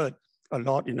e-commerce. We've heard a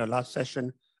lot in the last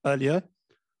session earlier.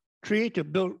 Three, to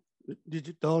build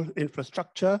digital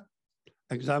infrastructure.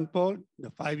 Example, the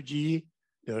 5G,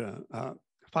 the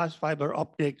fast fiber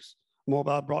optics,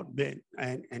 mobile broadband,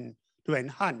 and to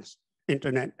enhance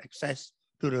internet access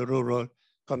to the rural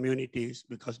communities,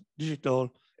 because digital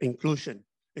inclusion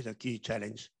is a key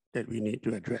challenge that we need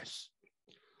to address.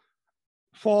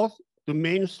 Fourth, to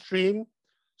mainstream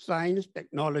science,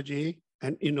 technology,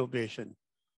 and innovation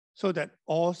so that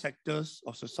all sectors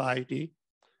of society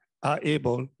are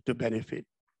able to benefit.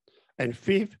 And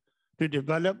fifth, to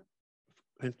develop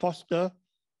and foster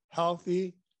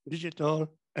healthy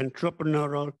digital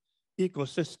entrepreneurial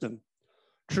ecosystem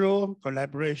through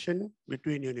collaboration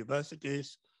between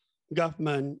universities,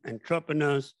 government,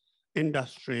 entrepreneurs,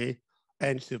 industry,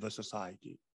 and civil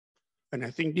society. And I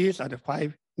think these are the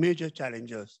 5 major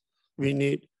challenges we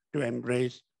need to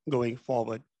embrace going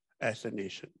forward as a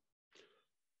nation.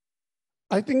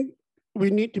 I think we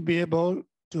need to be able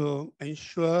to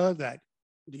ensure that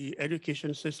the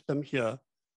education system here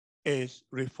is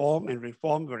reformed and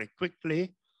reformed very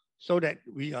quickly so that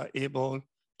we are able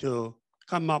to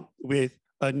come up with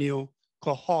a new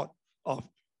cohort of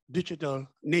digital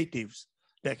natives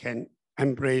that can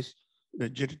embrace the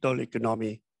digital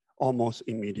economy almost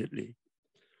immediately.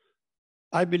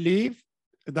 I believe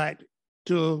that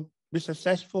to be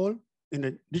successful in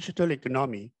the digital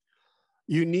economy,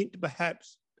 you need to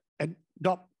perhaps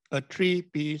adopt a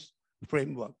 3Ps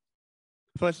framework.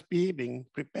 First P being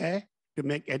prepare to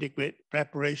make adequate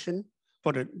preparation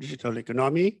for the digital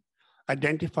economy,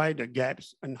 identify the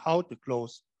gaps and how to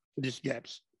close these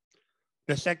gaps.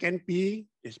 The second P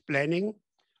is planning,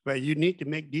 where you need to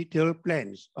make detailed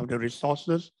plans of the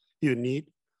resources you need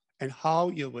and how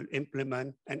you will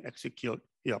implement and execute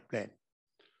your plan.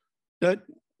 Third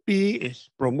P is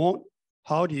promote.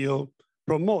 How do you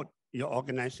promote your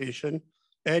organization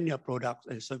and your products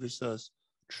and services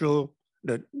through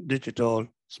the digital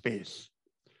space?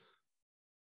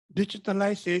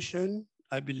 Digitalization,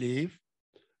 I believe,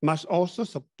 must also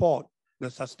support the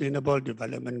Sustainable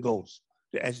Development Goals,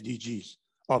 the SDGs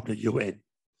of the UN.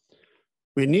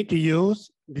 We need to use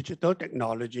digital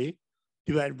technology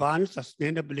to advance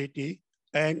sustainability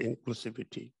and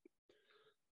inclusivity.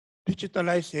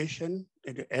 Digitalization,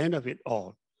 at the end of it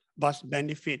all, must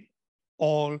benefit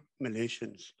all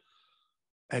Malaysians,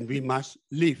 and we must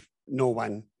leave no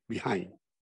one behind.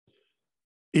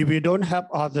 If we don't help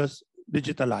others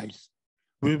digitalize,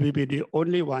 we will be the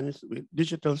only ones with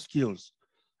digital skills,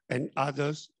 and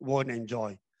others won't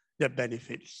enjoy the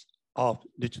benefits of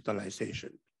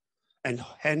digitalization. And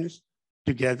hence,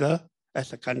 together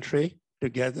as a country,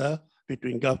 together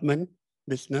between government,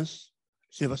 business,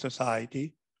 civil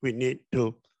society, we need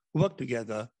to work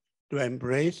together to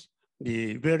embrace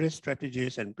the various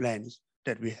strategies and plans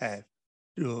that we have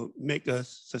to make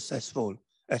us successful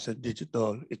as a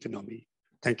digital economy.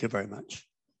 Thank you very much.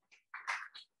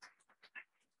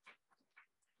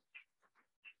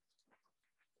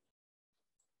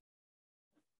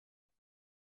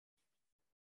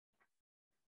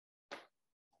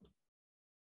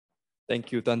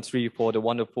 Thank you, Tan Sri, for the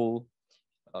wonderful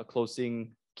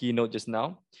closing keynote just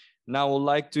now. Now I would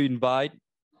like to invite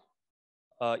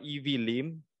E.V.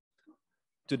 Lim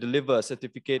to deliver a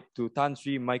certificate to Tan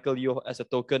Sri Michael Yeo as a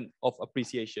token of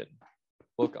appreciation.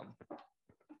 Welcome.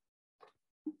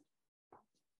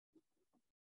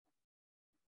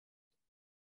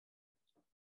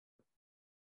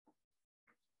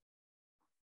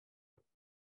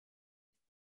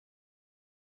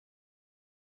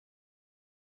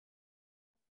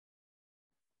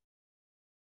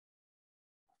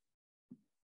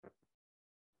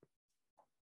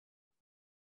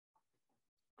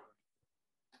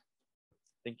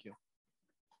 Thank you.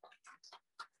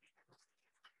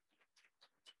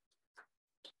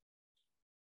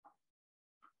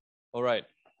 All right.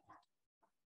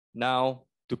 Now,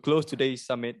 to close today's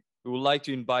summit, we would like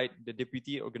to invite the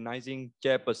Deputy Organizing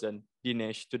Chairperson,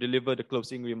 Dinesh, to deliver the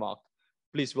closing remark.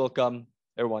 Please welcome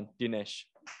everyone, Dinesh.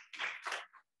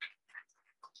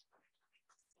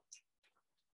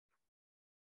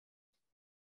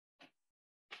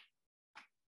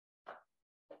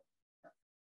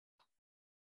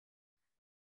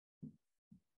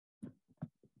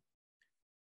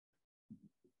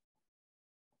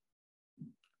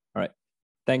 All right.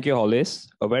 Thank you, Hollis.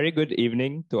 A very good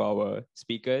evening to our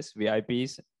speakers,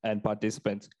 VIPs, and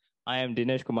participants. I am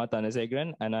Dinesh Kumar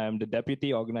Thanasekaran, and I am the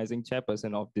Deputy Organizing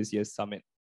Chairperson of this year's summit.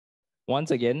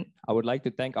 Once again, I would like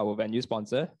to thank our venue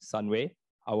sponsor, Sunway,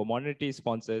 our monetary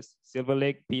sponsors, Silver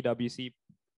Lake, PwC,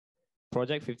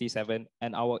 Project 57,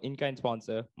 and our in-kind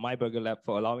sponsor, My Burger Lab,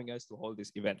 for allowing us to hold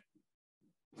this event.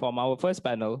 From our first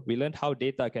panel, we learned how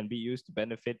data can be used to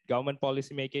benefit government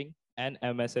policymaking and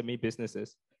MSME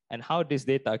businesses, and how this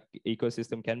data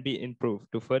ecosystem can be improved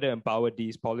to further empower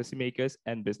these policymakers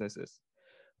and businesses.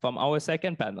 From our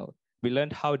second panel, we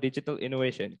learned how digital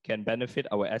innovation can benefit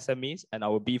our SMEs and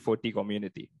our B40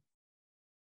 community.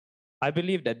 I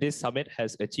believe that this summit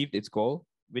has achieved its goal,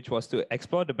 which was to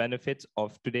explore the benefits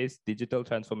of today's digital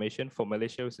transformation for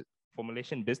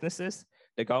Malaysian businesses,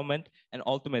 the government, and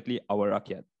ultimately our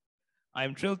rakyat. I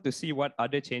am thrilled to see what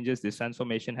other changes this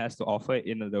transformation has to offer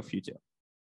in the future.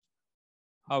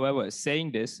 However,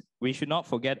 saying this, we should not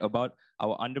forget about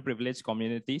our underprivileged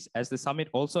communities, as the summit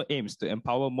also aims to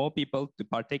empower more people to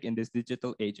partake in this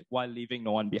digital age while leaving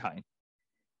no one behind.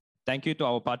 Thank you to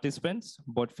our participants,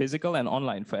 both physical and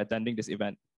online, for attending this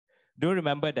event. Do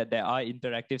remember that there are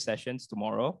interactive sessions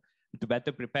tomorrow to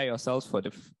better prepare yourselves for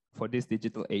this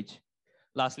digital age.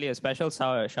 Lastly, a special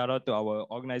shout out to our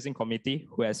organizing committee,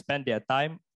 who has spent their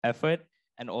time, effort,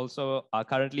 and also are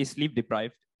currently sleep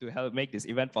deprived to help make this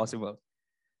event possible.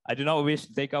 I do not wish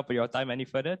to take up your time any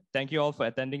further. Thank you all for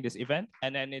attending this event.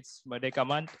 And then it's Merdeka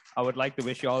Month. I would like to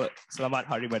wish you all Selamat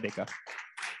Hari Merdeka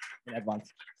in advance.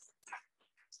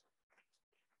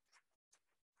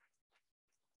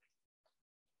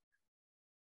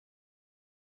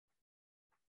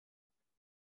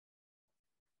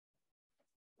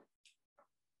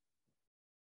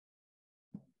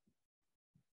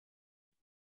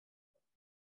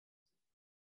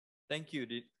 Thank you,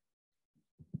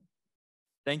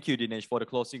 Dinesh, for the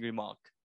closing remark.